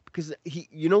minutes because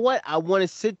you know what? I want to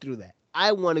sit through that.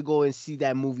 I want to go and see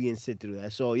that movie and sit through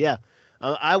that. So yeah.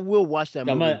 I will watch that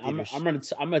movie. I'm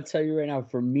gonna tell you right now.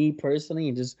 For me personally,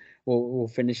 and just we'll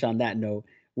finish on that note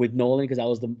with Nolan because that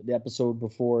was the episode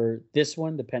before this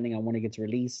one, depending on when it gets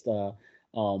released, and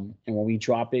when we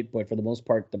drop it. But for the most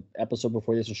part, the episode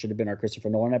before this one should have been our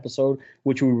Christopher Nolan episode,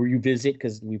 which we revisit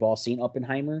because we've all seen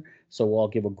Oppenheimer. So we'll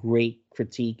give a great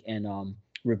critique and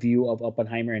review of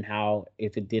Oppenheimer and how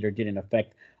if it did or didn't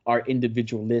affect our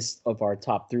individual list of our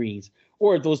top threes,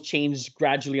 or if those changed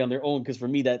gradually on their own. Because for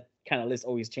me, that kind of list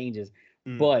always changes.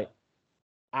 But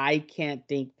I can't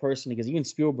think personally, because even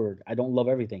Spielberg, I don't love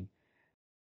everything.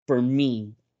 For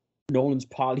me, Nolan's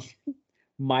probably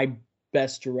my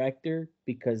best director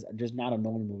because there's not a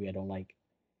Nolan movie I don't like.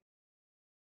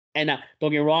 And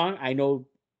don't get me wrong, I know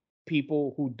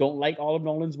people who don't like all of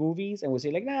Nolan's movies and will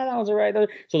say like, nah, that was alright.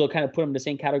 So they'll kind of put him in the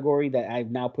same category that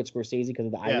I've now put Scorsese because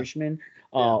of The Irishman,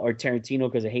 or Tarantino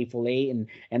because of Hateful Eight, and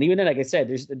even then, like I said,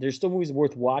 there's still movies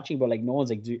worth watching, but like Nolan's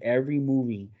like, dude, every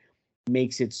movie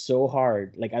makes it so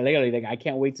hard. Like I literally like I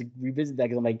can't wait to revisit that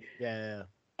because I'm like,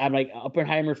 I'm like,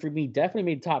 Oppenheimer for me definitely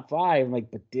made top 5. I'm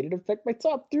like, but did it affect my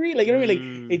top 3? Like, you know what I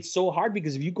mean? Like, it's so hard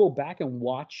because if you go back and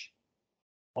watch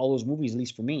all those movies, at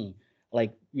least for me,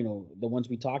 like, you know, the ones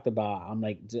we talked about, I'm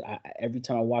like, every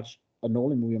time I watch a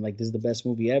Nolan movie, I'm like, this is the best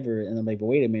movie ever. And I'm like, but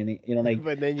wait a minute, you know, like,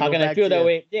 how can I feel that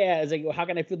way? Yeah, it's like, how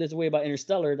can I feel this way about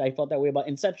Interstellar? I felt that way about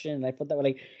Inception. And I felt that way,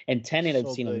 like, and Tenet,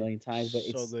 I've seen a million times, but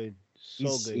it's so good.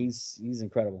 He's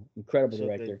incredible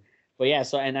director. Good. But yeah,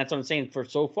 so, and that's what I'm saying. For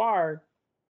so far,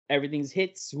 everything's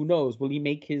hits. Who knows? Will he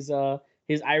make his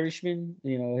Irishman?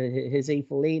 You know, his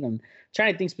Hateful Eight. I'm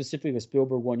trying to think specifically of a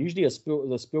Spielberg one. Usually, the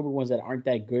Spielberg ones that aren't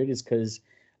that good is because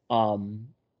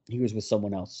he was with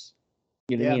someone else.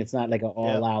 You know what I mean? It's not like an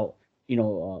all out, you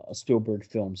know, a Spielberg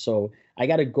film. So I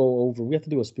got to go over. We have to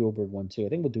do a Spielberg one too. I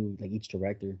think we'll do like each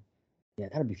director. Yeah,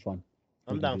 that'll be fun.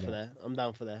 I'm down for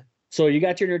that. So you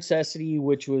got your necessity,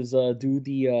 which was do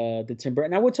the Tim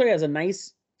Burton. I will tell you, as a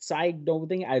nice side note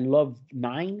thing, I love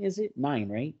 9. Is it 9?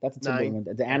 Right? That's a Tim Burton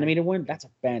one. The animated one. That's a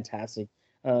fantastic.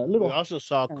 Little. We also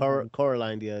saw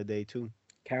Coraline the other day too.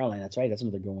 Caroline. That's right. That's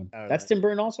another good one. That's Tim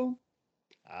Burton also.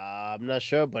 I'm not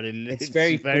sure, but it's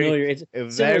very familiar.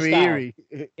 It's very eerie.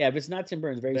 Yeah, but it's not Tim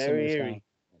Burton. It's very similar style.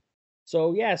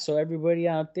 So yeah, so everybody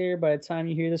out there, by the time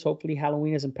you hear this, hopefully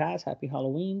Halloween isn't past. Happy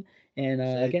Halloween. And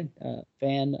again,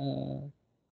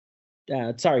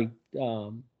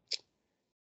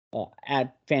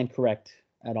 at Fan Correct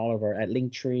at all of our at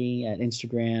Linktree, at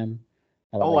Instagram.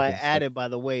 I added, by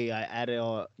the way,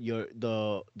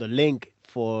 the link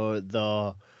for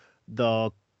the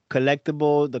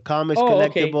collectible, the comics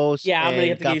collectibles. Okay. Yeah, I'm gonna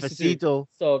have to Cafecito.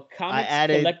 So comics,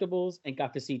 collectibles, and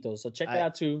Cafecito. So check that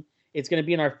out too. It's gonna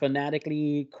be in our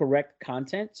phonetically correct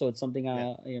content. So it's something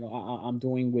I'm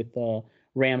doing with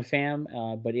Ram Fam,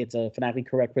 but it's a phonetically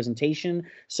correct presentation.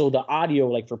 So the audio,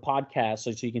 like for podcasts, so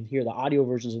you can hear the audio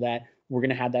versions of that, we're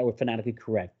gonna have that with phonetically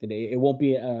correct. It won't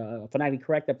be a phonetically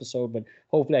correct episode, but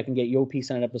hopefully I can get Yo Peace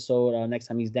on an episode next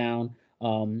time he's down.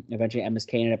 Eventually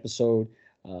MSK in an episode.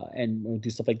 And we'll do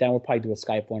stuff like that. We'll probably do a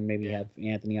Skype one, maybe have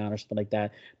Anthony on or something like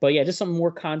that. But yeah, just some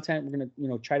more content. We're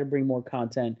gonna, try to bring more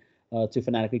content to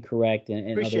phonetically correct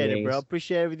and appreciate other ways. It, bro.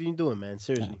 Appreciate everything you're doing, man.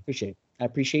 Seriously, I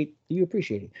appreciate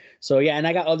it. So yeah, and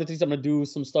I got other things. I'm gonna do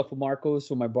some stuff with Marcos,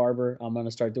 with my barber. I'm gonna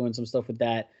start doing some stuff with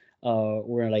that.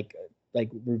 We're gonna like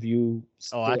review.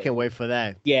 I can't wait for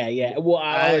that. Yeah. Well,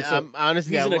 I'm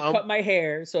honestly, he's gonna cut my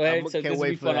hair. So this will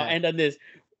be fun. That. I'll end on this.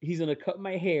 He's gonna cut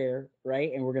my hair,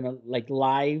 right? And we're gonna like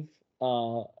live,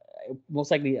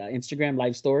 most likely Instagram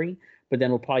live story. But then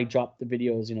we'll probably drop the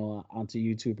videos, onto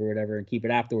YouTube or whatever, and keep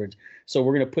it afterwards. So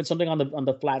we're gonna put something on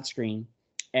the flat screen,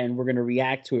 and we're gonna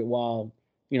react to it while,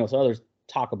 so others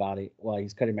talk about it while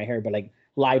he's cutting my hair, but like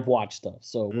live watch stuff.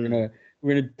 So we're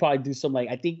gonna probably do some, like,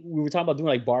 I think we were talking about doing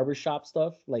like barbershop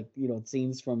stuff, like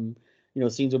scenes from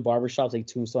scenes with barbershops. Like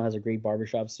Tombstone has a great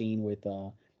barbershop scene with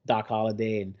Doc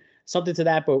Holliday and something to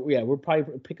that. But yeah, we'll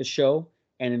probably pick a show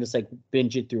and then just like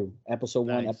binge it through episode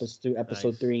 1, episode 2,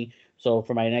 episode 3. So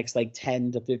for my next like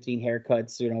 10 to 15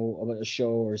 haircuts, of a show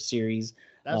or a series.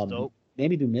 That's dope.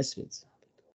 Maybe do Misfits.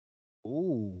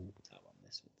 Ooh. How about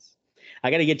Misfits? I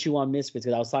got to get you on Misfits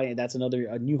because I was talking. That's a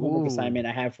new homework assignment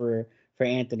I have for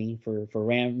Anthony, for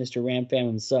Mr. Ram Fam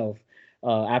himself.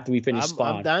 After we finish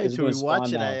Spawn, I'm dying to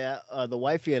rewatch it. The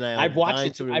wifey and I. I've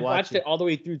watched it. I've watched it all the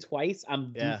way through twice.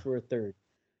 I'm due for a third.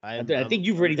 I think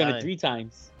you've already done it 3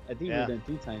 times. I think you've done it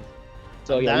 3 times.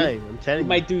 So I'm dying. I'm telling you,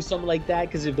 might do something like that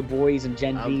because of the boys and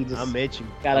Gen V. I'm itching.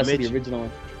 Got us the original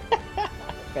one.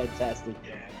 Fantastic.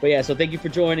 But yeah, so thank you for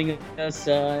joining us.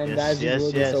 And as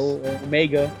usual, this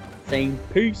Omega saying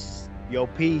peace. Yo,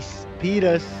 peace.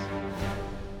 Peters.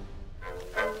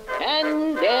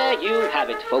 And there you have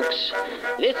it, folks.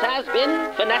 This has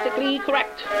been Phonetically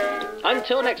Correct.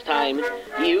 Until next time,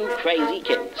 you crazy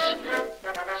kids.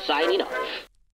 Signing off.